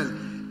very well.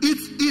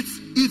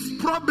 It's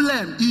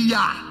problem,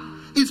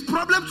 it's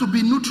problem to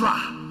be neutral.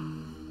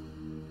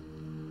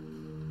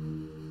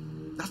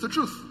 That's the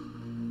truth.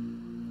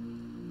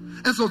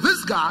 And so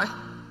this guy,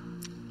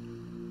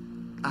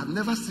 I've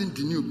never seen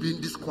the new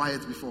being this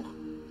quiet before.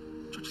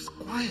 Church is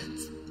quiet.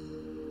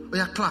 Oh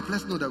yeah, clap.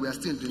 Let's know that we are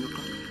still in the new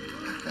clap.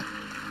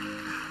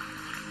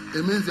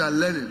 It means you are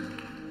learning.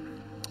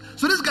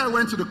 So this guy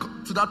went to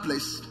that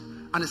place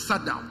and he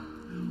sat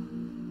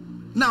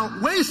down. Now,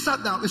 when he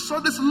sat down, he saw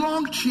this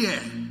long chair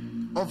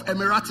of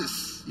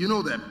Emiratis. You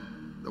know them.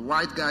 The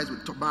white guys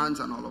with turbans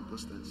and all of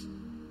those things.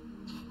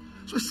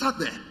 So he sat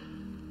there.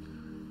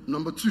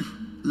 Number 2,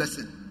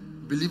 lesson.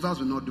 Believers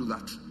will not do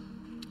that.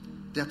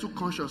 They are too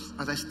conscious.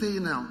 As I stay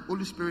here now,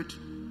 Holy Spirit,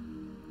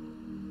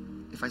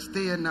 if I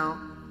stay here now,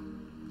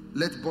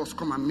 let boss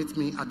come and meet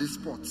me at these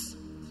spots.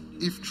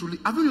 If truly,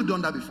 haven't you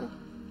done that before?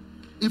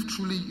 If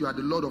truly you are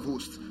the Lord of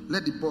hosts,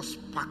 let the boss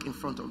park in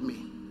front of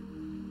me.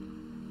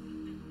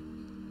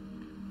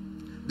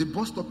 The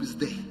bus stop is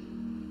there.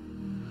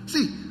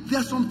 See, there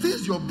are some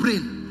things your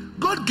brain,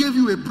 God gave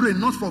you a brain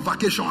not for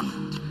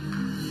vacation.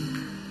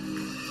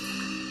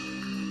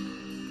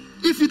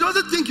 If he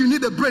doesn't think you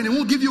need a brain, he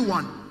won't give you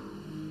one.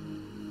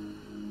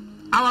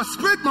 Our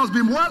spirit must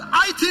be well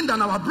heightened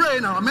than our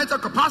brain, our mental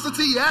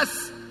capacity,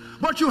 yes.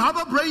 But you have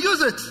a brain,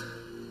 use it.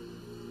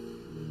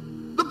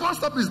 The bus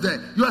stop is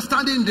there. You are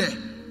standing there.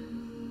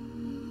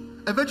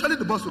 Eventually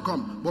the bus will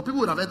come, but people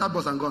would have entered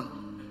bus and gone.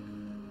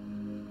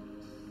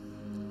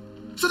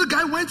 So the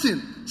guy went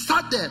in,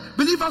 sat there.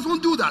 Believers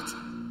won't do that.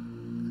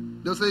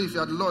 They'll say, if you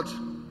are the Lord,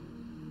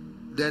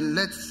 then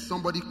let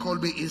somebody call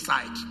me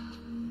inside.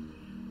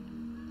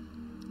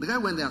 The guy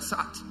went there and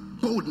sat.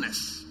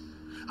 Boldness.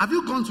 Have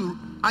you gone to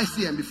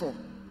ICM before?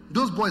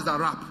 Those boys that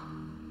rap.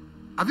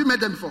 Have you met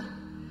them before?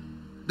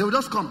 They will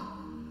just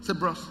come. Say,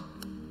 bros,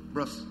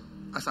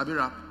 I sabi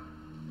rap.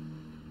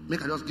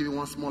 Make I just give you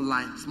one small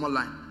line.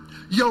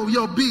 Yo,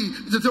 B,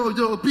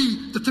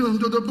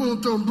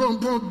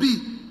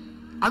 B.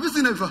 Have you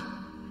seen it before?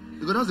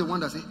 Because that's the one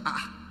that say,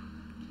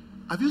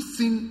 have you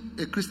seen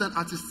a Christian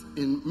artist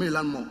in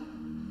Maryland Mall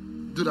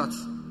do that?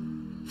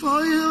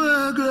 For you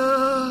are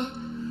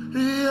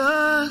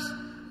glorious.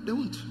 They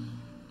won't.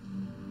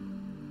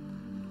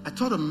 I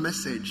taught a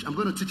message. I'm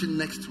going to teach it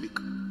next week.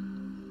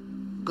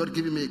 God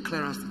giving me a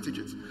clearance to teach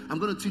it. I'm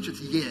going to teach it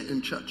here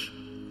in church.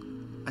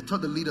 I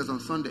taught the leaders on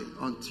Sunday,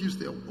 on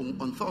Tuesday,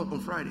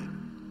 on Friday,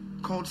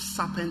 called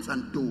Serpents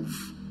and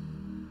Dove.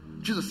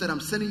 Jesus said,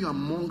 I'm sending you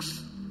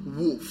amongst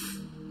wolf,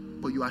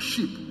 but you are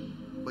sheep,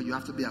 but you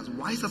have to be as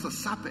wise as a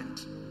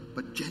serpent,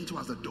 but gentle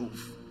as a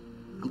dove.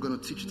 I'm going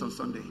to teach it on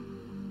Sunday.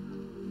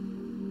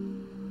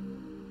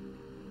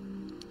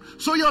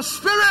 So your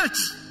spirit,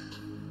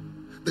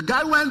 the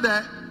guy went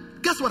there.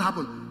 Guess what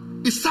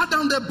happened? He sat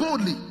down there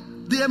boldly.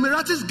 The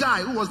Emiratis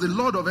guy, who was the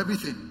Lord of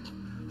everything,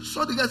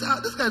 saw the guy,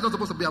 said, this guy is not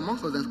supposed to be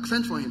amongst us, and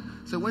sent for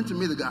him. So went to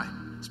meet the guy,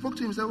 spoke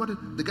to him, said,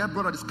 the guy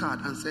brought out his card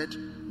and said,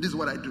 this is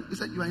what I do. He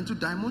said, you are into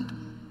diamond?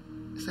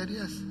 He said,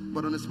 yes,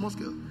 but on a small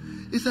scale.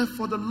 He said,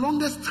 for the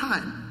longest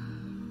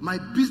time, my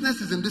business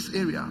is in this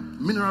area,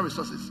 mineral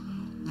resources.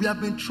 We have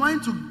been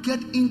trying to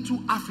get into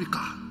Africa,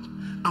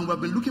 and we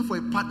have been looking for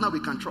a partner we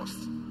can trust.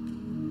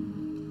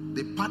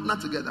 They partner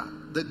together.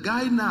 The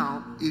guy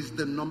now is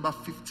the number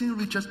 15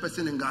 richest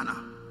person in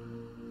Ghana.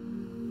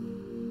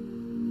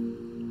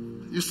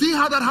 You see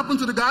how that happened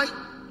to the guy?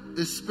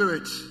 His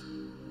spirit.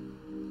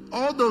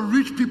 All the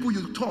rich people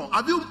you talk.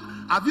 Have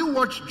you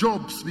watched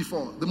Jobs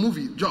before? The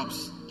movie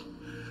Jobs.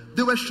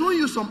 They were showing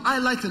you some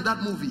highlights in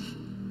that movie.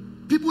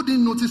 People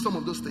didn't notice some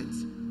of those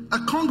things. A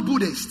Kong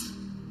Buddhist.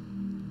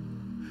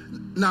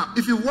 Now,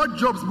 if you watch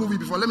Jobs movie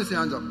before, let me see your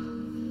hands up.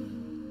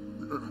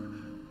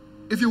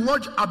 If you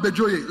watch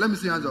Abejoye, let me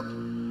see your hands up.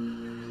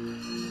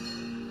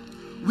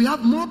 We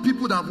have more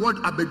people that have watched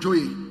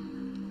Abejoye.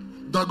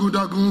 Dagu,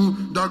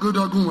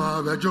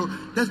 Abejo.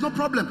 There's no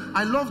problem.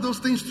 I love those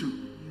things too.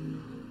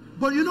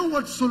 But you know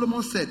what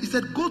Solomon said? He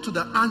said, go to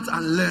the ants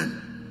and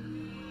learn.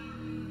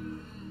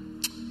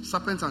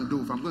 Serpents and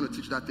dove. I'm going to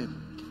teach that thing.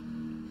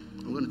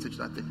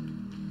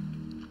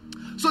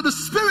 So the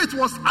spirit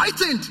was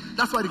heightened.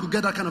 That's why they could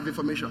get that kind of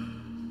information.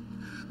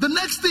 The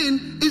next thing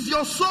is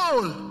your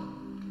soul.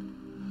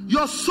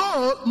 Your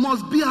soul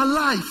must be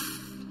alive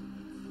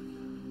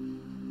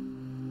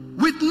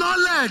with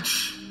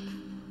knowledge.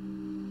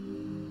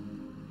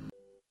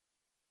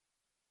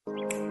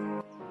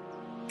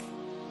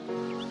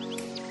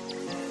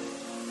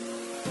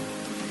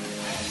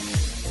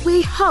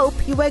 We hope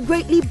you were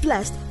greatly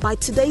blessed by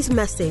today's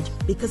message,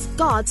 because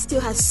God still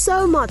has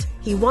so much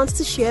He wants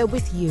to share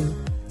with you.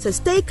 So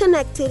stay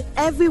connected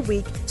every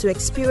week to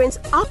experience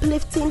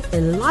uplifting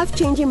and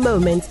life-changing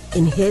moments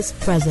in His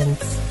presence.